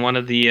that in one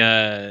of the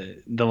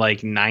like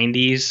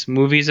 90s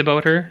movies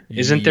about her?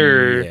 Isn't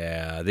there?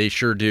 Yeah, they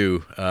sure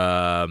do.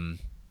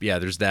 Yeah,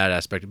 there's that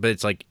aspect, but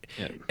it's like,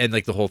 and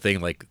like the whole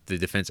thing, like the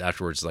defense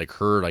afterwards, like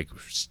her like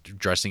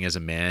dressing as a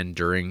man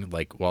during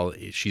like while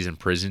she's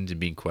imprisoned and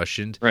being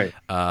questioned. Right.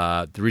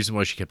 The reason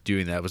why she kept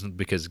doing that wasn't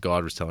because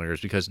God was telling her,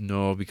 it's because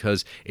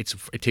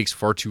it takes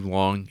far too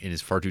long and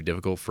it's far too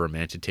difficult for a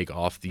man to take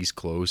off these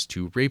clothes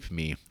to rape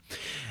me.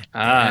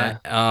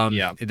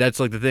 Yeah,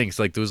 that's like the thing. It's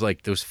like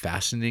those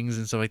fastenings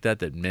and stuff like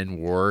that men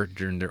wore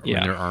during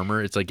their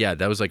armor. It's like, yeah,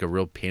 that was like a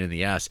real pain in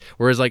the ass.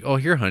 Whereas like, oh,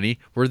 here, honey,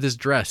 wear this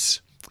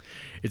dress.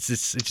 It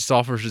just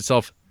offers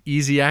itself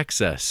easy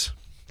access.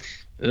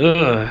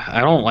 Ugh,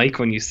 I don't like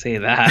when you say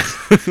that.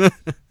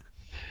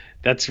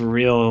 That's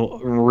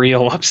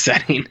real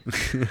upsetting.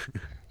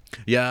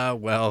 Yeah,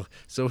 well,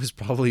 so is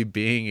probably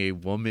being a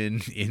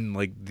woman in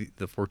like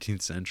the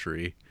 14th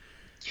century.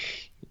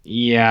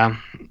 Yeah,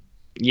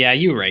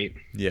 you're right.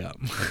 Yeah.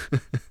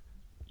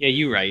 Yeah,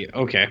 you're right.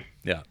 Okay.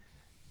 Yeah.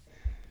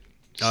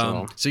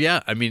 So yeah,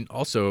 I mean,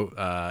 also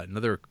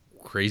another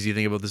crazy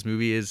thing about this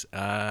movie is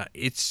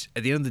it's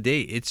at the end of the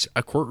day it's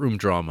a courtroom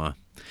drama,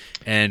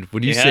 and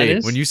when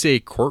you say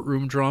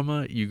courtroom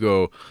drama, you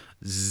go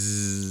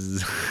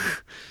zzz,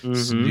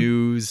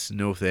 snooze,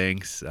 no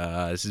thanks,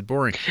 this is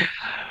boring.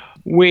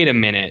 Wait a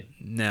minute.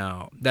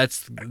 No,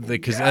 that's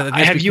because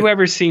have you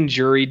ever seen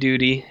Jury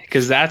Duty?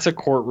 Because that's a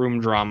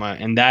courtroom drama,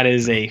 and that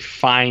is a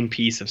fine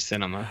piece of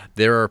cinema.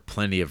 There are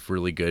plenty of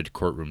really good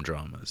courtroom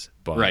dramas,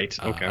 but right.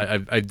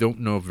 Okay. I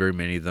don't know if very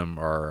many of them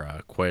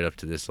are quite up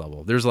to this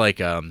level. There's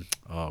like oh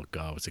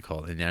god, what's it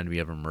called? Anatomy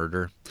of a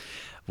Murder,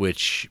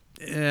 which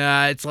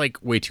it's like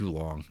way too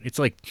long. It's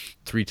like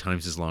 3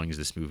 times as long as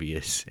this movie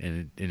is,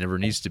 and it never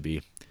needs to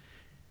be.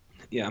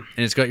 Yeah.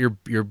 And it's got your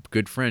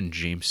good friend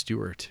James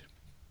Stewart.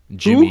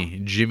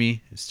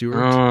 Jimmy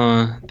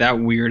Stewart. That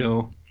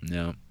weirdo.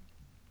 No.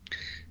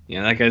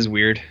 Yeah, that guy's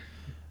weird.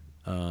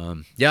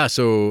 Yeah.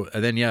 So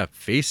and then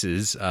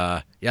faces.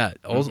 All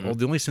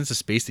the only sense of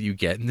space that you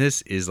get in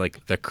this is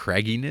like the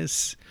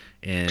cragginess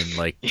and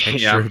like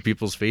texture of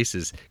people's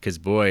faces. Because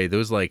boy,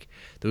 those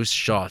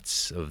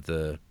shots of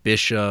the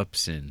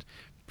bishops and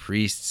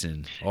priests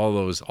and all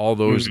those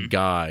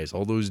guys,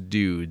 all those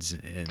dudes,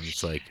 and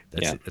it's like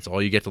that's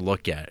all you get to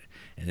look at.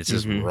 And it's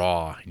just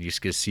raw, and you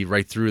just get to see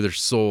right through their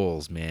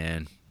souls,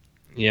 man.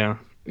 Yeah,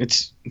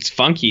 it's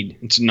funky,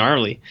 it's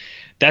gnarly.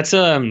 That's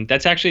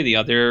actually the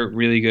other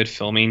really good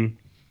filming,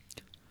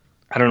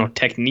 I don't know,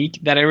 technique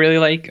that I really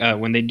like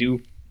when they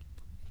do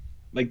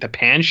like the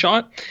pan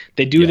shot.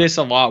 They do this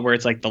a lot where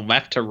it's like the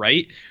left to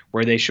right,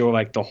 where they show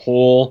like the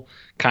whole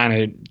kind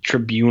of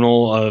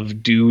tribunal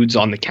of dudes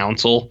on the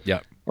council. Yeah.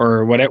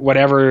 Or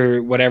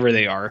whatever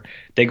they are.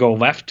 They go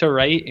left to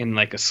right in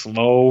like a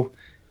slow,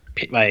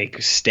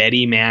 like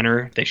steady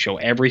manner. They show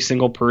every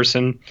single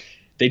person.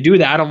 They do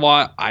that a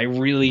lot. I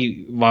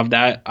really love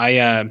that.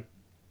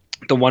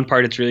 The one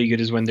part that's really good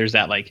is when there's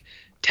that like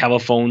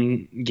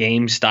telephone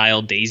game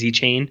style daisy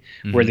chain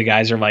where the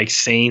guys are like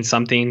saying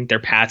something, they're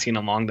passing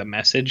along the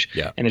message,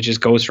 and it just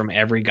goes from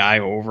every guy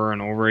over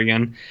and over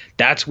again.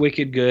 That's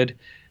wicked good.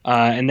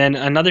 And then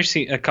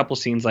a couple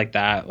scenes like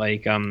that,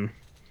 like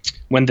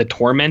when the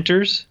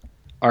tormentors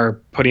are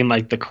putting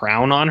like the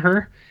crown on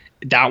her,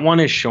 that one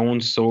is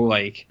shown so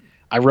like,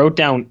 I wrote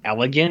down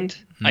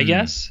elegant, I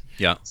guess.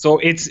 Yeah. So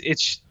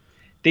it's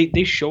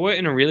they show it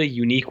in a really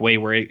unique way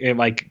where it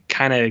like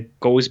kind of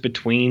goes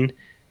between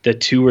the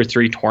 2 or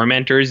 3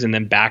 tormentors and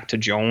then back to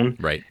Joan.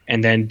 Right.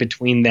 And then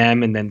between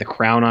them and then the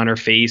crown on her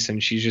face,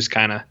 and she's just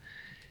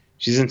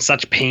she's in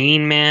such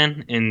pain,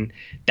 man. And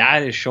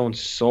that is shown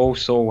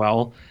so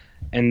well.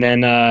 And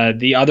then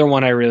the other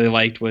one I really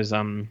liked was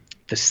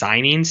the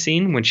signing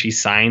scene when she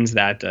signs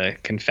that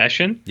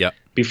confession. Yeah.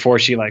 Before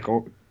she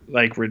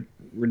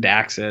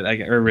redacts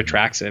it or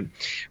retracts it,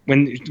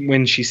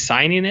 when she's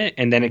signing it,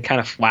 and then it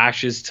kind of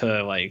flashes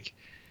to like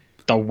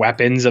the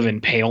weapons of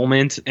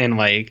impalement, and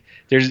like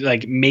there's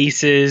like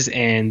maces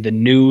and the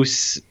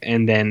noose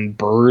and then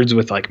birds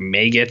with like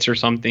maggots or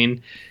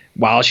something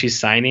while she's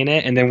signing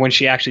it. And then when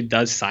she actually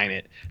does sign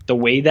it, the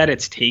way that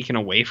it's taken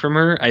away from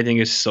her, I think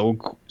is so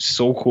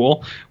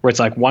cool. Where it's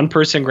like one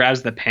person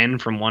grabs the pen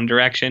from one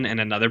direction and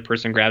another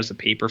person grabs the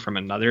paper from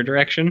another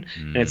direction,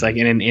 and it's like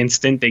in an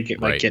instant they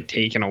get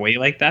taken away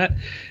like that.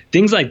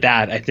 Things like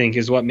that, I think,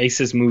 is what makes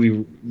this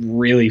movie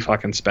really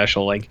fucking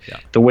special. Like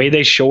the way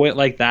they show it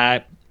like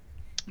that,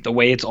 the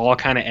way it's all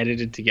kind of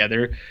edited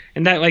together,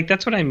 and that like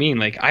that's what I mean.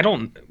 Like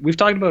we've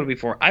talked about it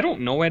before. I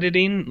don't know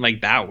editing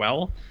like that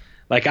well.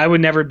 Like I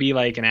would never be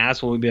like an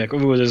asshole would be like,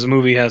 oh, this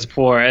movie has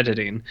poor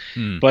editing.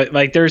 But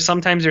like there's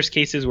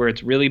cases where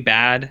it's really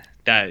bad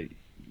that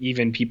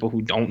even people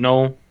who don't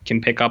know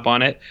can pick up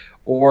on it.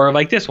 Or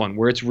like this one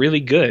where it's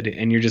really good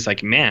and you're just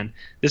like, man,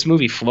 this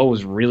movie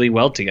flows really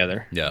well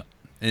together. Yeah.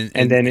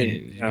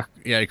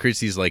 It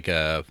creates these like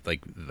what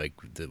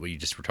you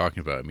just were talking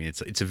about. I mean,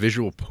 it's a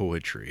visual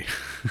poetry.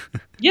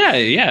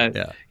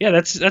 Yeah.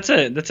 That's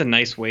a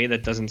nice way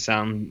that doesn't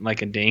sound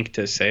like a dink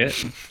to say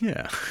it.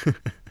 Yeah.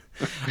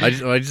 I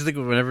just think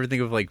whenever I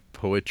think of like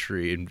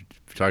poetry and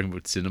talking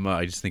about cinema,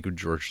 I just think of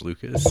George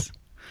Lucas.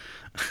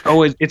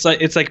 Oh,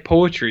 it's like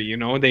poetry, you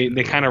know. They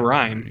kind of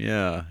rhyme.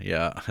 Yeah.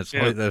 That's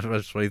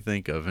what I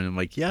think of, and I'm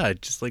like, yeah,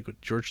 just like what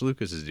George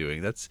Lucas is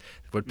doing. That's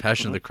what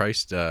Passion of the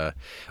Christ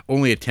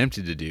only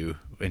attempted to do,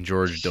 and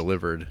George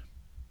delivered.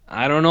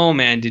 I don't know,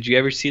 man. Did you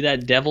ever see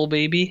that devil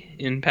baby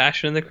in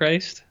Passion of the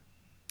Christ?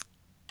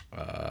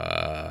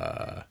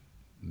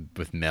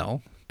 With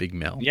Mel, Big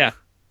Mel. Yeah.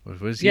 What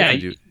is he gonna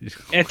do?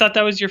 I thought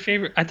that was your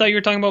favorite. I thought you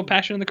were talking about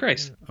Passion of the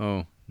Christ.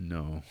 Oh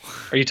no.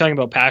 Are you talking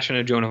about Passion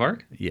of Joan of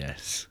Arc?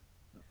 Yes.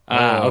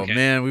 Okay.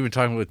 Man, we've been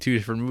talking about two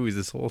different movies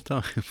this whole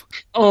time.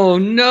 Oh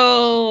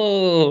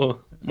no!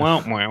 Wow.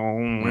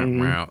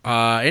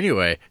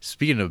 Anyway,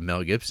 speaking of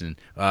Mel Gibson,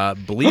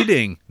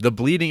 bleeding, the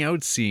bleeding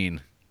out scene.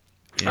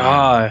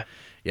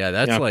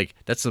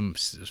 That's some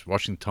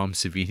watching Tom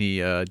Savini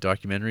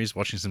documentaries,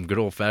 watching some good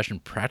old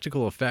fashioned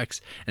practical effects,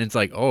 and it's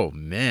like, oh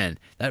man,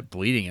 that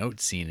bleeding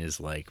out scene is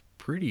like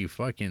pretty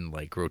fucking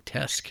like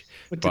grotesque.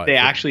 But did they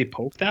actually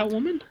poke that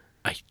woman?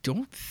 I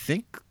don't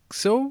think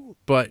so,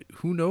 but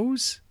who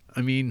knows?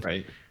 I mean,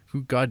 right?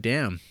 Who?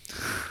 Goddamn.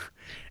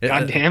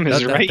 Goddamn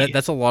is right.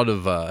 That's a lot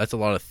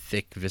of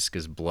thick,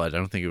 viscous blood. I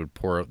don't think it would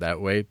pour out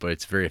that way, but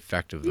it's very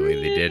effective the way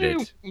they did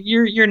it.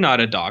 You're not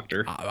a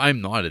doctor.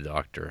 I'm not a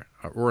doctor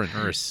or a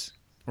nurse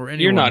or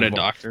anyone. You're not a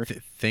doctor.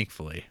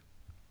 Thankfully.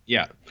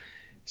 Yeah.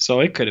 So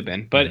it could have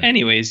been, but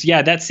anyways,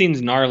 yeah, that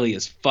seems gnarly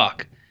as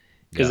fuck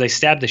because they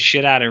stabbed the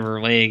shit out of her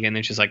leg, and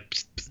it's just like.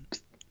 Psst, psst,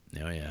 psst.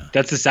 Oh yeah.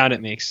 That's the sound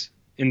it makes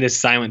in this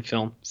silent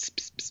film. Psst,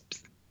 psst, psst, psst.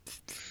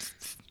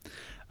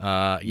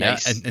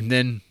 Nice. and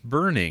then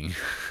burning.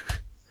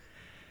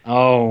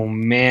 Oh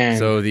man!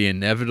 So the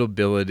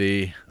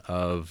inevitability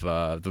of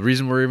the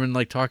reason we're even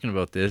like talking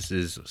about this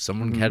is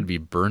someone had to be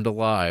burned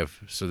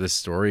alive so this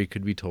story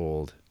could be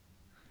told.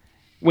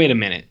 Wait a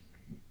minute,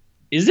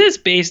 is this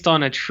based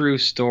on a true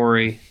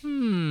story?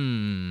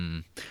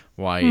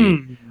 Why?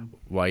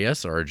 Why?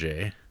 Yes,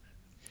 RJ.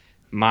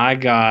 My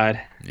God,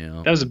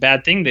 yeah, that was a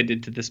bad thing they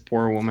did to this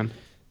poor woman.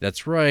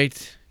 That's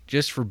right,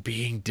 just for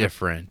being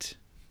different.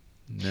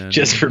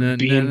 Just for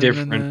being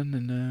different.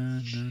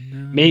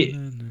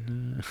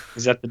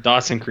 Is that the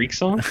Dawson Creek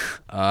song?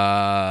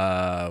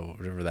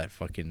 Whatever that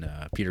fucking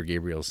Peter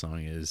Gabriel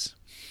song is.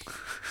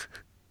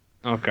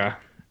 Okay.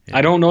 Yeah.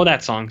 I don't know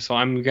that song, so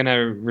I'm going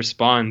to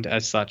respond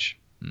as such.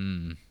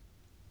 What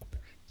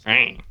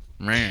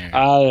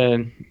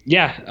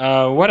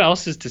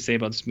else is to say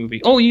about this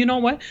movie? Oh, you know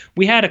what?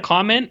 We had a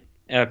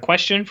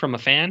question from a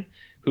fan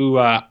who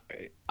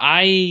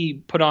I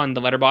put on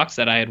the letterbox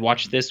that I had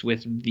watched this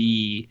with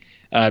the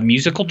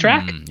musical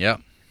track. Yeah.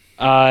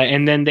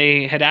 And then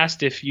they had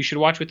asked if you should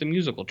watch with the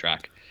musical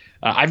track.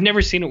 I've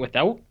never seen it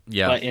without.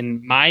 Yeah. But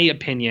in my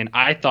opinion,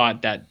 I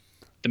thought that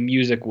the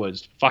music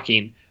was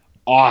fucking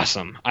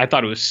awesome. I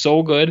thought it was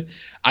so good.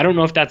 I don't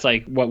know if that's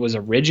like what was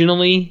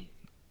originally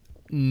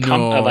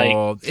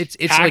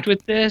it's like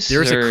with this.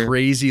 There's a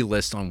crazy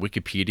list on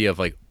Wikipedia of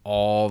like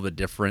all the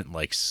different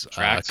like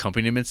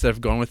accompaniments that have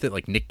gone with it.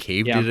 Like Nick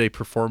Cave did a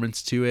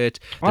performance to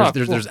it.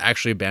 There's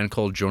actually a band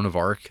called Joan of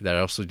Arc that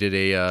also did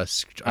a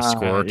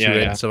score to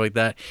it and stuff like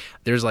that.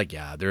 There's like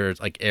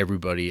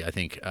everybody I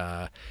think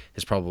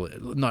is probably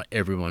not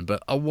everyone,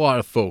 but a lot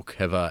of folk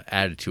have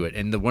added to it.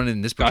 And the one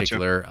in this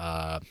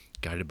particular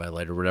Guided by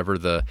Light or whatever,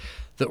 the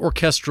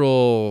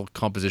orchestral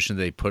composition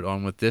they put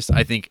on with this,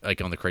 I think like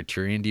on the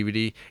Criterion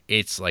DVD,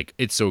 it's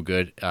so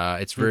good.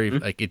 It's very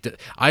like it.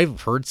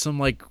 I've heard some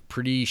like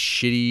pretty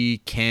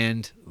shitty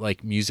canned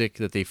like music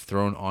that they've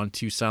thrown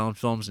onto silent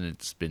films, and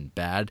it's been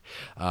bad.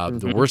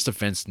 The worst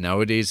offense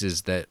nowadays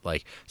is that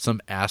like some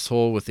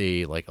asshole with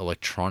a like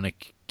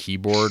electronic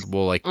keyboard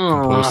will like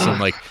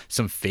compose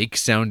some fake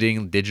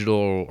sounding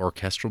digital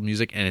orchestral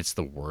music, and it's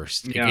the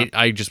worst.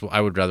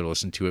 I would rather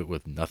listen to it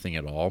with nothing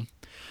at all.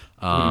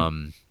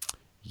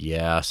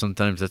 Yeah,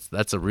 sometimes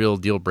that's a real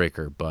deal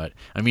breaker, but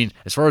I mean,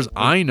 as far as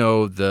I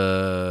know,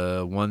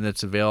 the one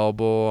that's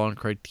available on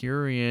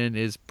Criterion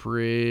is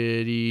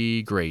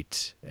pretty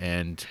great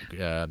and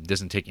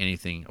doesn't take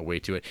anything away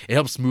to it. It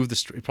helps move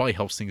it probably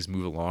helps things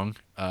move along.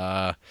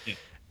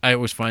 I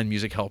always find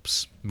music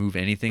helps move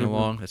anything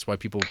along. That's why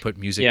people put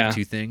music Yeah.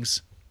 to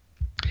things.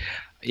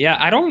 Yeah,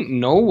 I don't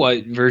know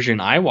what version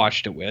I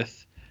watched it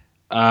with.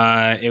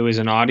 It was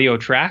an audio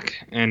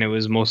track, and it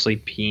was mostly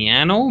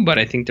piano, but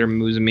I think there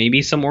was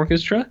maybe some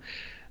orchestra.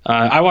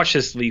 I watched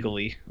this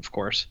legally, of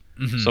course.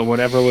 So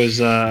whatever was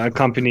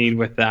accompanied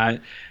with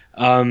that,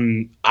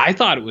 I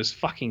thought it was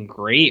fucking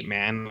great,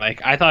 man.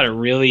 Like I thought it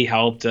really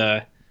helped.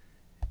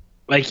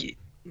 Like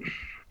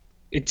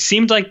it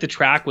seemed like the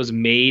track was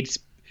made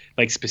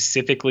like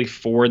specifically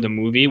for the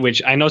movie,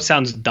 which I know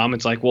sounds dumb.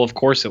 It's like, well, of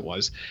course it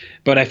was,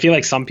 but I feel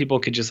like some people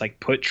could just like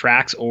put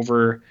tracks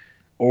over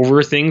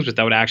things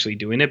without actually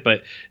doing it.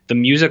 But the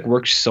music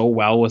worked so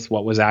well with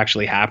what was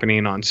actually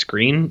happening on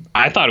screen.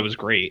 I thought it was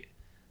great.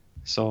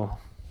 So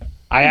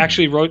I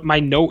actually wrote my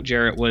note,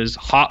 Jarrett, was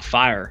hot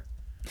fire.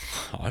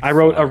 I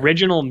wrote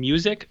original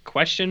music ?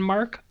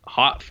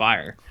 Hot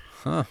fire.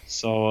 Huh.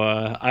 So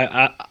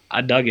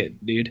I dug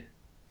it, dude.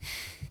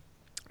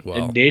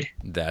 Well, Indeed.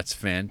 that's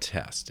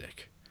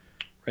fantastic.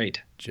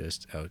 Right.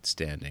 Just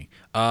outstanding.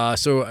 On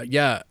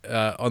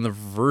the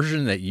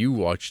version that you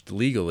watched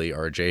legally,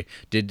 RJ,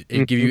 did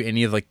it give you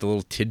any of like the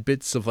little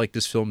tidbits of like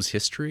this film's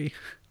history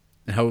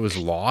and how it was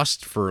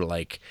lost for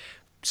like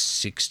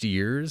 60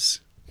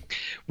 years?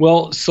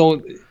 Well,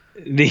 so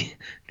the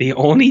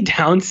only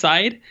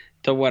downside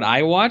to what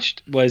I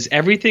watched was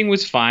everything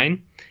was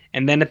fine,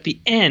 and then at the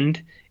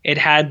end it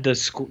had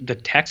the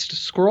text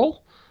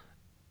scroll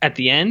at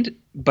the end,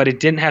 but it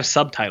didn't have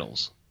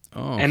subtitles.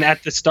 Oh. And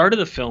at the start of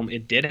the film,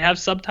 it did have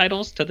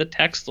subtitles to the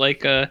text,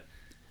 like to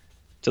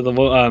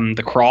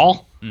the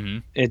crawl. Mm-hmm.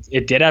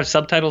 It did have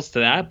subtitles to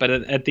that, but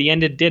at the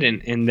end it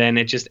didn't, and then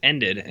it just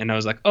ended, and I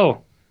was like,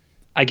 oh,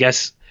 I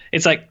guess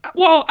it's like,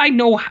 well,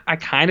 I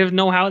kind of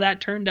know how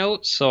that turned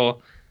out,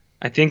 so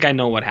I think I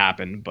know what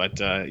happened, but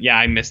yeah,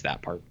 I missed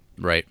that part.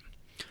 Right.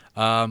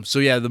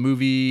 The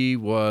movie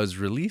was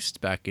released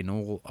back in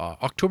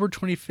October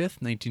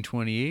 25th,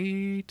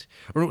 1928.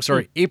 Or no,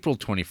 sorry, April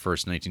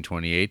 21st,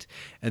 1928.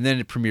 And then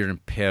it premiered in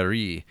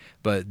Paris.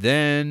 But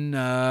then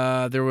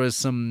there was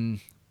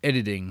some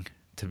editing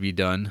to be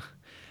done.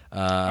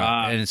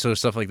 And so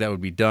stuff like that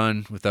would be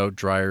done without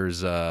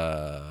Dreyer's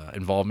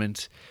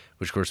involvement,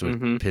 which of course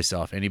would piss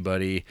off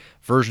anybody.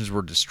 Versions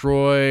were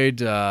destroyed.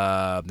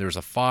 There was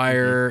a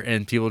fire,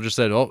 and people just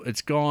said, "Oh,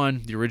 it's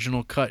gone. The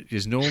original cut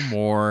is no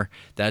more.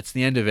 That's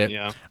the end of it."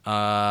 Yeah.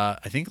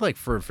 I think like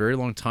for a very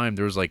long time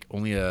there was like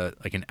only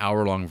an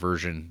hour-long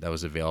version that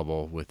was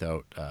available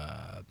without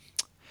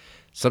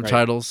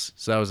subtitles. Right.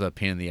 So that was a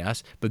pain in the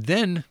ass. But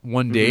then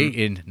one day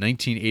in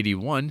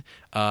 1981,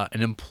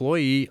 an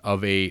employee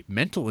of a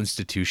mental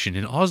institution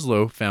in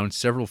Oslo found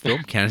several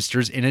film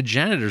canisters in a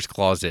janitor's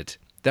closet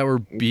that were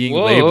being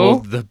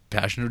labeled The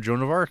Passion of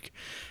Joan of Arc.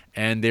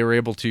 And they were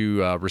able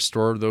to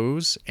restore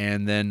those.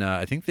 And then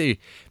I think they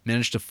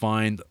managed to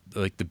find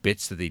like the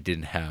bits that they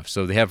didn't have.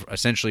 So they have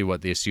essentially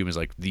what they assume is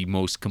like the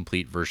most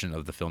complete version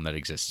of the film that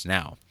exists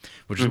now,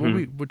 which is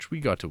which we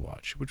got to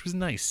watch, which was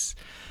nice.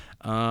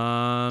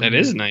 That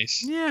is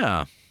nice.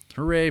 Yeah.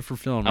 Hooray for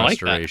film I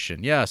restoration.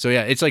 Like yeah. So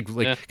yeah, it's like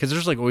because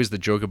there's like always the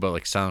joke about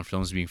like silent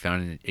films being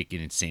found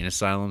in insane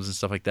asylums and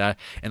stuff like that.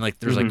 And like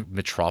there's like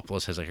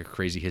Metropolis has like a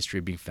crazy history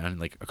of being found in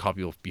like a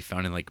copy will be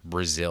found in like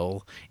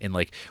Brazil and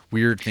like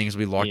weird things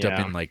will be locked up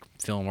in like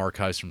film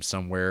archives from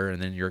somewhere.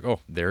 And then you're like,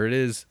 oh, there it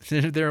is.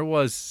 There it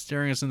was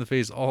staring us in the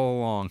face all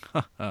along.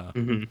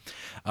 Who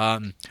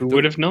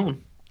would have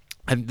known?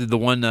 And the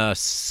one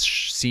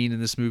scene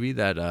in this movie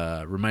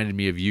that reminded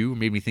me of you,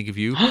 made me think of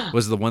you,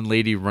 was the one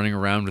lady running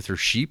around with her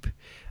sheep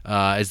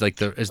as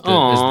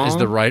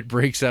the riot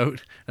breaks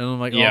out. And I'm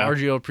like,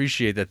 RJ will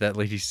appreciate that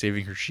lady's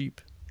saving her sheep.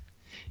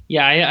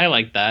 Yeah, I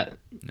like that.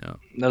 Yeah.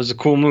 That was a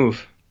cool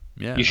move.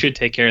 Yeah. You should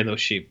take care of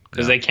those sheep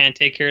because they can't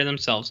take care of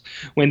themselves.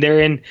 When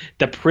they're in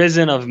the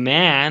prison of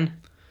man.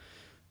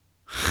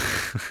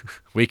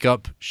 Wake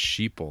up,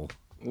 sheeple.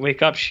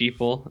 Wake up,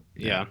 sheeple.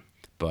 Yeah.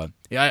 But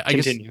yeah, I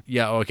guess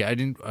okay. I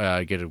didn't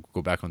get to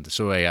go back on this.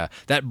 So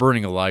that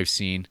burning alive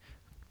scene,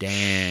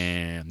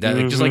 damn, that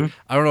like, just like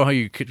I don't know how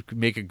you could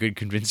make a good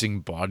convincing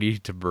body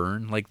to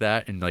burn like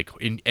that and like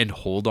and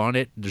hold on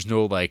it. There's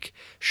no like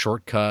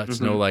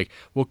shortcuts, no like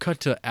we'll cut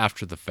to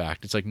after the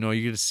fact. It's like no,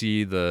 you get to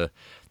see the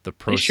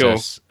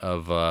process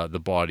of the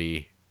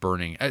body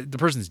burning. The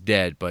person's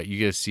dead, but you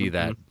get to see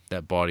that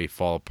body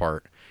fall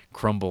apart,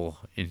 crumble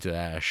into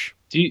ash.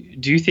 Do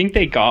you think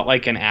they got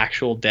like an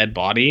actual dead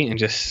body and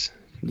just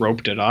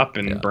roped it up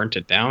and burnt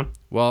it down?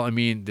 Well, I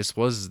mean, this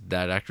was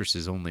that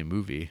actress's only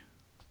movie.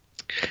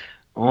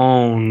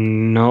 Oh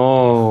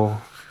no.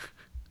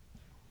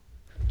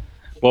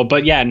 Well,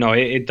 but yeah, no,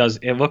 it does.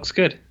 It looks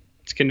good.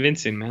 It's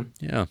convincing, man.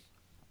 Yeah.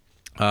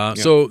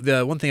 So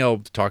the one thing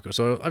I've talked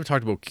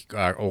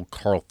about old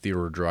Carl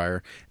Theodor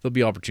Dreyer. There'll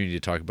be opportunity to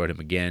talk about him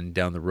again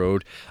down the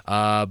road.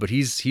 But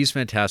he's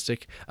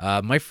fantastic.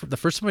 The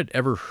first time I'd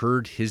ever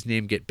heard his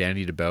name get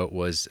bandied about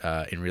was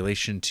in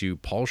relation to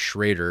Paul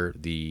Schrader,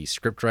 the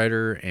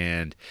scriptwriter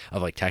and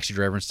of like Taxi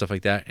Driver and stuff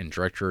like that, and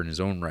director in his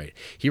own right.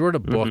 He wrote a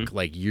book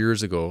like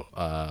years ago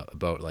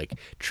about like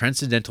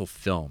transcendental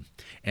film,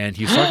 and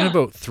he was talking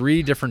about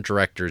three different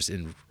directors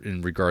in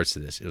regards to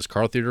this. It was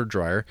Carl Theodor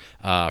Dreyer,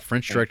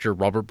 French director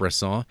Robert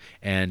Bresson,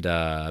 and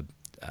the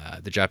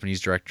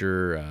Japanese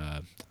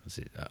director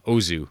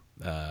Ozu.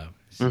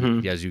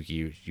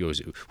 Yazuki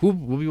Yozu, who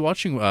will be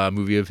watching a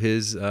movie of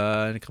his in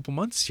a couple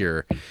months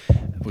here,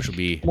 which will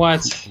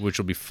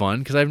be fun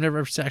because I've never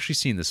actually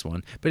seen this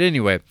one. But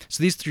anyway,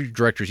 so these three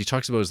directors he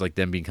talks about is like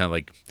them being kind of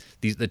like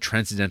the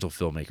transcendental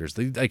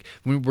filmmakers. Like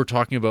when we're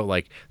talking about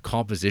like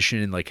composition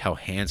and like how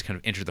hands kind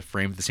of enter the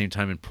frame at the same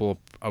time and pull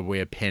away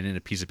a pen and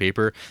a piece of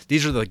paper.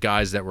 These are the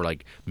guys that were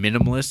like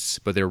minimalists,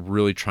 but they're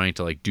really trying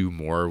to like do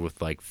more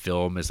with like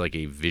film as like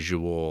a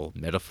visual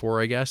metaphor,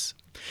 I guess.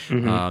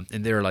 And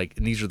they're like,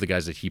 and these are the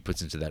guys that he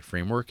puts into that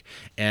framework.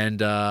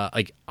 And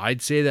like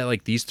I'd say that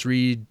like these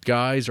three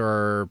guys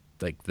are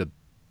like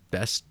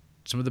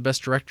some of the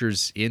best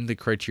directors in the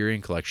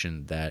Criterion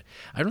Collection that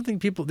I don't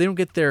think they don't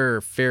get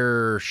their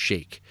fair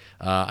shake.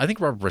 I think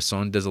Robert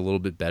Bresson does a little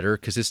bit better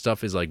because his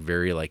stuff is like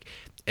very like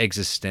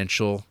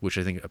existential, which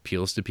I think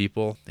appeals to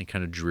people, and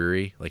kind of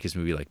dreary, like his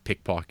movie like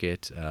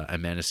Pickpocket, A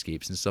Man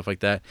Escapes and stuff like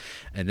that.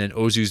 And then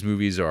Ozu's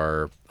movies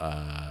are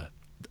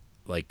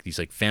like these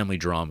like family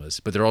dramas,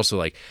 but they're also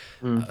like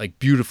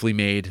beautifully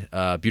made,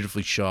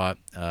 beautifully shot,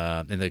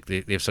 and like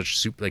they have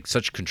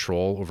such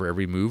control over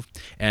every move.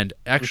 And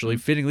actually,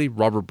 fittingly,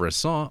 Robert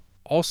Bresson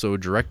also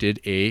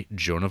directed a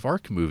Joan of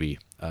Arc movie,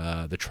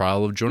 The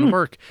Trial of Joan of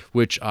Arc,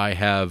 which I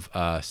have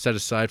set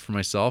aside for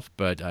myself,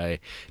 but I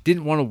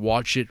didn't want to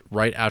watch it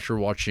right after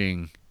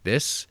watching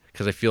this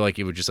because I feel like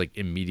it would just like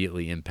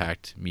immediately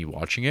impact me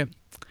watching it.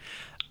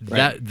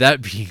 Right.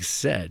 That being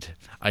said,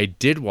 I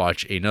did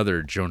watch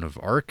another Joan of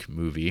Arc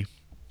movie.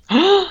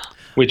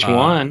 Which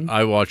one?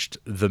 I watched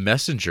The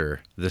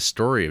Messenger, the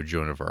story of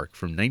Joan of Arc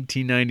from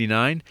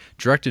 1999,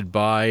 directed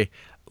by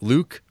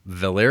Luc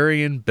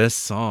Valerian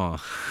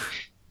Besson.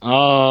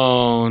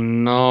 Oh,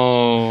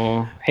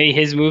 no. Hey,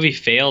 his movie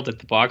failed at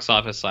the box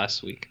office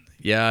last week.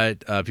 Yeah,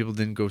 people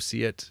didn't go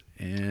see it.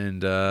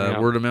 And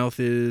word of mouth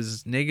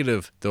is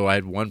negative, though I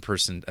had one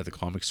person at the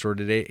comic store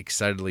today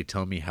excitedly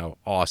tell me how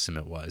awesome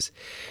it was.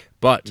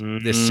 But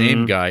this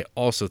same guy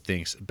also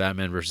thinks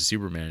Batman vs.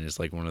 Superman is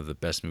like one of the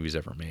best movies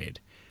ever made.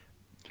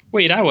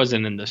 Wait, I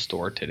wasn't in the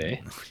store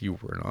today. You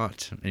were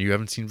not, and you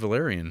haven't seen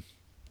Valerian.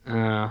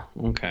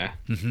 Okay.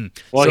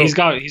 Well, so,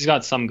 he's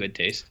got some good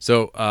taste.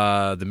 So,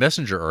 The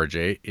Messenger,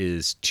 RJ,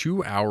 is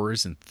 2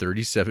 hours and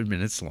 37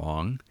 minutes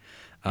long.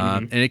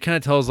 And it kind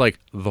of tells like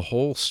the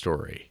whole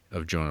story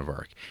of Joan of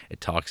Arc.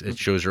 It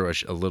shows her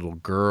a little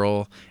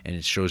girl, and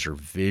it shows her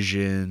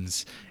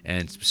visions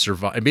and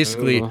survive. And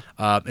basically,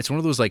 it's one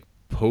of those like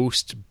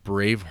post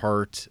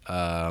Braveheart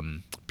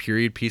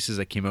period pieces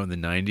that came out in the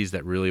 90s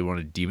that really want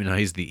to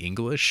demonize the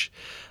English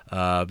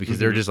because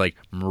they're just like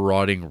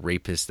marauding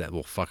rapists that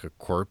will fuck a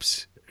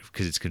corpse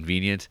because it's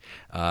convenient.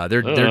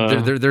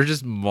 They're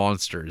just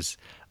monsters.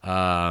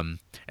 And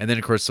then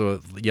of course, so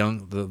the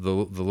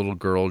little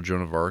girl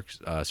Joan of Arc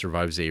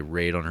survives a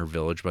raid on her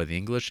village by the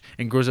English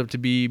and grows up to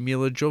be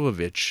Mila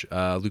Jovovich,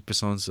 Luc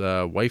Besson's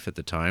wife at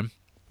the time.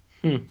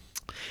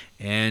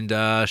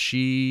 And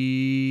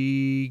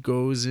she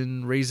goes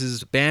and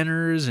raises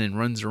banners and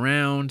runs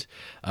around.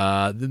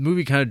 The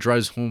movie kind of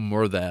drives home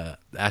more of the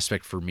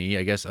aspect for me,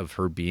 I guess, of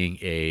her being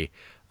a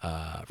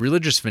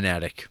religious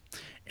fanatic.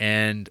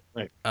 And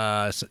so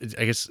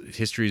I guess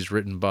history is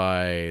written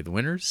by the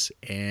winners.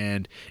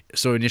 And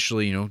so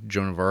initially,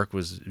 Joan of Arc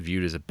was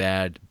viewed as a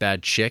bad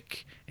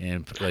chick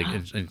and like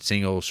and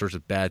saying all sorts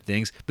of bad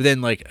things. But then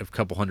like a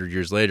couple hundred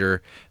years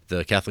later,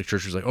 the Catholic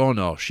Church was like, "Oh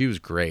no, she was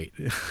great."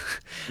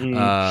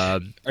 Are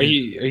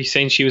you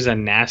saying she was a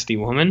nasty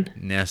woman?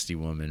 Nasty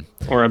woman.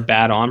 Or a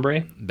bad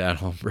hombre? Bad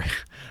hombre.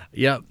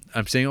 Yeah,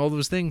 I'm saying all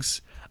those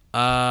things.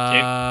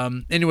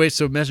 Anyway,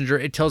 so Messenger,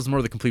 it tells more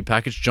of the complete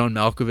package. John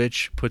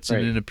Malkovich puts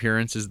in an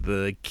appearance as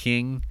the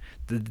king,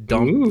 the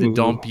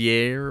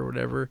Dampierre or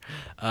whatever.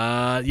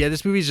 Yeah,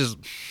 this movie's just,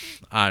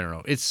 I don't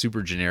know, it's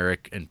super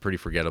generic and pretty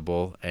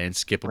forgettable and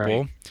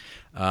skippable.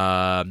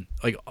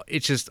 Like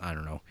it's just, I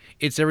don't know,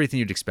 it's everything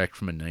you'd expect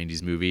from a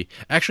 90s movie.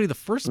 Actually, the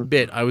first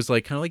bit I was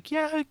like kind of like,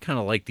 yeah, I kind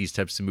of like these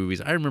types of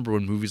movies. I remember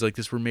when movies like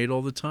this were made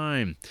all the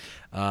time.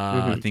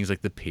 Things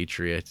like The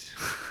Patriot.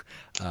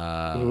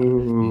 That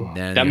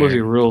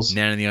movie rules.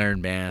 Man in the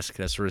Iron Mask,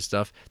 that sort of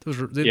stuff.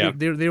 They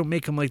don't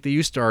make them like they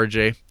used to,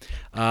 RJ.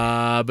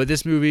 But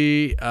this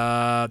movie,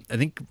 I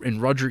think in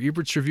Roger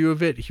Ebert's review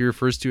of it, he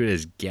refers to it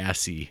as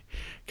gassy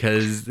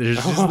because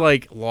there's just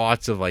like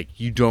lots of like,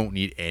 you don't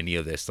need any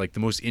of this. Like the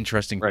most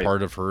interesting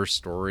part of her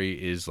story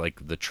is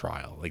like the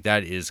trial. Like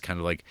that is kind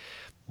of like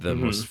the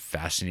most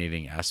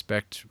fascinating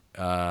aspect.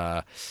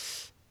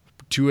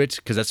 to it,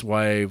 because that's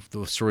why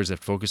the stories that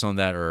focus on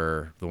that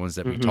are the ones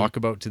that we talk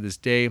about to this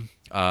day.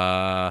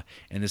 And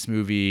this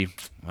movie,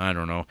 I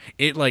don't know,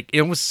 it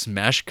almost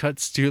smash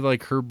cuts to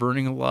like her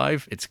burning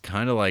alive. It's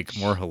kind of like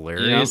more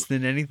hilarious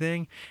than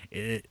anything.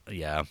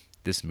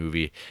 This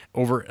movie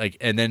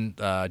and then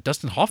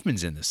Dustin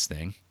Hoffman's in this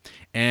thing,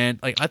 and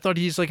like I thought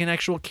he's like an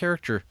actual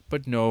character,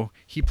 but no,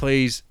 he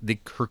plays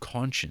her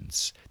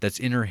conscience that's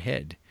in her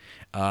head.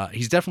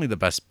 He's definitely the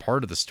best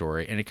part of the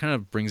story, and it kind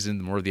of brings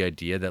in more of the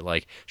idea that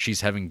like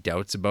she's having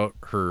doubts about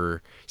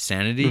her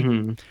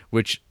sanity,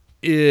 which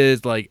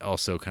is like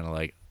also kind of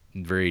like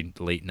very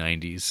late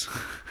 90s.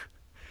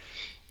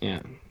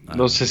 Yeah,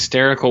 those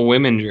hysterical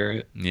women,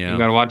 Jarrett. Yeah, you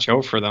gotta watch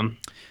out for them.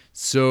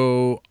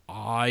 So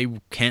I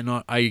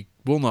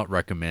will not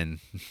recommend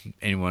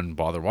anyone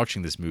bother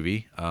watching this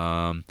movie.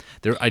 I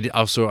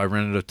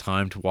ran out of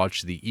time to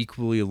watch the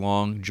equally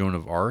long Joan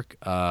of Arc,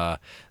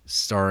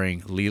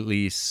 starring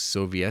Lily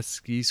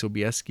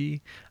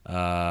Sobieski,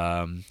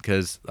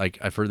 because like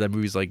I've heard that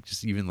movie's like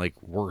just even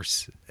like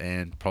worse,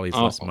 and probably it's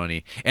less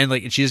money, and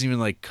like she doesn't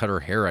even like cut her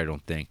hair. I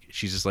don't think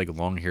she's just like a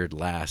long-haired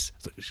lass.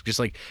 Just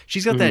like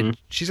she's got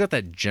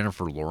that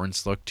Jennifer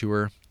Lawrence look to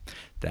her.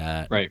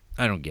 That right.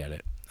 I don't get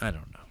it. I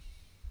don't know.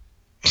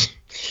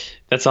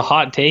 That's a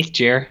hot take,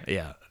 Jer.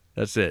 Yeah,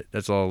 that's it.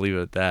 That's all. I'll leave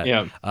it at that.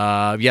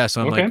 Yeah.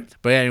 So I'm like,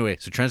 but anyway,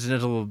 so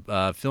transcendental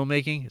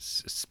filmmaking,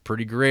 it's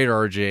pretty great.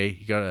 RJ,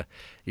 you gotta,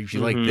 if you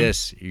like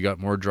this, you got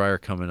more Dreyer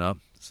coming up,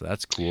 so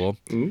that's cool.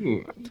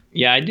 Ooh,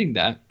 yeah, I dig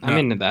that. I'm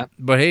into that.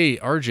 But hey,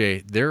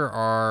 RJ, there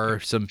are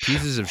some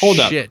pieces of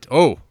shit.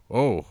 Up.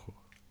 Oh,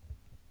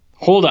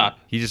 hold up.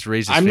 He just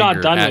raised his I'm finger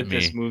not done at with me.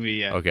 this movie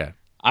yet. Okay.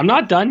 I'm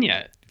not done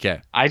yet.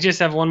 Okay. I just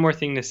have one more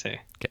thing to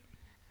say. Okay.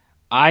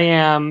 I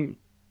am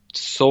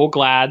so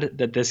glad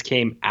that this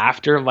came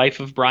after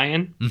Life of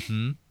Brian.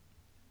 Mm-hmm.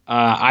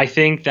 I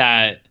think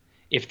that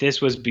if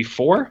this was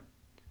before,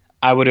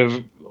 I would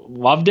have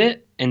loved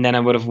it, and then I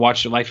would have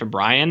watched Life of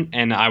Brian,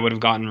 and I would have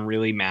gotten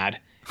really mad,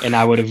 and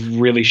I would have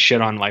really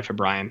shit on Life of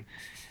Brian.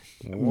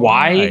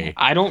 Why?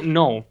 I don't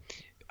know.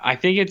 I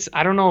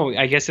don't know.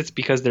 I guess it's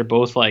because they're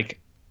both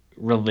like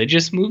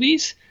religious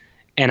movies,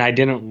 and I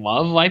didn't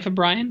love Life of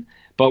Brian.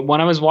 But when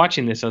I was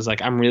watching this, I was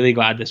like, I'm really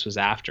glad this was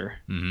after.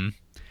 Mm-hmm.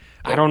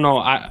 I don't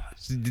know.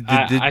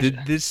 Did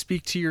this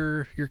speak to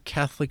your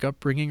Catholic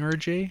upbringing,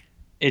 RJ?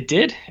 It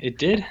did.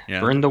 Yeah.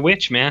 Burn the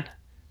witch, man.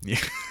 Yeah.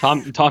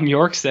 Tom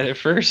York said it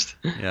first.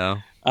 Yeah.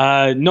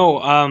 No.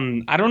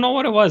 I don't know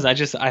what it was.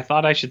 I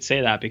thought I should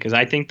say that because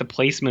I think the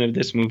placement of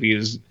this movie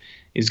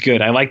is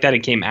good. I like that it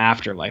came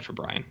after Life of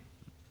Brian.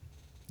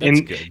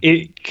 That's good.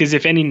 Because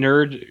if any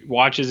nerd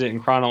watches it in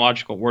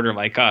chronological order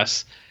like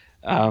us,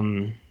 I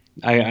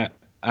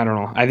don't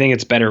know. I think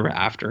it's better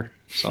after.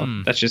 So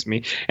that's just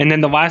me. And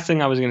then the last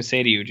thing I was going to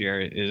say to you,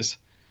 Jared, is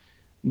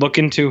look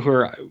into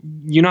her.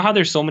 You know how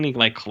there's so many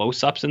like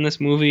close-ups in this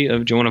movie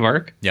of Joan of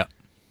Arc? Yeah.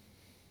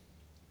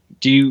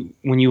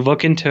 When you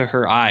look into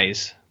her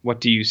eyes, what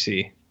do you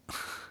see? A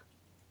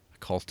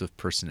cult of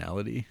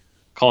personality.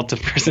 Cult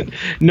of person.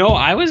 No,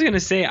 I was going to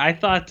say, I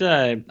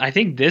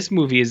think this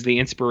movie is the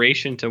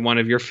inspiration to one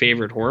of your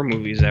favorite horror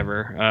movies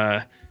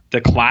ever.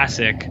 The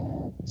classic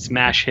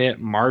smash hit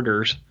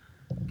Martyrs.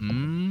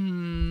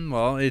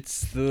 Well,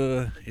 it's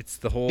the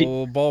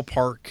whole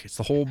ballpark. It's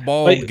the whole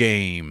ball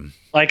game.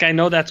 Like I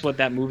know that's what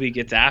that movie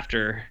gets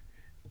after,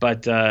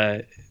 but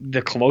the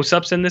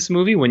close-ups in this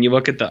movie, when you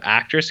look at the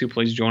actress who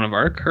plays Joan of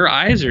Arc, her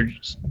eyes are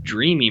just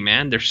dreamy,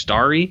 man. They're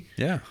starry.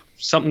 Yeah,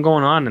 something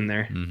going on in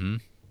there. Mm-hmm.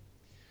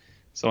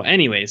 So,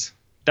 anyways,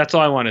 that's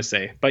all I want to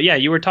say. But yeah,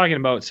 you were talking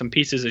about some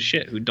pieces of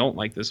shit who don't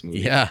like this movie.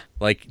 Yeah,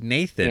 like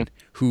Nathan,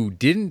 who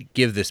didn't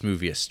give this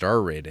movie a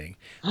star rating.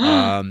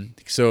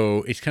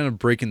 So it's kind of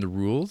breaking the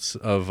rules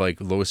of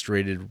like lowest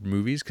rated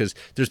movies because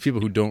there's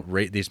people who don't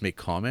rate, they just make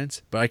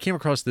comments. But I came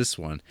across this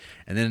one,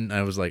 and then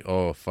I was like,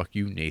 oh, fuck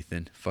you,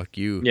 Nathan. Fuck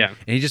you. Yeah.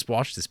 And he just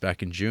watched this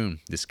back in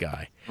June, this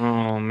guy.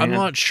 Oh, man. I'm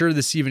not sure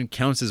this even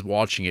counts as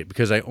watching it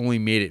because I only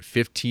made it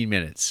 15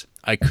 minutes.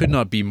 I could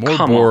not be more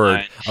bored.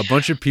 On. A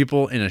bunch of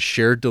people in a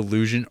shared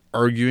delusion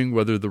arguing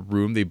whether the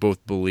room they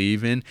both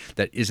believe in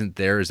that isn't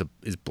there is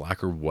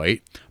black or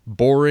white.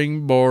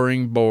 Boring,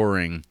 boring,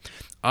 boring.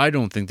 I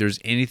don't think there's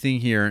anything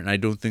here, and I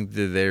don't think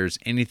that there's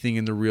anything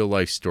in the real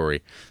life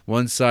story.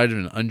 One side of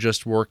an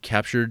unjust war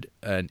captured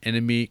an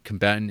enemy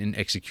combatant and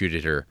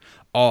executed her.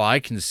 All I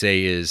can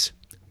say is,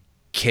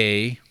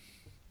 K.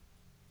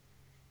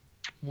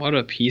 What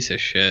a piece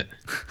of shit.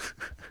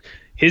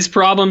 His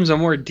problems are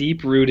more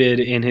deep-rooted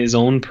in his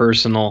own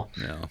personal,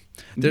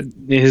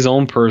 his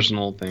own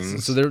personal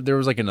things. So there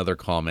was like another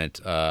comment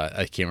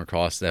I came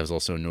across that was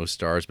also no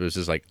stars, but it was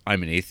just like,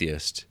 I'm an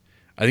atheist.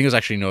 I think it was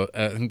actually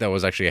I think that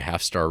was actually a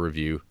 0.5-star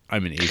review.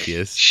 I'm an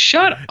atheist.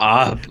 Shut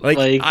up.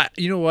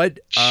 You know what?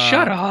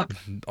 Shut up.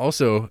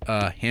 Also,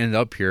 hand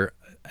up here.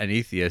 An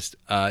atheist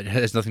it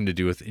has nothing to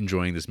do with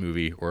enjoying this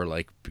movie or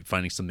like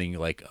finding something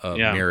like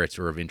merit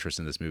or of interest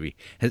in this movie.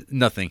 Has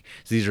nothing.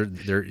 So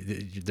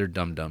they're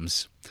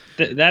dum-dums.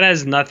 That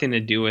has nothing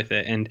to do with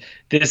it. And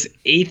this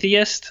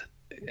atheist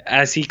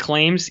as he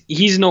claims,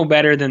 he's no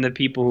better than the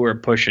people who are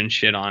pushing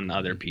shit on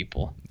other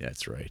people.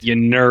 That's right. You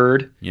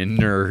nerd. You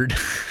nerd.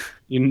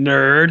 You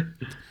nerd.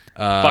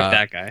 Fuck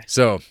that guy.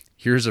 So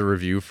here's a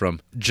review from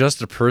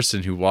just a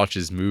person who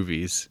watches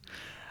movies.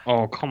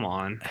 Oh, come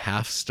on.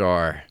 Half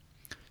star.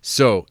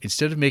 So,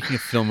 instead of making a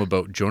film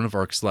about Joan of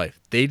Arc's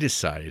life, they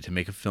decided to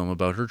make a film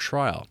about her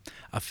trial.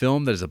 A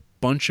film that is a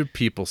bunch of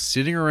people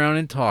sitting around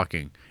and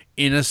talking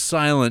in a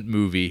silent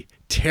movie.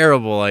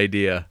 Terrible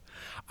idea.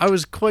 I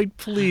was quite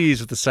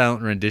pleased with the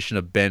silent rendition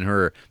of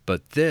Ben-Hur,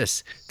 but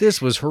this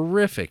was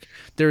horrific.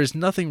 There is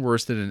nothing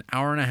worse than an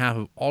hour and a half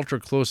of ultra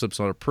close-ups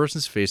on a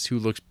person's face who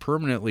looks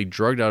permanently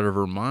drugged out of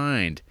her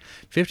mind.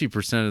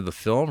 50% of the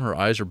film, her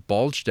eyes are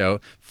bulged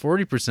out,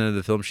 40% of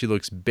the film she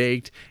looks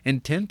baked,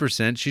 and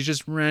 10% she's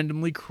just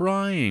randomly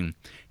crying.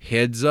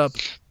 Heads up,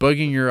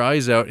 bugging your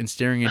eyes out and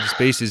staring into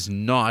space is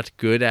not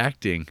good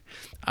acting.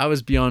 I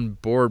was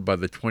beyond bored by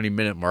the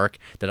 20-minute mark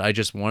that I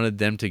just wanted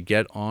them to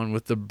get on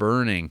with the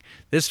burning.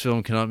 This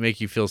film cannot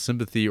make you feel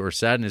sympathy or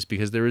sadness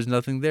because there is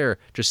nothing there,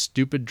 just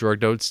stupid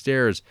drugged out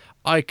stares.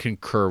 I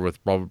concur with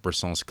Robert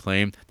Bresson's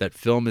claim that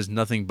film is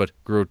nothing but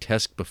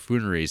grotesque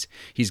buffooneries.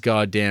 He's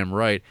goddamn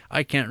right.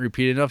 I can't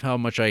repeat enough how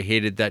much I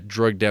hated that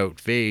drugged out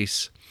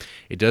face.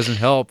 It doesn't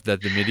help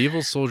that the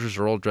medieval soldiers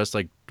are all dressed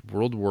like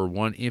World War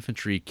I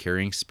infantry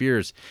carrying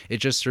spears. It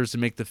just serves to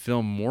make the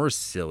film more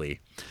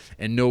silly.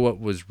 And know what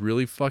was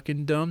really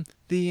fucking dumb?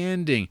 The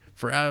ending.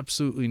 For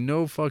absolutely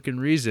no fucking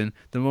reason,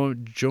 the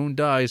moment Joan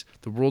dies,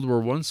 the World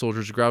War I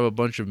soldiers grab a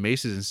bunch of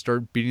maces and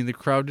start beating the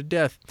crowd to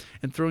death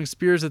and throwing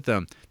spears at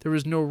them. There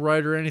was no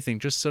ride or anything,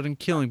 just sudden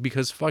killing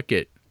because fuck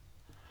it.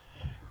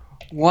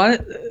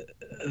 What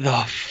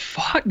the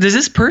fuck? Does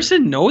this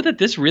person know that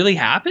this really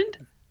happened?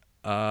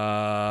 Do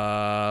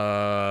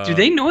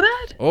they know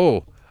that?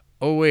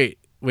 Oh, wait,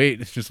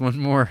 there's one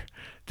more.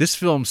 This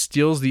film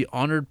steals the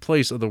honored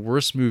place of the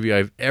worst movie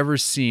I've ever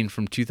seen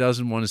from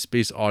 2001: A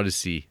Space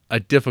Odyssey. A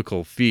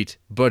difficult feat,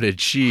 but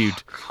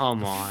achieved.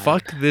 Come on.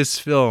 Fuck this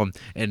film,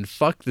 and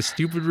fuck the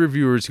stupid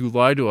reviewers who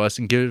lie to us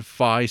and give it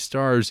 5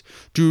 stars.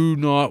 Do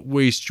not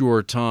waste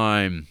your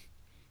time.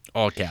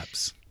 All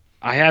caps.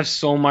 I have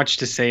so much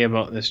to say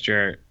about this,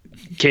 Jared.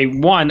 Okay,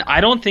 one,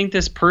 I don't think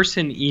this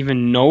person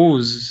even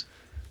knows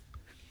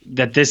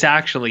that this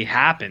actually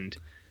happened,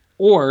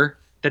 or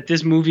that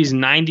this movie's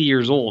 90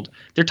 years old.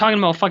 They're talking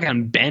about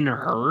fucking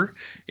Ben-Hur.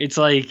 It's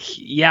like,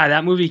 yeah,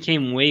 that movie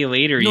came way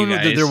later. No, you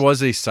guys. There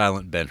was a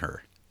silent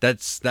Ben-Hur.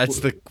 That's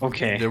the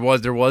okay. There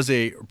was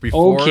a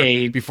before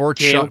okay.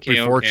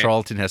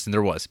 Charlton Heston.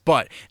 There was,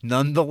 but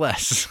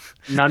nonetheless.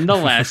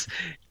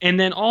 And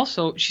then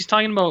also she's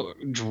talking about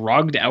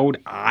drugged out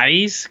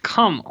eyes.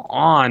 Come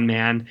on,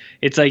 man.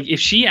 It's like if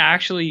she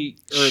actually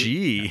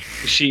if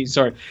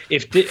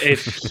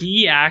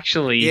he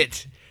actually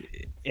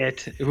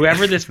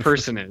whoever this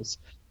person is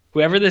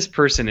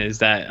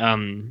that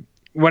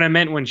what I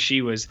meant when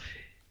she was,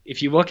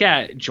 if you look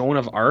at Joan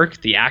of Arc,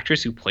 the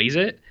actress who plays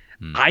it,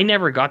 I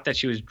never got that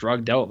she was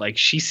drugged out. Like,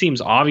 she seems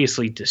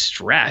obviously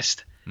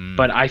distressed,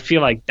 but I feel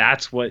like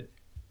that's what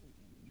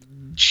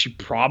she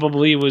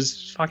probably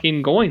was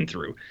fucking going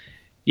through.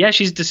 Yeah,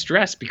 she's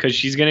distressed because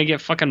she's gonna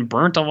get fucking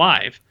burnt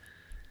alive.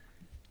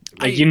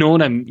 Like, you know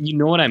what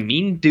I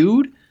mean,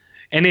 dude?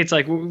 And it's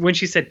like when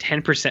she said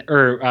 10%,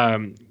 or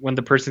when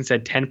the person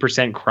said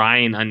 10%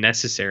 crying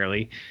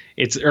unnecessarily,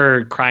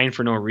 or crying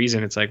for no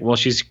reason. It's like, well,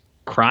 she's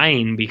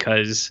crying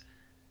because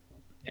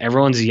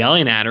everyone's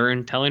yelling at her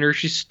and telling her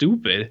she's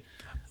stupid.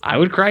 I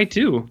would cry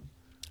too.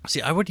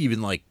 See, I would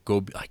even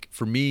go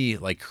for me,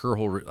 her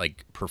whole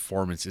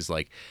performance is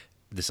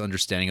this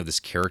understanding of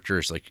this character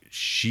is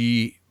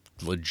she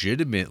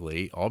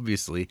legitimately,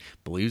 obviously,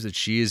 believes that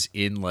she is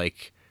in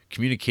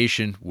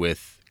communication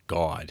with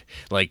God.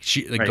 Right.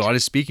 God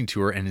is speaking to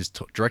her and has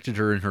directed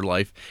her in her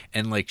life,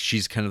 and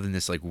she's kind of in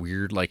this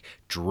weird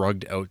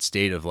drugged out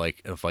state of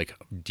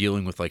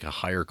dealing with a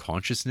higher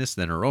consciousness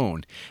than her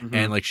own.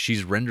 And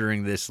she's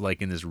rendering this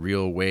in this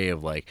real way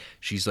of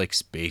she's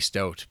spaced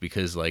out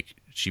because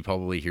she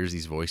probably hears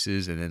these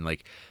voices, and then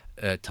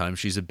at times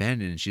she's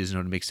abandoned and she doesn't know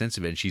how to make sense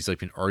of it, and she's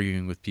been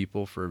arguing with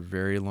people for a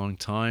very long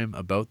time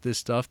about this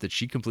stuff that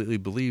she completely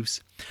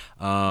believes.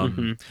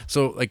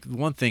 So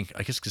one thing,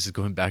 I guess this is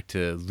going back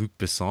to Luc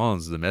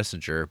Besson's The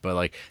Messenger,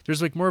 but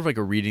there's more of a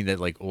reading that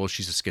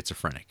she's a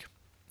schizophrenic.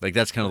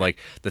 That's kind of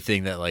the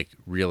thing that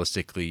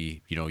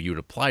realistically, you would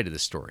apply to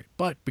this story.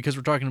 But because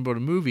we're talking about a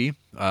movie,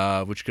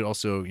 which could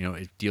also,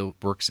 it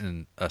works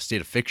in a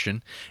state of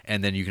fiction,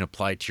 and then you can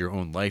apply it to your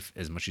own life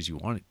as much as you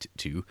want it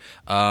to.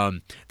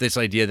 This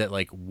idea that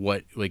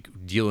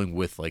dealing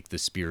with the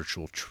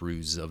spiritual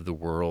truths of the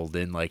world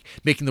and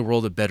making the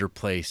world a better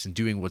place and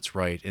doing what's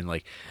right,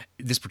 and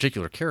this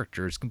particular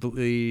character is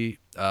completely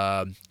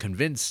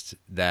convinced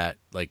that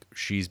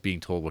she's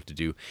being told what to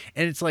do,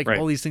 and it's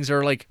all these things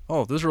are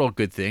oh, those are all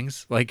good things.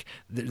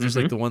 There's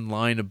the one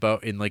line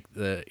about in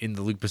the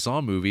Luc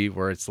Besson movie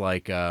where it's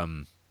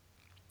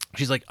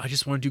she's like, I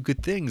just want to do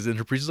good things, and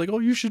her priest is like, oh,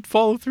 you should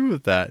follow through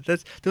with that.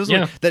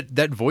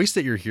 That voice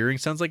that you're hearing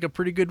sounds like a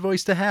pretty good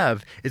voice to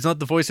have. It's not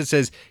the voice that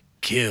says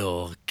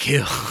kill,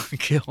 kill,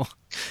 kill.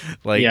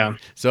 Like, Yeah.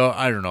 so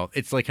I don't know.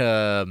 It's like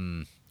I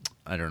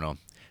don't know.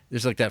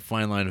 There's like that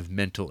fine line of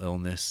mental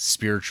illness,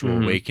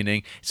 spiritual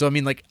awakening. So I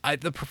mean, like,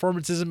 the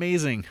performance is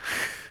amazing.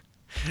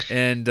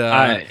 And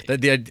I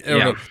don't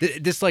know.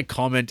 This like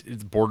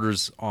comment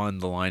borders on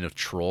the line of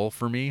troll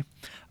for me.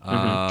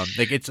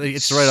 Like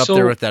it's right up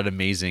there with that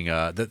amazing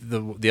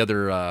the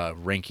other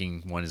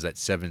ranking one is that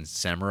Seven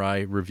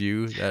Samurai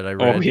review that I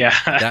read. Oh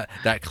yeah,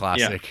 that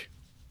classic.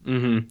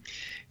 Yeah.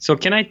 So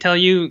can I tell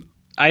you?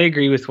 I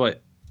agree with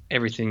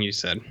everything you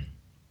said.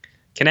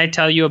 Can I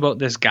tell you about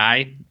this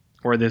guy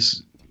or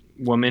this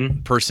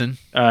person?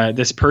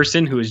 This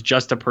person who is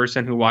just a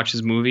person who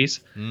watches movies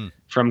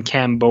from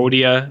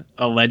Cambodia,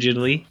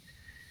 allegedly.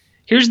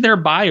 Here's their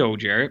bio,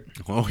 Jarrett.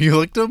 Oh, you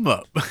looked them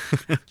up.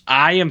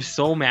 I am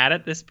so mad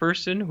at this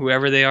person,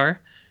 whoever they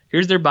are.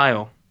 Here's their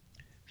bio.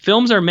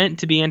 Films are meant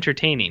to be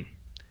entertaining.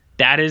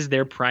 That is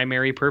their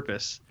primary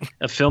purpose.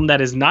 A film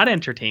that is not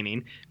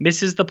entertaining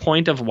misses the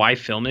point of why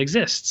film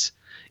exists.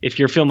 If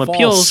your film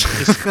appeals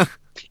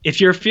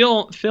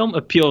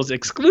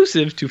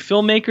exclusive to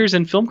filmmakers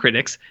and film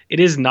critics, it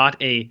is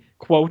not a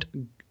quote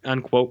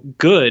unquote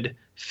good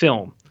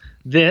film.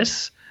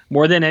 This,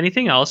 more than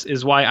anything else,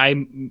 is why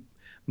I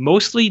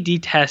mostly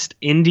detest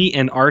indie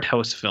and art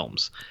house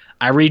films.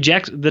 I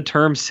reject the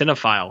term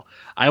cinephile.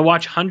 I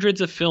watch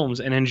hundreds of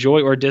films and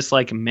enjoy or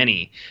dislike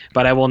many,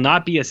 but I will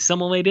not be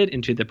assimilated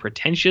into the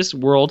pretentious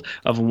world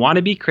of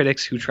wannabe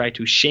critics who try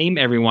to shame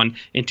everyone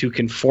into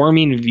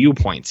conforming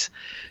viewpoints.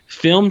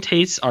 Film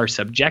tastes are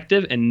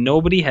subjective, and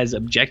nobody has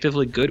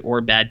objectively good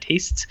or bad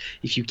tastes.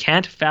 If you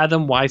can't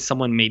fathom why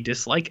someone may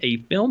dislike a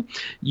film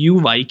you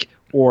like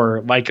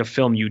or like a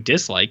film you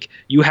dislike,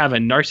 you have a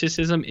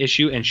narcissism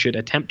issue and should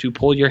attempt to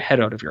pull your head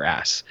out of your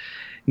ass.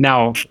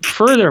 Now,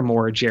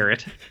 furthermore,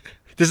 Jarrett,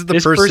 This is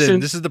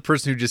the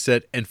person who just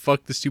said, "And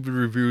fuck the stupid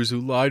reviewers who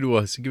lie to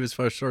us and give us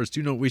 5 stars.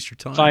 Do not waste your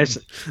time."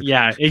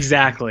 Yeah,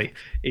 exactly.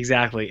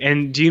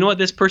 And do you know what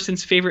this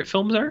person's favorite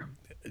films are?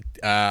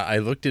 I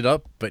looked it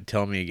up, but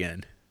tell me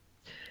again.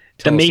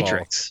 The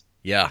Matrix.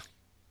 Yeah.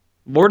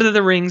 Lord of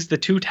the Rings, The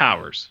Two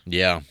Towers.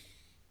 Yeah.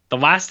 The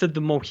Last of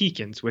the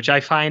Mohicans, which I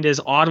find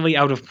is oddly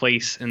out of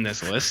place in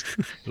this list.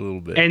 A little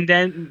bit. And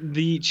then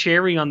the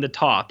cherry on the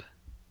top,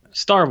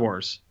 Star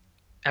Wars,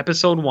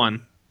 Episode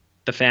 1,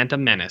 The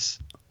Phantom Menace.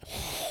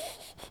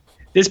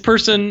 This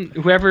person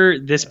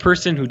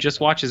who just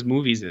watches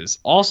movies is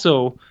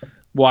also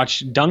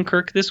watched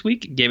Dunkirk this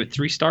week, gave it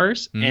 3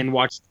 stars, and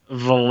watched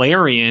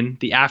Valerian,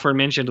 the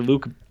aforementioned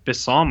Luc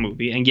Besson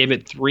movie, and gave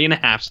it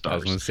 3.5 stars. I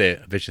was going to say,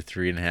 I bet you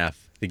 3.5.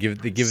 They give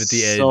it the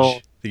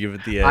edge. They give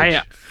it the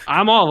edge.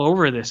 I'm all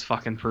over this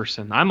fucking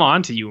person. I'm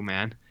on to you,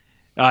 man.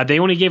 They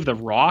only gave The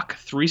Rock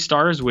 3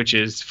 stars, which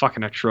is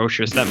fucking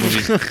atrocious. That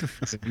movie's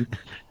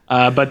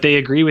but they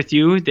agree with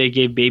you. They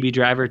gave Baby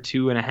Driver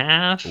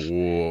 2.5.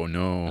 Oh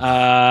no.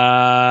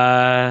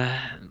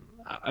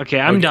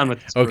 Okay, I'm done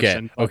with this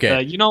person.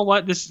 Okay. You know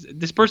what?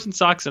 This person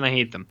sucks, and I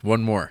hate them.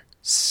 One more.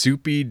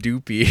 Soupy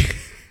Doopy.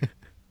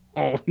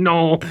 Oh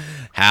no.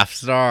 0.5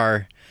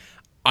 star.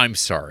 I'm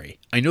sorry.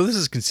 I know this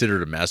is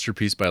considered a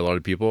masterpiece by a lot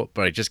of people,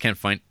 but I just can't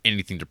find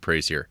anything to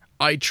praise here.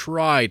 I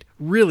tried.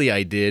 Really,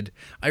 I did.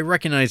 I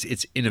recognize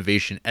its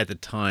innovation at the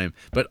time,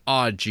 but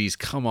geez,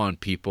 come on,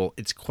 people.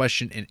 It's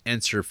question and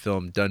answer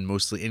film done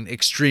mostly in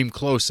extreme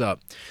close-up.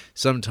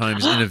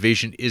 Sometimes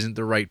innovation isn't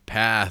the right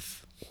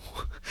path.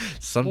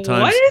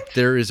 Sometimes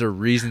there is a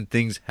reason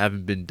things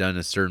haven't been done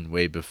a certain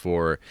way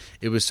before.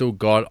 It was so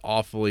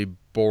god-awfully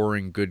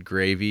boring good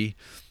gravy.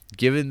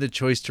 Given the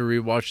choice to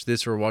rewatch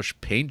this or watch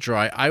paint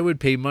dry, I would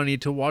pay money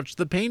to watch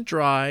the paint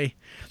dry.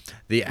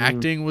 The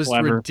acting was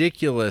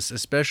ridiculous,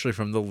 especially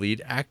from the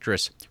lead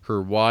actress.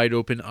 Her wide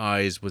open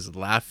eyes was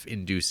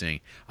laugh-inducing.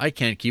 I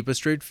can't keep a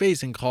straight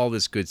face and call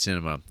this good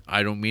cinema.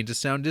 I don't mean to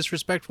sound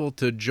disrespectful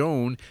to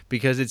Joan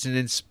because it's an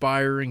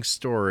inspiring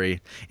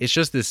story. It's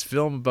just this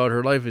film about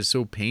her life is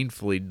so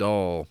painfully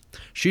dull.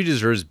 She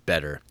deserves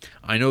better.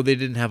 I know they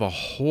didn't have a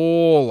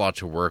whole lot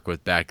to work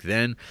with back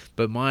then,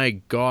 but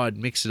my God,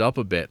 mix it up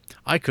a bit.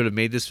 I could have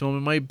made this film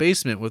in my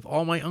basement with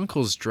all my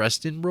uncles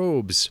dressed in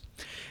robes.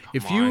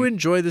 If you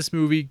enjoy this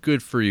movie,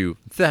 good for you.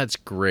 That's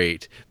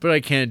great. But I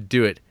can't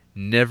do it.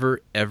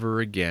 Never, ever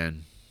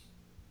again.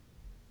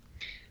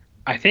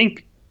 I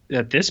think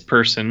that this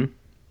person,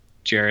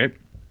 Jarrett,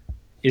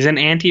 is an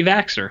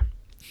anti-vaxxer.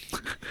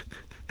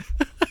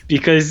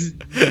 Because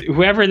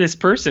whoever this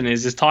person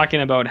is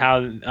talking about how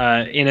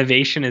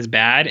innovation is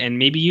bad, and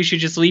maybe you should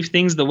just leave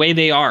things the way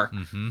they are.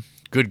 Mm-hmm.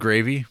 Good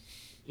gravy.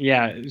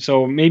 Yeah,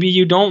 so maybe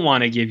you don't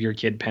want to give your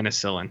kid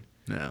penicillin.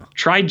 No.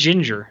 Try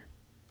ginger.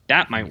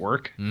 That might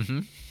work.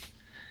 Mm-hmm.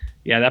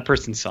 Yeah, that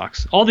person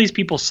sucks. All these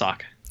people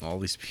suck. All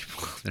these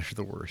people, they're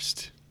the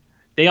worst.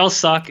 They all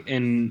suck,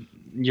 and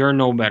you're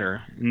no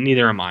better.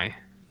 Neither am I.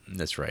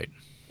 That's right.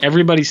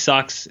 Everybody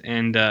sucks,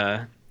 and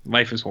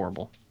life is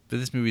horrible. But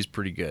this movie is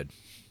pretty good.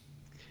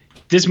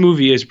 This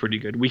movie is pretty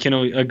good. We can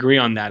agree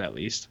on that at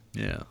least.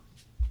 Yeah.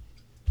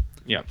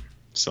 Yep.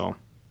 So.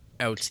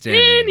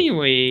 Outstanding.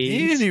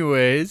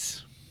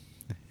 Anyways.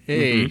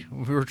 Hey,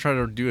 we were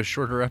trying to do a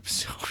shorter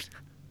episode.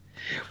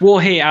 Well,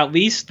 hey, at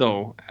least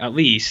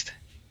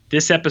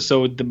this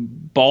episode, the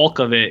bulk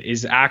of it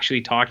is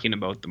actually talking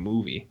about the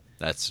movie.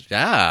 That's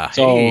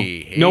So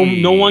hey.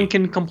 no one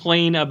can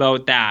complain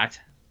about that.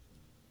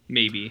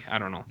 Maybe, I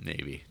don't know.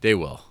 Maybe they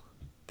will.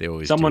 They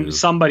always do.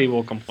 Somebody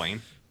will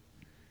complain.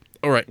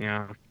 All right.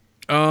 Yeah.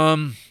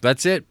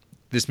 That's it.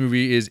 This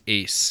movie is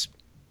Ace.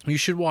 You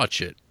should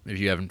watch it if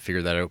you haven't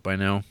figured that out by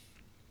now.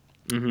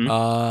 Mm-hmm.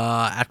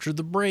 After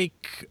the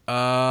break,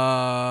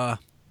 we're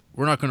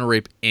not going to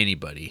rape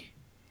anybody.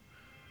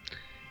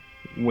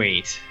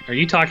 Wait, are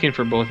you talking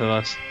for both of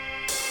us?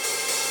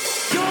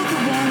 You're the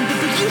one that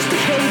they used to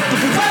hate, but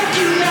they like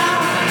you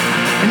now.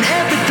 And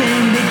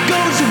everything that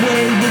goes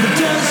away will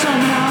return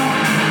somehow.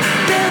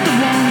 They're the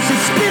ones that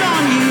spit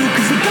on you,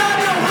 cause they got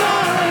no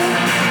heart.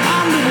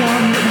 I'm the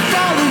one that will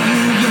follow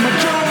you, you're my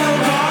Joan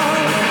of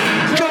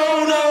Arc.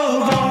 Joan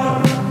of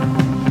Arc.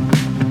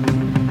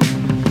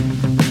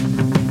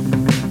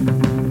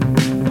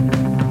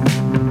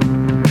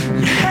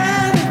 You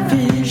had a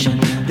vision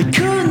they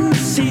couldn't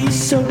see,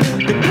 so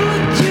they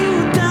put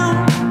you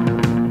down.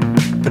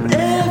 But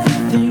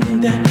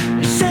everything that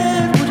you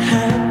said would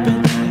happen,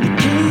 it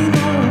came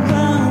all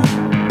around.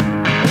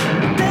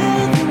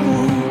 They're the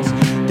ones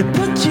that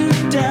put you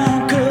down,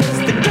 'cause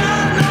they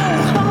got no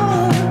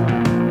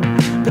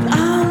home. But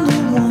I'm the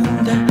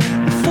one that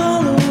will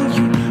follow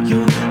you,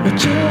 you're my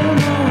Joan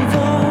of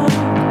Arc.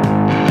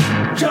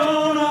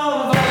 Joan of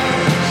Arc.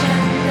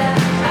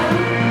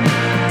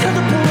 Tell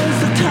the boys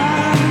the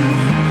time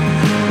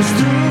is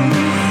through.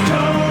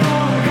 Joan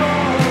of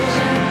Arc.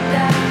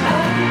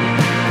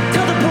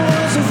 Tell the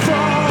boys I'll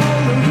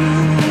follow you.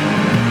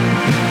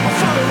 I'll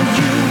follow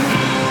you.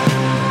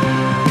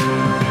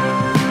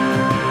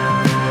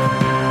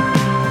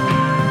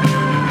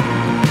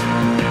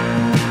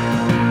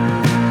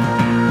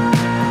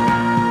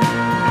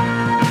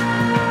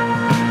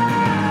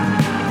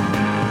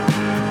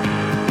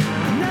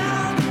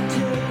 Now they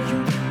tell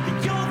you that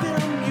you're their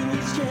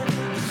muse, yeah,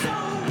 you're so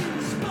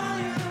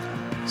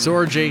inspired. So,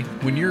 RJ,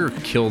 when you're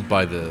killed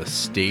by the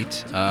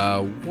state,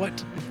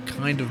 what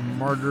kind of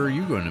martyr are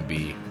you going to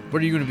be?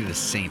 What are you going to be the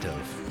saint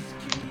of?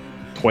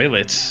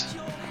 Toilets,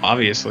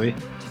 obviously.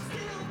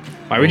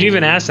 Why would you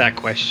even ask that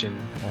question?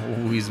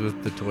 Always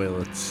with the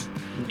toilets.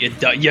 You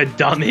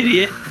dumb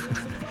idiot.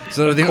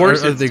 So Of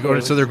course are it's they going?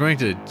 toilets. So they're going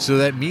to. So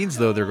that means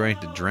though they're going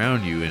to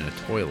drown you in a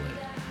toilet.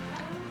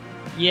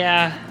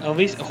 Yeah, at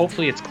least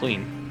hopefully it's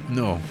clean.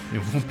 No, it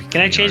won't be.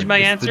 Can I clean, change Art. my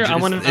It's the answer? I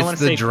dr- wanna- it's I wanna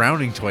the say-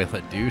 drowning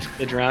toilet, dude.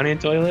 The drowning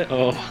toilet?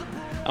 Oh,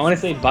 I want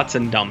to say butts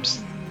and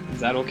dumps.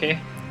 Is that okay?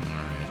 All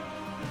right.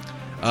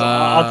 So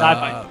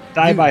I'll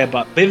die by a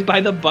butt. Live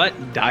by the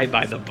butt, die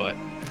by the butt.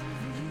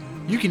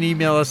 You can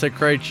email us at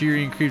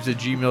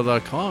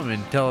criterioncreeps@gmail.com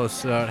and tell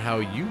us about how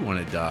you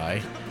want to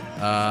die.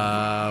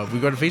 We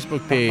got a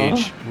Facebook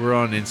page. We're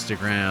on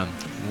Instagram.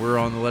 We're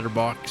on the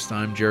Letterboxd.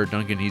 I'm Jared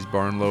Duncan. He's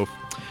Barnloaf.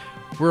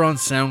 We're on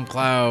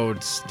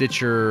SoundCloud,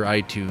 Stitcher,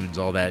 iTunes,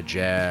 all that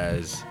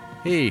jazz.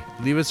 Hey,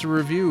 leave us a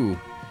review.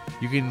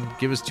 You can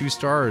give us 2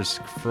 stars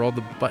for all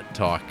the butt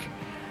talk.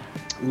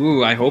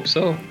 Ooh, I hope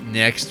so.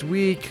 Next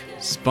week,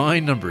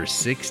 Spine number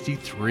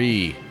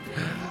 63.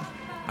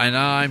 And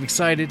I'm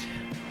excited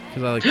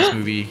because I like this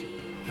movie.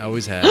 I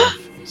always have.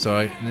 So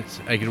I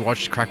can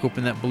crack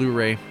open that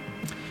Blu-ray.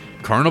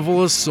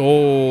 Carnival of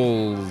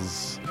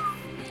Souls.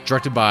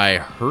 Directed by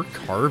Herc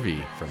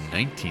Harvey from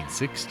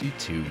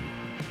 1962.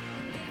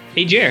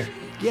 Hey, Jer,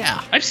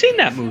 Yeah. I've seen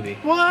that movie.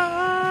 What?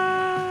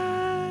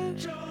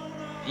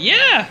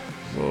 Yeah.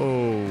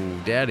 Whoa,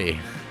 daddy.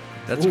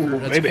 That's Ooh,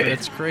 baby.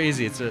 that's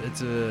crazy. It's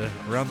a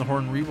around the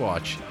horn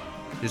rewatch.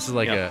 This is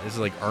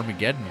like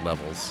Armageddon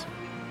levels.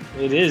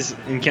 It is.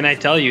 And can I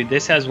tell you,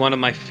 this has one of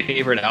my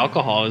favorite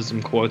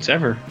alcoholism quotes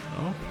ever.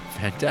 Oh,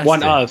 fantastic.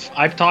 One of.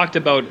 I've talked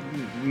about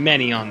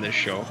many on this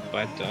show,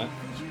 but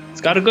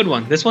it's got a good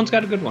one. This one's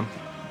got a good one.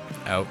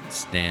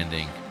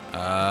 Outstanding.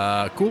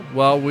 Cool.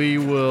 Well, we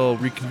will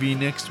reconvene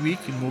next week,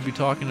 and we'll be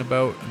talking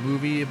about a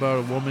movie about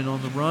a woman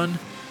on the run.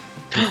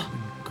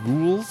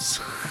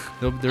 Ghouls.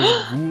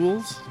 There's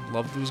ghouls.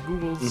 Love those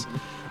ghouls.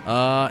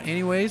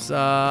 Anyways,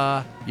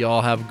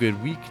 y'all have a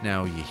good week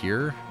now, you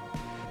hear?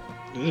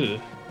 Ugh.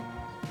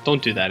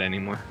 Don't do that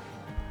anymore.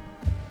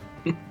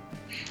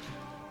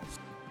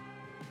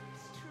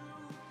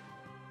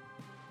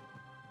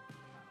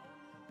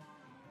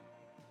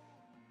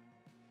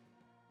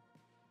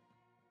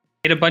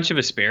 I ate a bunch of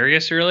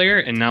asparagus earlier,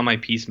 and now my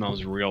pee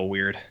smells real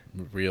weird.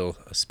 Real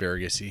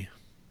asparagus-y.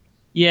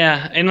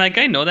 Yeah, and like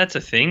I know that's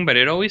a thing, but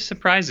it always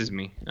surprises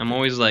me. I'm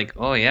always like,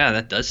 oh yeah,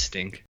 that does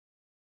stink.